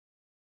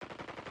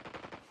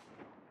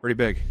 Pretty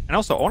big. And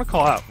also, I want to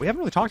call out, we haven't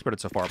really talked about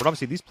it so far, but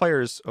obviously these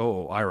players,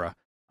 AIRA,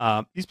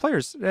 these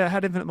players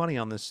had infinite money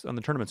on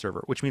the tournament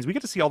server, which means we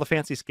get to see all the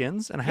fancy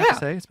skins. And I have to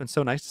say, it's been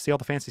so nice to see all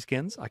the fancy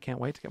skins. I can't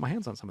wait to get my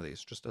hands on some of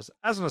these. Just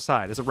as an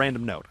aside, as a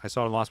random note, I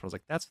saw it in Lost One. I was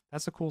like,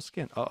 that's a cool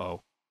skin.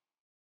 Uh-oh.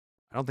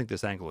 I don't think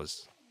this angle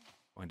is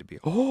going to be...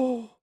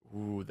 Ooh,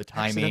 the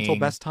timing. Accidental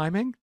best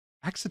timing?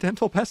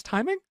 Accidental best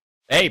timing?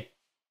 Hey,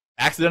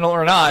 accidental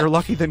or not. You're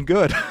lucky than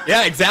good.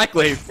 Yeah,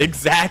 exactly.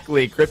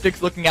 Exactly.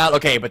 KRYPTIC's looking out.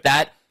 Okay, but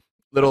that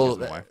little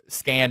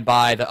scan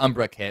by the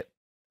Umbra kit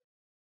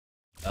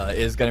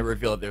is going to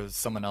reveal that there was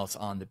someone else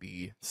on the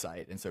B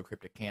site, and so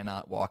KRYPTIC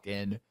cannot walk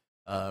in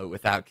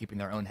without keeping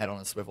their own head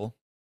on a swivel.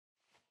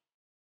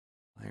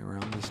 Playing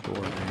around this door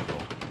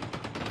angle.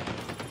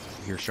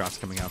 Here, shots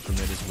coming out from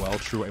mid as well.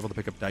 TRUO able to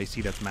pick up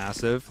Dicey. That's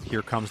massive.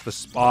 Here comes the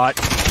spot.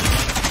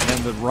 And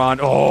the run.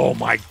 Oh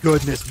my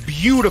goodness.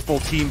 Beautiful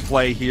team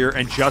play here.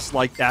 And just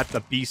like that, the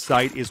B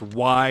site is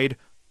wide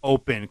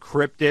open.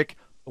 KRYPTIC,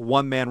 the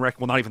one-man wreck.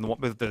 Well, not even the one,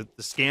 but the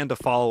scan to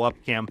follow up,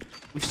 Cam.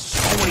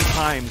 So many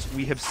times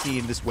we have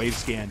seen this wave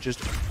scan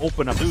just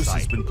open up the site.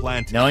 Has been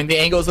planted. Knowing the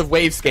angles of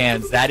wave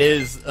scans, that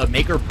is a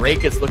make or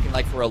break. It's looking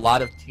like for a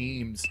lot of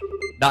teams,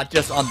 not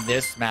just on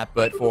this map,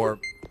 but for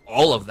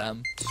all of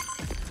them.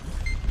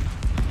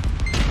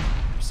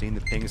 Seeing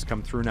the pings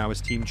come through now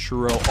as Team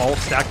TRUO all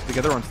stacked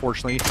together,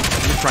 unfortunately. They're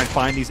going to try and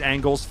find these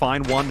angles,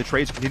 find one. The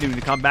trades continuing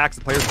to come back.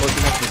 The players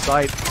closing up to the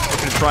site. They're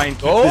going to try and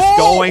keep this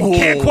going.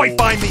 Can't quite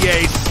find the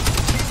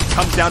ace.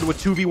 Comes down to a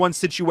 2v1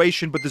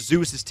 situation, but the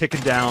Zeus is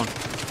ticking down.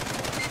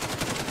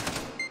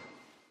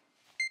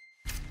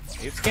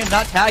 Wave scan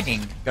not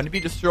tagging. Going to be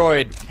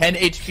destroyed. 10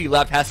 HP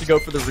left. Has to go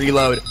for the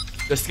reload.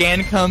 The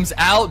scan comes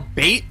out.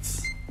 Baits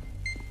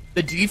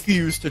the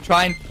defuse to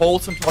try and pull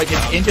some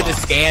targets into the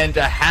scan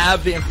to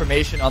have the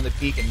information on the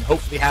peak and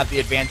hopefully have the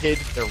advantage.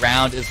 The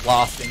round is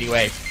lost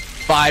anyway.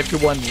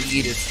 5-1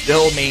 lead is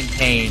still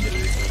maintained.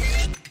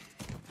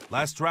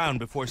 Last round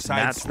before side.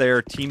 That's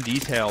their team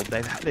detail.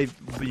 They've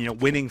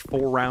winning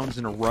 4 rounds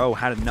in a row,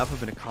 had enough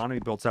of an economy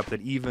built up that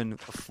even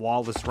a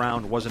flawless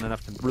round wasn't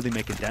enough to really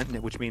make a dent in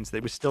it, which means they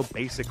were still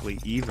basically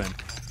even.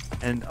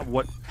 And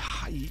what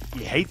you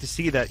hate to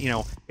see that,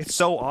 it's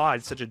so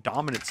odd, such a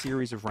dominant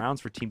series of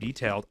rounds for Team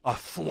Detailed, a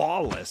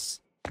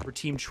flawless for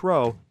Team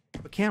TRUO.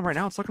 But Cam, right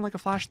now, it's looking like a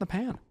flash in the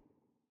pan.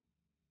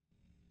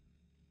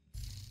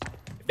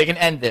 If they can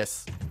end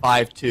this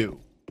 5-2,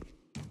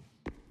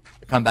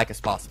 the comeback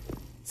is possible.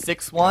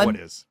 6-1? What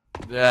is?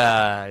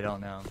 I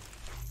don't know.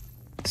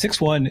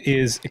 6-1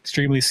 is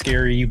extremely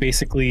scary. You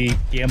basically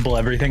gamble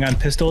everything on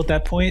pistol at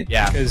that point.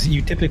 Yeah. Because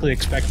you typically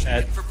expect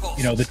that,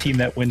 the team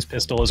that wins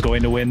pistol is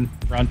going to win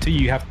round 2.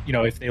 You have,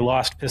 if they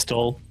lost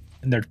pistol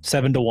and they're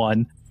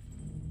 7-1,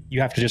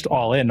 you have to just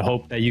all in,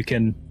 hope that you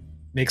can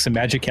make some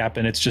magic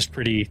happen. It's just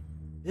pretty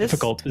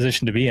difficult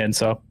position to be in.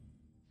 So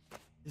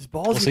is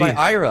ballsy by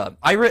AIRA.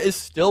 AIRA is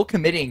still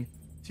committing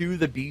to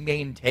the B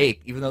main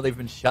take, even though they've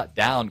been shut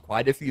down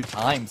quite a few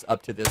times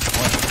up to this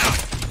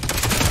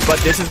point. But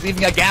this is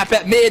leaving a gap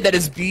at mid that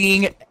is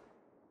being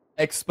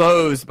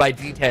exposed by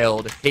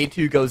Detailed.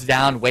 K2 goes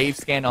down, wave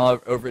scan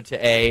over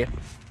to A.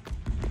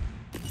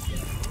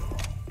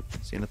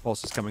 Seeing the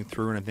pulses coming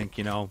through, and I think,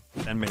 you know,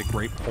 Ben made a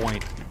great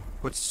point.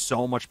 Puts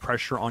so much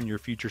pressure on your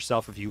future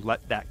self if you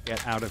let that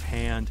get out of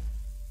hand.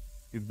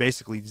 You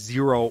basically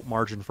zero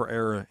margin for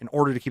error. In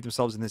order to keep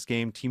themselves in this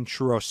game, Team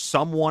TRUO,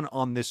 someone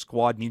on this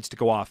squad needs to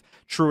go off.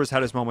 TRUO has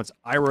had his moments.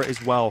 AIRA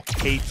as well.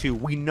 K2.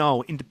 We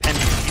know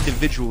independently,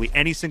 individually,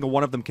 any single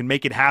one of them can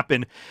make it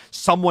happen.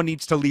 Someone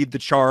needs to lead the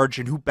charge,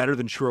 and who better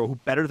than TRUO? Who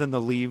better than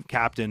the lead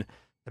captain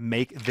to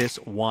make this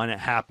one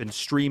happen?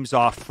 Streams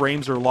off.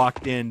 Frames are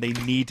locked in. They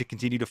need to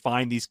continue to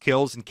find these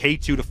kills, and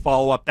K2 to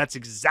follow up. That's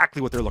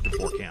exactly what they're looking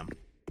for, Cam.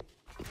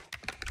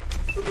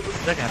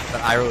 Second, but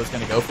AIRA was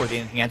going to go for the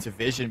enhanced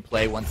vision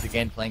play once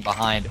again, playing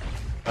behind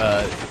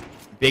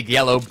big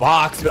yellow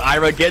box, but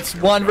AIRA gets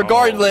one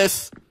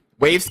regardless.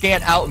 Wave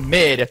scan out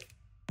mid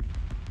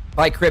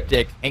by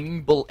KRYPTIC,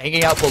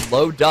 hanging out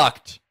below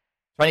duct,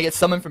 trying to get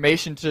some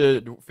information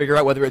to figure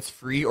out whether it's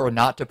free or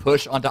not to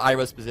push onto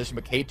AIRA's position,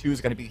 but K2 is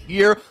going to be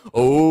here.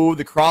 Oh,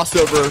 the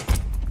crossover.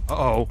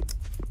 Uh-oh.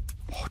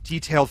 Oh,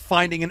 Detailed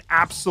finding an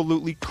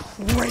absolutely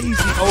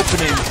crazy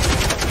opening.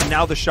 And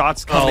now the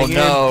shots coming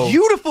in.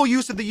 Beautiful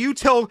use of the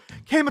util.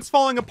 Cam, it's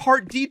falling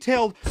apart.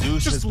 Detailed.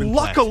 Zeus just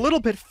luck a little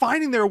bit,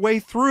 finding their way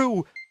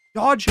through.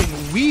 Dodging,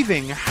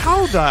 weaving.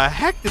 How the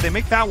heck did they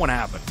make that one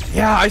happen?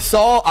 Yeah, I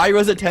saw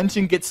AIRA's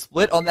attention get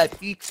split on that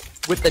peak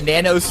with the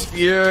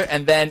nanosphere,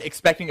 and then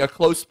expecting a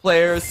close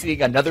player,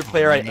 seeing another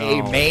player at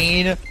A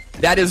main.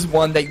 That is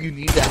one that you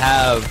need to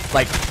have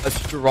like a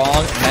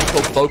strong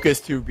mental focus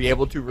to be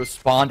able to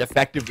respond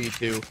effectively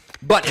to.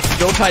 But it's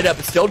still tied up.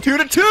 It's still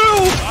 2-2.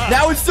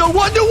 Now it's still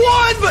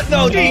 1-1. But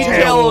no,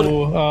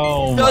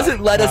 Detailed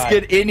doesn't let us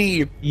get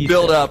any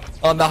build up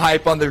on the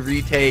hype on the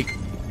retake.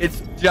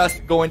 It's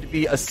just going to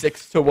be a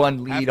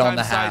 6-1 lead on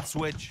the half.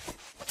 Switch.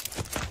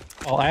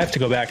 Well, I have to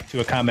go back to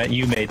a comment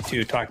you made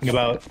too, talking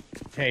about,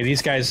 hey,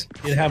 these guys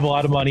did have a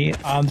lot of money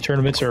on the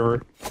tournament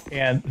server,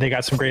 and they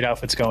got some great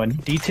outfits going.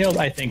 Detailed,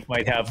 I think,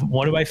 might have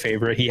one of my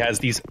favorite. He has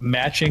these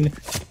matching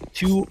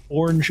two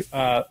orange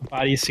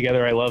bodies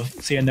together. I love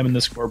seeing them in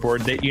the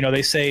scoreboard. They, you know,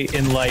 they say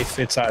in life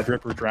it's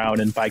drip or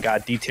drown, and by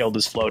God, Detailed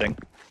is floating.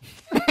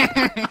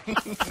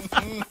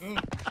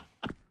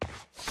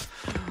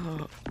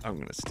 I'm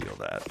going to steal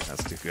that.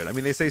 That's too good. I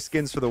mean, they say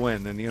skins for the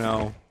win, and, you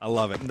know, I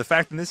love it. And the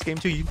fact in this game,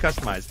 too, you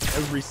customize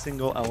every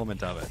single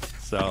element of it.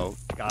 So,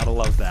 gotta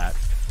love that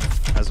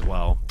as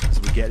well. As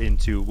we get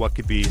into what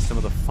could be some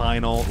of the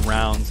final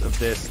rounds of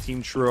this.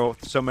 Team TRUO,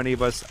 so many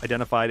of us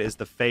identified as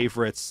the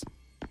favorites,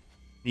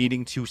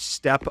 needing to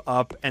step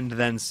up and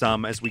then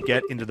some as we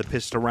get into the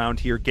pistol round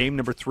here. Game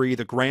number 3,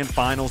 the grand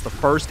finals, the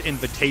first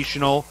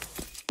invitational.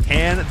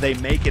 Can they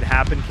make it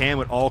happen?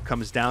 Cam, it all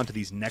comes down to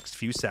these next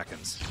few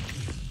seconds.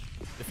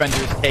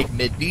 Defenders take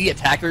mid B,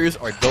 attackers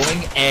are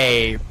going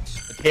A.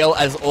 A tale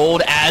as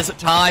old as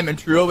time, and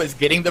TRUO is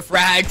getting the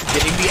frags,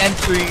 getting the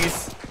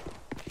entries.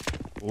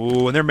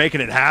 Ooh, and they're making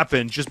it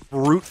happen. Just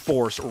brute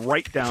force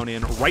right down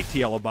in, right to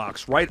yellow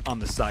box, right on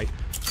the site.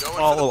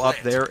 Follow up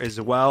there as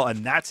well,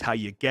 and that's how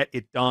you get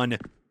it done.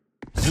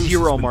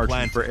 Zero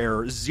margin for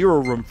error,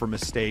 zero room for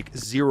mistake,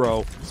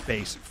 zero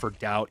space for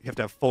doubt. You have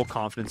to have full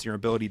confidence in your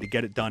ability to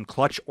get it done.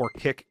 Clutch or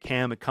kick,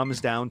 Cam, it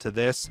comes down to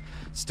this.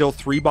 Still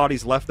 3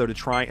 bodies left, though, to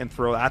try and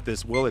throw at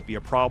this. Will it be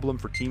a problem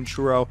for Team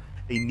TRUO?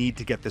 They need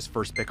to get this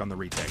first pick on the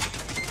retake.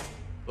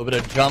 A little bit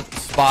of jump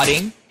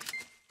spotting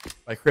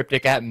by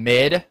KRYPTIC at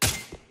mid.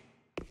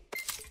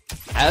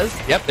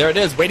 Yep, there it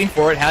is, waiting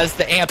for it. Has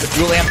the amp, the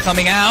dual amp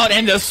coming out,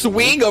 and a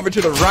swing over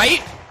to the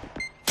right.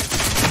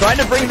 Trying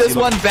to bring this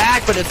one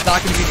back, but it's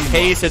not going to be the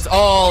case. It's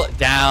all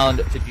down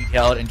to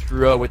Detailed and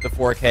TRUO with the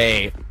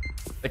 4K.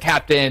 The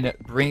captain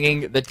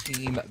bringing the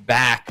team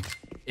back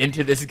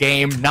into this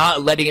game,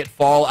 not letting it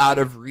fall out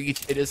of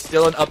reach. It is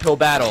still an uphill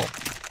battle,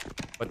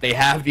 but they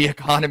have the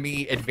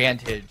economy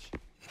advantage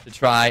to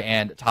try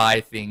and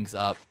tie things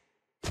up.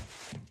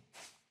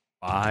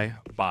 Bye.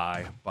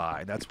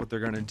 That's what they're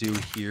going to do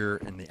here,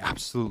 and they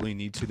absolutely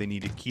need to. They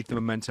need to keep the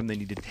momentum. They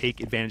need to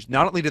take advantage.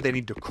 Not only do they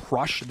need to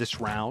crush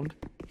this round,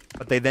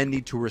 but they then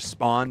need to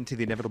respond to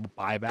the inevitable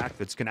buyback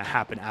that's going to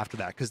happen after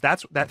that. Because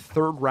that's that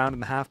third round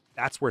and a half,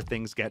 that's where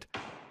things get,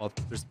 well,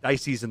 there's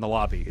Dicey's in the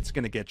lobby. It's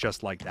going to get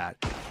just like that.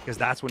 Because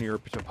that's when your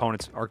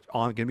opponents are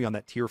going to be on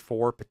that tier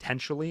 4,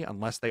 potentially,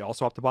 unless they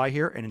also have to buy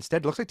here. And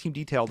instead, it looks like Team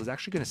Detailed is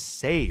actually going to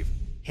save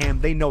Cam.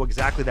 They know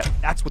exactly that.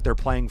 That's what they're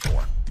playing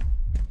for.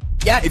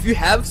 Yeah, if you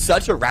have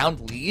such a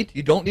round lead,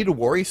 you don't need to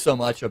worry so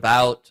much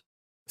about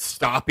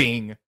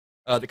stopping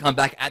the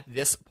comeback at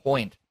this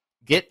point.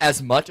 Get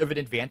as much of an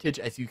advantage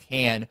as you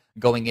can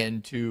going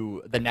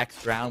into the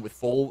next round with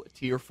full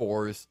tier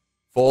 4s,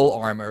 full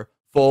armor,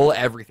 full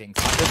everything.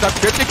 So just got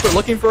KRYPTIC for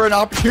looking for an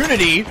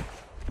opportunity.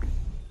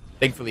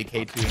 Thankfully,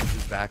 K2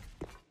 is back.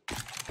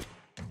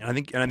 And I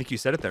think you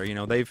said it there. You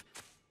know, they've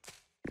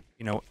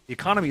You know, the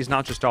economy is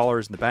not just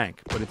dollars in the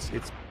bank, but it's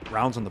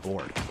rounds on the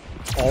board.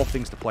 It's all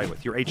things to play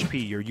with. Your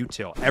HP, your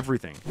util,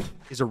 everything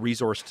is a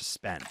resource to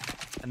spend.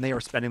 And they are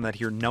spending that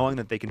here knowing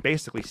that they can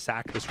basically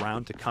sack this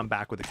round to come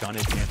back with a gun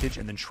advantage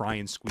and then try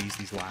and squeeze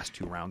these last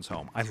 2 rounds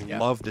home. I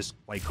love this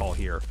play call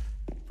here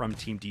from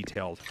Team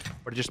Detailed,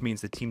 but it just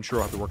means that Team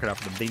TRUO have to work it out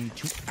for them. They need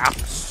to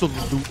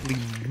absolutely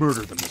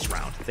murder them this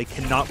round. They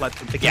cannot let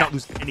them, they cannot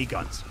lose any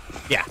guns.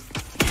 Yeah.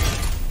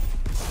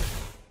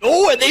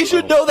 Oh, and they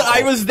should know that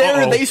I was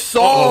there. They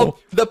saw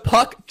the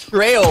puck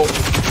trail.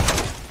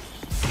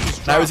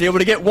 I was able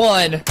to get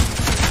one.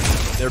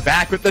 They're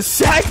back with the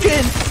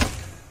second.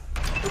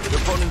 The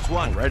opponent's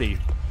won. Already.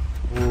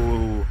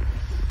 Ooh.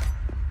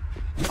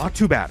 Not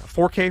too bad.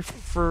 4K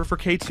for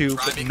K2,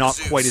 but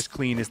not quite as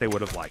clean as they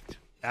would have liked.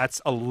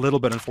 That's a little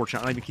bit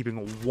unfortunate. Not even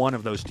keeping one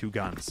of those 2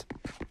 guns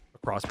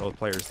across both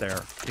players there. I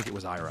think it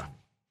was AIRA.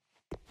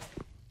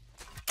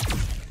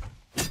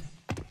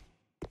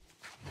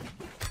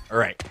 All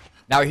right.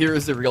 Now here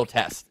is the real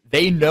test.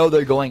 They know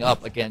they're going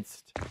up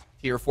against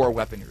tier 4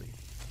 weaponry.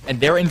 And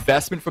their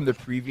investment from the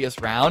previous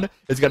round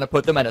is going to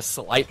put them at a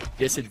slight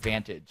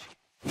disadvantage.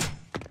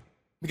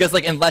 Because,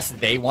 like, unless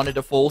they wanted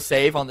a full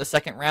save on the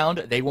second round,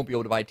 they won't be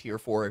able to buy tier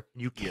 4.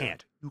 You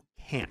can't. You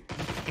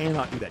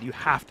cannot do that. You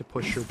have to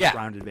push your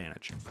round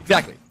advantage.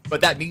 Exactly.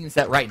 But that means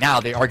that right now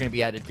they are going to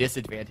be at a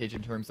disadvantage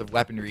in terms of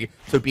weaponry.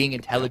 So being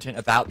intelligent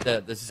about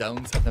the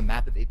zones of the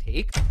map that they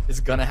take is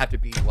going to have to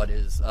be what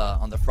is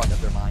on the front of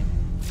their mind.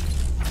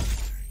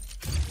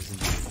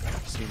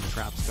 Seeing the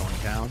traps going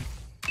down.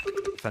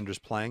 Defenders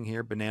playing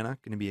here. Banana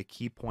going to be a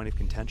key point of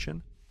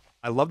contention.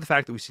 I love the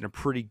fact that we've seen a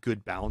pretty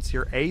good balance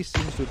here. A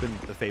seems to have been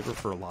the favorite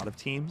for a lot of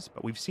teams,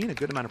 but we've seen a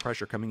good amount of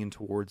pressure coming in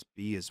towards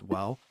B as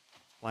well.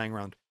 Playing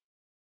around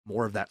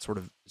more of that sort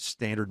of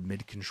standard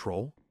mid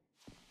control.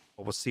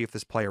 But we'll see if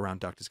this play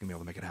around Duct is going to be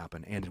able to make it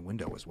happen, and in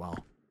window as well.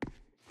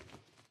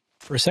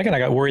 For a second, I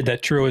got worried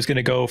that TRUO is going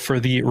to go for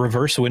the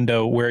reverse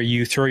window where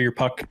you throw your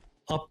puck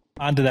up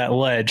onto that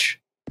ledge,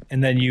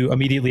 and then you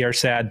immediately are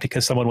sad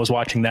because someone was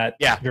watching that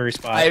very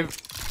spot.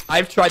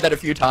 I've tried that a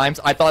few times.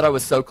 I thought I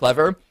was so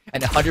clever,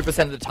 and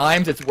 100% of the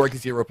times, it's worked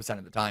 0%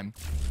 of the time.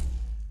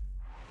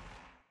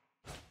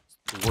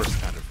 The worst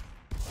kind of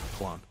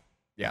clone,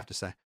 I have to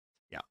say.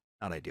 Yeah,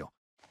 not ideal.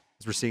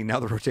 As we're seeing now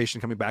the rotation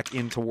coming back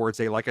in towards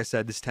A. Like I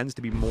said, this tends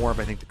to be more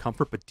of, I think, the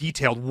comfort, but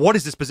Detailed. What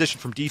is this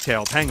position from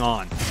Detailed? Hang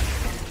on.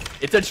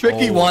 It's a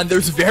tricky one.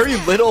 There's very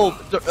little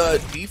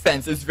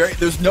defense.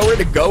 There's nowhere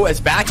to go as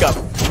backup.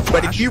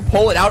 But if you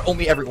pull it out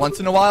only every once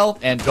in a while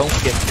and don't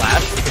get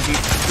flashed, it can be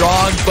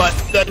strong. But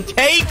the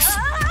takes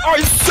are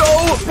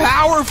so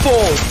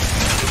powerful.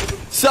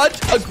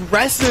 Such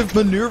aggressive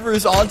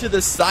maneuvers onto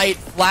the site.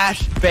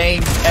 Flash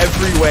bangs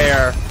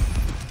everywhere.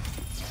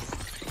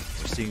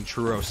 Seeing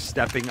TRUO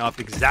stepping up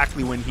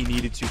exactly when he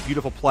needed to.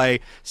 Beautiful play.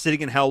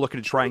 Sitting in hell,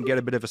 looking to try and get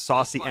a bit of a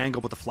saucy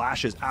angle, but the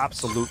flash is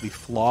absolutely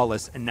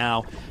flawless. And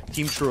now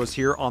Team TRUO is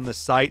here on the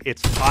site.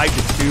 It's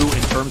 5-2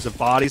 in terms of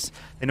bodies.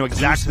 They know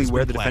exactly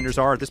where the defenders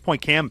are. At this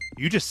point, Cam,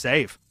 you just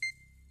save.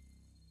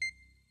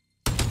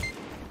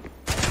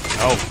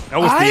 No, that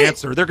was the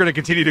answer. They're going to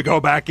continue to go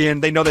back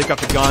in. They know they've got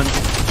the guns.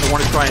 They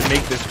want to try and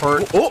make this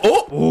hurt.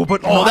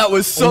 But that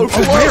was so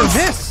close. Where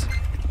miss?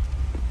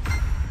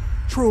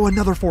 TRUO,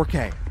 another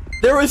 4K.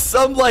 There was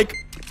some, like,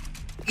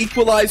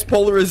 equalized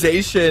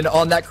polarization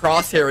on that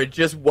crosshair. It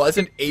just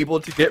wasn't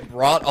able to get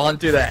brought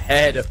onto the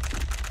head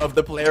of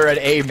the player at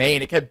A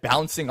main. It kept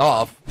bouncing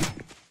off.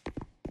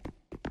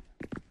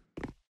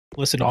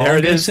 Listen, all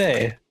I'm going to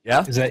say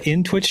is that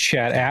in Twitch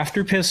chat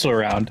after Pistol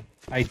Round,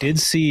 I did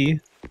see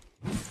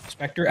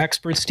Spectre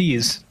Expert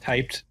Steez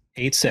typed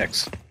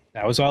 8-6.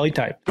 That was all he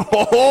typed.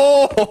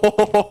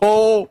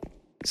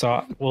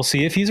 So we'll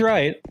see if he's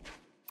right.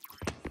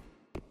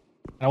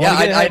 I want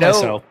to get ahead of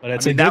myself, but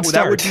it's a good start.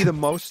 That would be the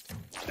most.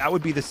 That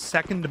would be the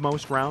second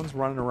most rounds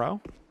run in a row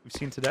we've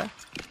seen today.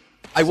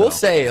 I will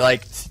say,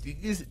 like,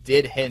 Steez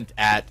did hint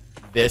at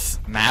this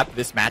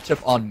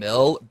matchup on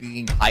Mill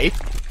being hype.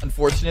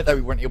 Unfortunate that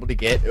we weren't able to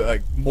get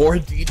more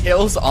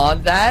details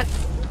on that,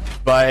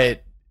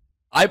 but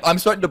I'm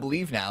starting to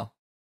believe now.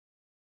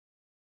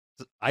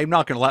 I'm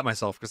not going to let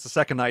myself, because the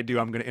second I do,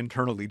 I'm going to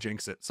internally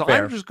jinx it. So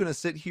I'm just going to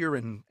sit here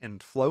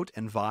and float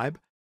and vibe.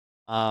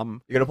 You're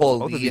gonna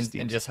pull a lead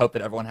and just hope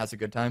that everyone has a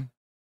good time.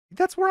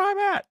 That's where I'm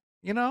at.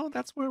 You know,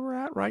 that's where we're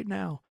at right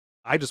now.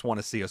 I just want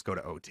to see us go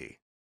to OT.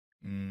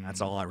 That's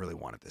all I really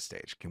want at this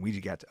stage. Can we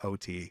get to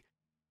OT?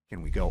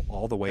 Can we go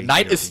all the way? The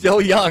night is still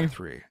young.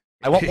 3.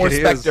 I want more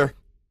Spectre.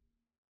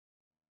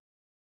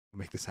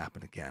 Make this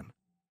happen again.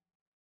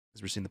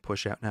 As we're seeing the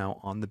push out now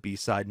on the B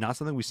side. Not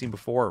something we've seen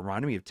before. It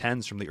reminded me of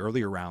 10s from the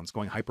earlier rounds,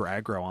 going hyper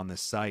aggro on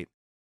this site.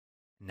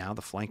 Now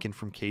the flank in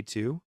from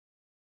K2.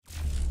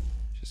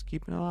 Just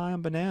keeping an eye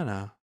on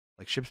Banana.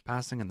 Like ships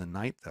passing in the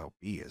night, though.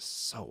 B is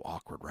so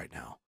awkward right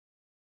now.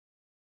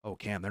 Oh,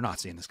 Cam, they're not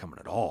seeing this coming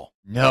at all.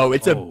 No,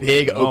 it's a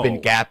big open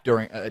gap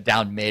during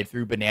down mid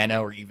through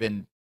Banana or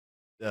even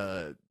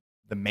the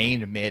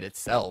main mid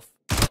itself.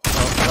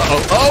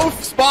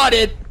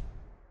 Spotted!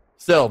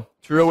 Still,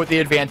 TRUO with the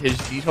advantage.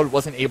 Detailed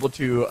wasn't able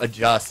to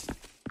adjust.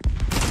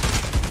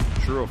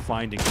 TRUO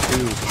finding 2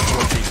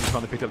 before Casey's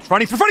finally picked up.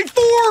 Finding 4!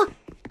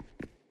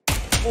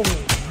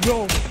 Oh,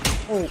 no.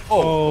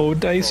 Oh,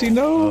 Dicey,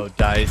 no. Oh,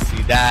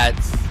 Dicey,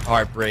 that's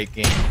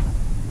heartbreaking.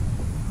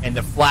 And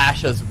the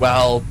flash as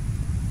well,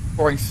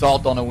 pouring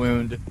salt on a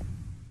wound.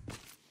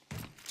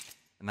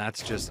 And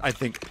that's just, I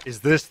think,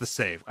 is this the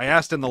save? I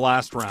asked in the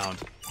last round.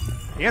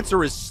 The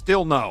answer is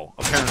still no,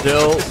 apparently.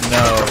 Still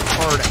no.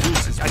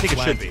 I think it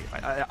should be.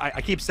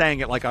 I keep saying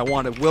it like I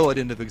want to will it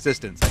into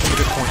existence. I think at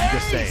this point you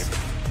just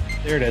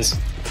save. There it is.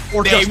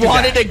 Or They just do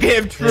wanted that. to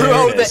give There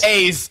TRUO it the is.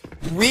 ace.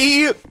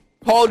 We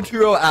called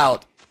TRUO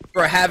out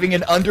for having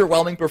an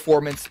underwhelming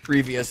performance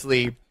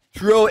previously.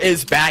 TRUO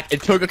is back.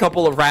 It took a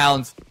couple of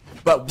rounds,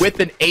 but with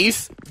an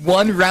ace,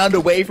 1 round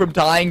away from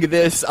tying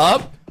this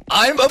up,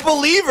 I'm a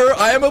believer.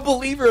 I am a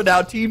believer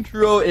now. Team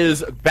TRUO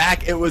is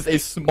back. It was a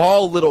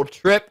small little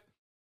trip.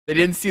 They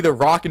didn't see the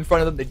rock in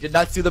front of them. They did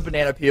not see the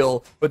banana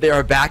peel, but they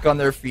are back on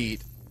their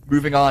feet.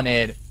 Moving on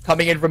in.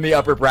 Coming in from the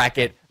upper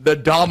bracket, the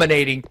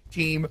dominating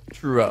Team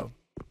TRUO.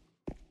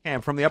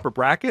 And from the upper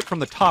bracket, from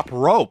the top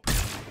rope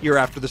here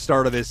after the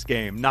start of this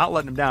game, not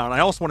letting them down. And I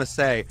also want to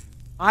say,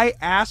 I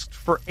asked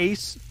for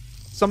Ace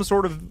some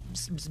sort of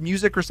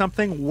music or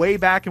something way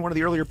back in one of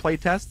the earlier play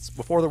tests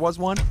before there was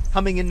one.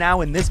 Coming in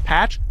now in this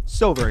patch,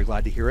 so very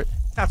glad to hear it.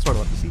 That's what I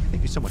love to see.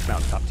 Thank you so much,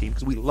 Mountain Top Team,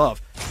 because we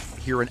love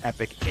to hear an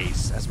epic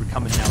ace as we're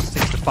coming now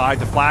 6-5.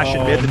 The flash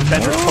in mid, the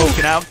defender's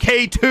poking out.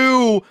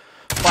 K2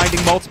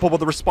 finding multiple, but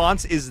the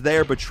response is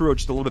there, but TRUO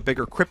just a little bit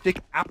bigger. KRYPTIC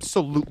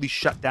absolutely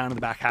shut down in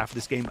the back half of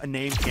this game. A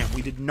name camp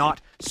we did not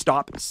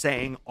stop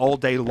saying all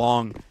day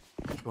long.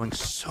 Going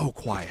so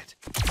quiet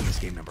in this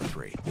game number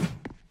 3.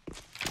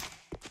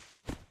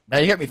 Now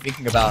you got me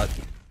thinking about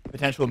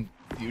potential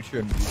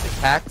future music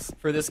packs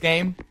for this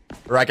game,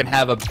 where I can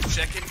have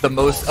the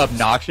most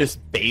obnoxious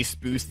bass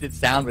boosted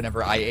sound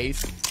whenever I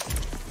ace.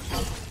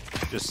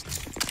 Just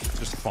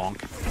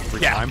fonk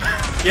every Yeah. time.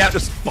 Yeah,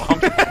 Just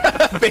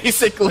fonk.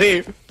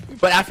 basically.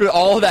 But after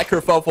all of that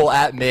kerfuffle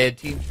at mid,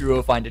 Team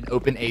TRUO find an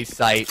open ace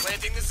site.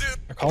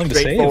 They're calling to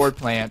save. Straightforward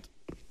plant.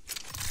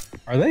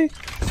 Are they?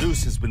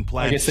 Zeus has been I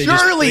planted. guess they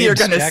just Surely you're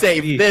played gonna stack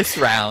save B. this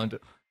round.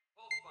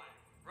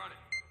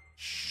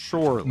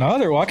 Surely. No,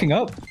 they're walking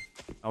up.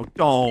 Oh,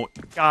 don't.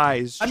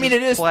 Guys. I mean,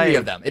 just it is play. 3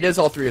 of them. It is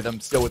all 3 of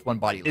them, still with 1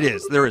 body It left.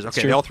 is. There is.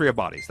 Okay, true. they all 3 have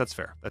bodies. That's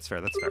fair. That's fair.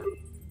 That's fair.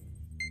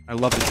 I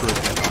love the TRUO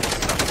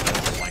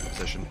flank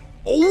position.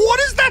 Oh, what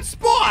is that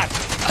spot?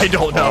 I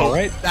don't know. All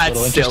right. That's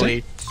Little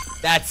silly.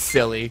 That's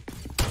silly.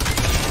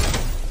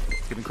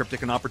 Giving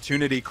KRYPTIC an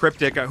opportunity.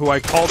 KRYPTIC, who I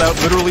called out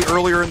literally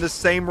earlier in the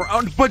same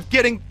round, but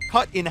getting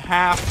cut in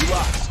half.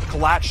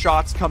 Collat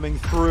shots coming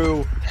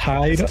through.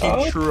 Tied Team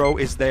up. TRUO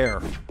is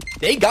there.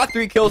 They got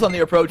 3 kills on the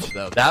approach,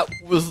 though. That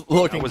was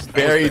looking That was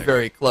very, big.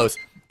 very close.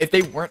 If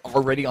they weren't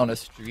already on a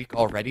streak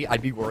already,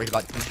 I'd be worried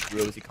about Team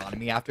TRUO's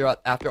economy after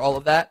all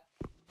of that.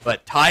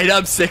 But tied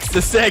up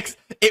 6-6.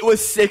 It was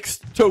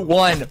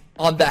 6-1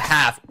 on the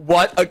half.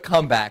 What a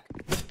comeback.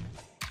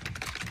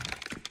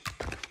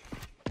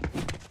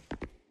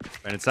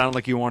 And it sounded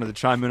like you wanted to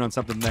chime in on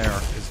something there.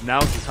 Because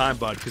now's the time,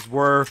 bud. Because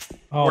we're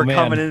Oh, man.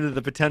 coming into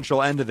the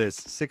potential end of this.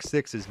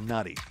 6-6 is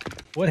nutty.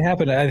 What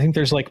happened? I think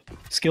there's like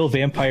skill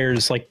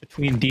vampires like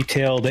between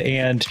Detailed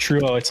and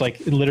TRUO. It's like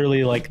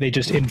literally like they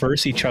just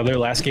inverse each other.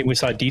 Last game we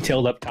saw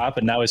Detailed up top,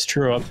 and now it's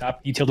TRUO up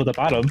top, Detailed at the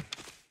bottom.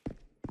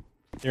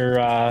 They're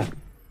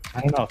I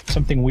don't know,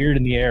 something weird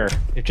in the air.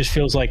 It just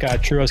feels like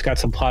TRUO's got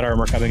some plot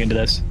armor coming into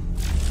this.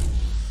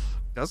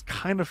 Does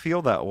kind of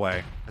feel that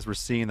way as we're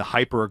seeing the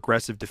hyper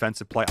aggressive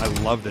defensive play. I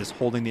love this,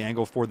 holding the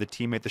angle for the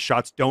teammate. The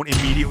shots don't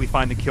immediately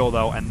find the kill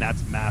though, and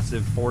that's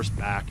massive. Forced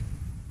back.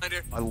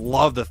 I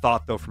love the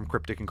thought though from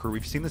KRYPTIC and crew.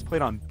 We've seen this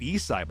played on B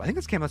side, but I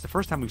think that's the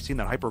first time we've seen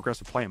that hyper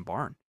aggressive play in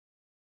Barn.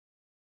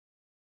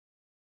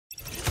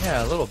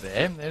 Yeah, a little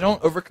bit. They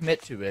don't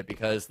overcommit to it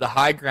because the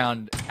high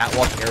ground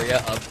catwalk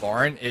area of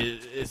Barn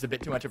is a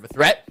bit too much of a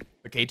threat.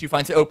 But K2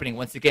 finds the opening,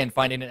 once again,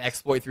 finding an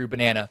exploit through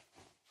Banana.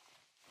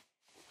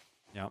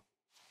 Yep.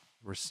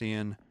 We're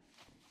seeing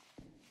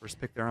first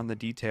pick there on the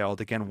Detailed.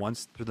 Again,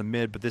 once through the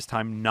mid, but this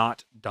time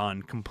not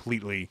done,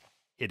 completely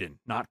hidden,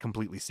 not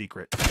completely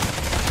secret.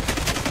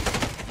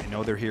 They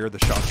know they're here. The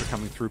shots are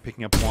coming through,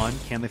 picking up 1.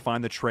 Can they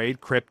find the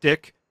trade?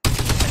 KRYPTIC,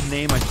 a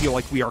name I feel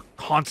like we are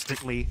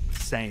constantly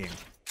saying.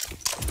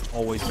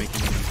 Always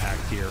making an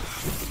impact here.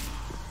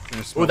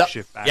 Gonna smoke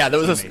shift back yeah, that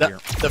to was teammate here.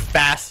 the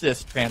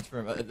fastest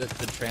transfer,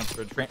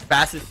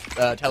 fastest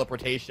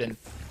teleportation.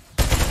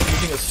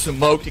 Using a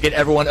smoke to get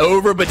everyone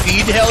over, but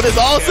Detailed is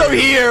also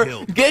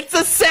here. Gets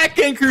a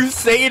second.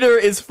 Crusader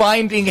is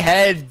finding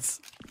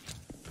heads.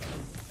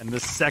 And the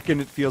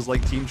second it feels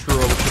like Team TRUO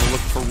is going to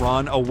look to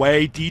run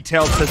away,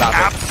 Detailed says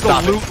Stop it.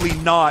 Stop it. absolutely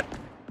not.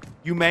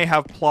 You may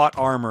have plot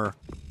armor,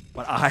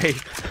 but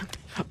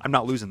I'm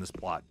not losing this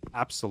plot.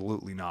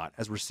 Absolutely not.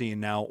 As we're seeing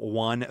now,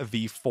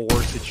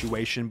 1v4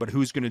 situation, but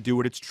who's going to do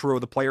it? It's TRUO,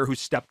 the player who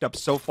stepped up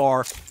so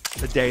far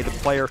today, the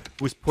player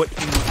who's put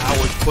in the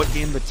hours, put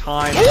in the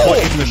time,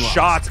 put in the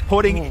shots,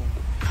 putting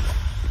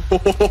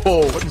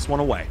Putting this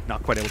one away.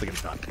 Not quite able to get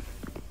it done.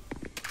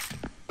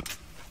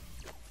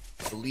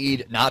 The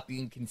lead not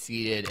being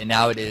conceded, and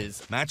now it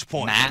is Match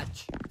point.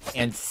 match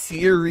and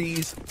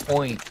series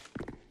point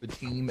for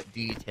Team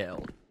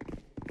Detailed.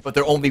 But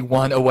they're only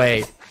one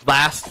away.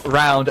 Last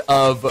round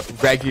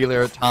of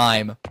regular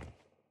time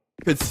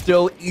could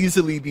still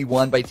easily be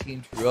won by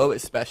Team TRUO,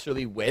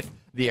 especially with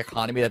the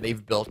economy that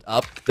they've built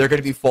up. They're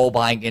going to be full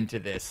buying into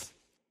this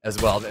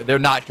as well. They're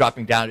not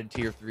dropping down to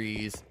tier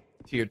 3s,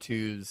 tier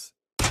 2s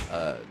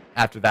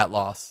after that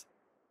loss.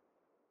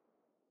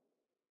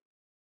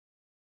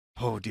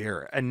 Oh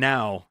dear. And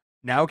now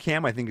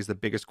Cam, I think, is the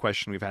biggest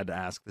question we've had to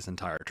ask this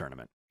entire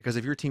tournament. Because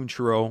if you're Team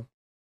TRUO,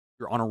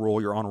 you're on a roll,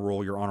 you're on a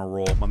roll, you're on a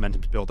roll.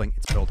 Momentum's building,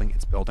 it's building,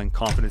 it's building.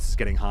 Confidence is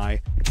getting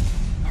high.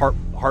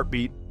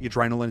 Heartbeat, the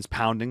adrenaline is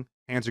pounding.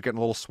 Hands are getting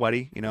a little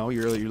sweaty. You know,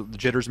 your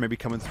jitters may be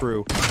coming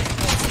through.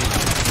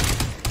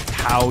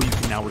 How you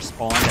can now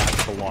respond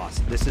after the loss.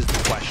 This is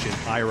the question.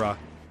 AIRA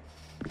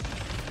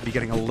be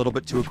getting a little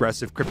bit too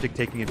aggressive. KRYPTIC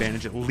taking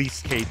advantage, at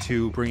least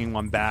K2 bringing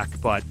one back,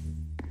 but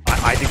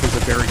I think there's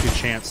a very good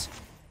chance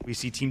we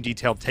see Team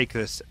Detailed take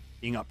this,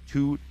 being up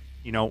 2,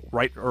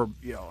 right, or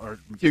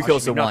 2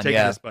 kills to 1,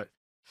 yeah. This, but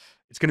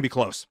it's going to be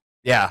close.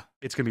 Yeah.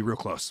 It's going to be real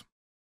close.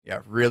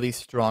 Yeah, really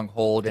strong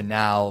hold, and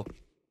now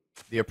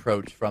the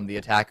approach from the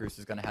attackers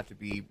is going to have to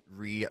be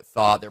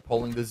rethought. They're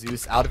pulling the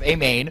Zeus out of A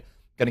main,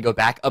 going to go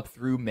back up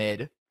through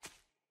mid.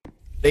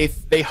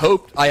 They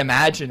hoped, I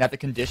imagine, that the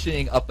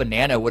conditioning up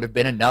Banana would have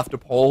been enough to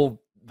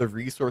pull the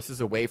resources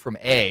away from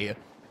A,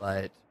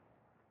 but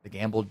the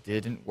gamble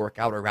didn't work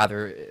out, or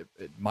rather,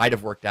 it might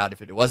have worked out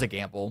if it was a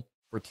gamble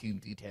for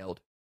Team Detailed.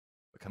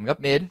 But coming up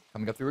mid,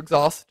 coming up through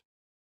exhaust,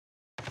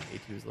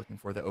 A2 is looking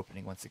for the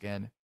opening once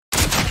again.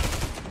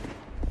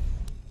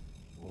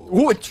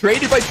 Ooh, it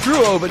traded by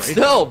TRUO, but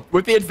still,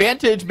 with the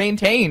advantage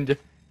maintained.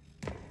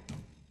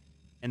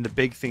 And the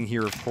big thing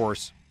here, of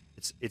course,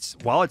 it's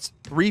while it's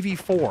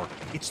 3v4,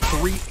 it's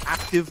 3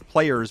 active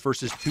players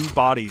versus 2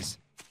 bodies.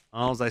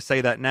 Well, as I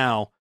say that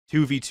now,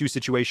 2v2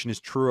 situation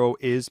is TRUO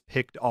is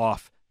picked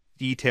off.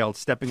 Detailed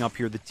stepping up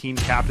here, the team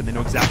captain. They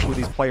know exactly who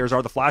these players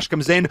are. The flash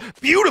comes in,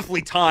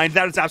 beautifully timed.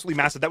 That is absolutely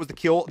massive. That was the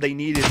kill they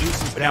needed.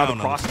 But now the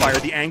crossfire,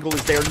 the angle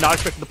is there. Not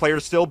expecting the player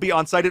to still be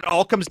on site. It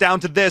all comes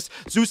down to this.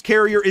 Zeus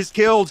Carrier is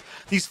killed.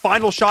 These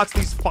final shots,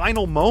 these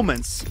final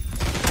moments.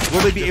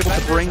 Will they be able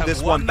to bring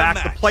this one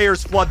back? The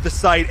players flood the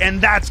site,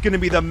 and that's going to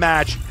be the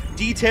match.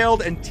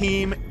 Detailed and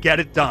team get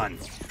it done.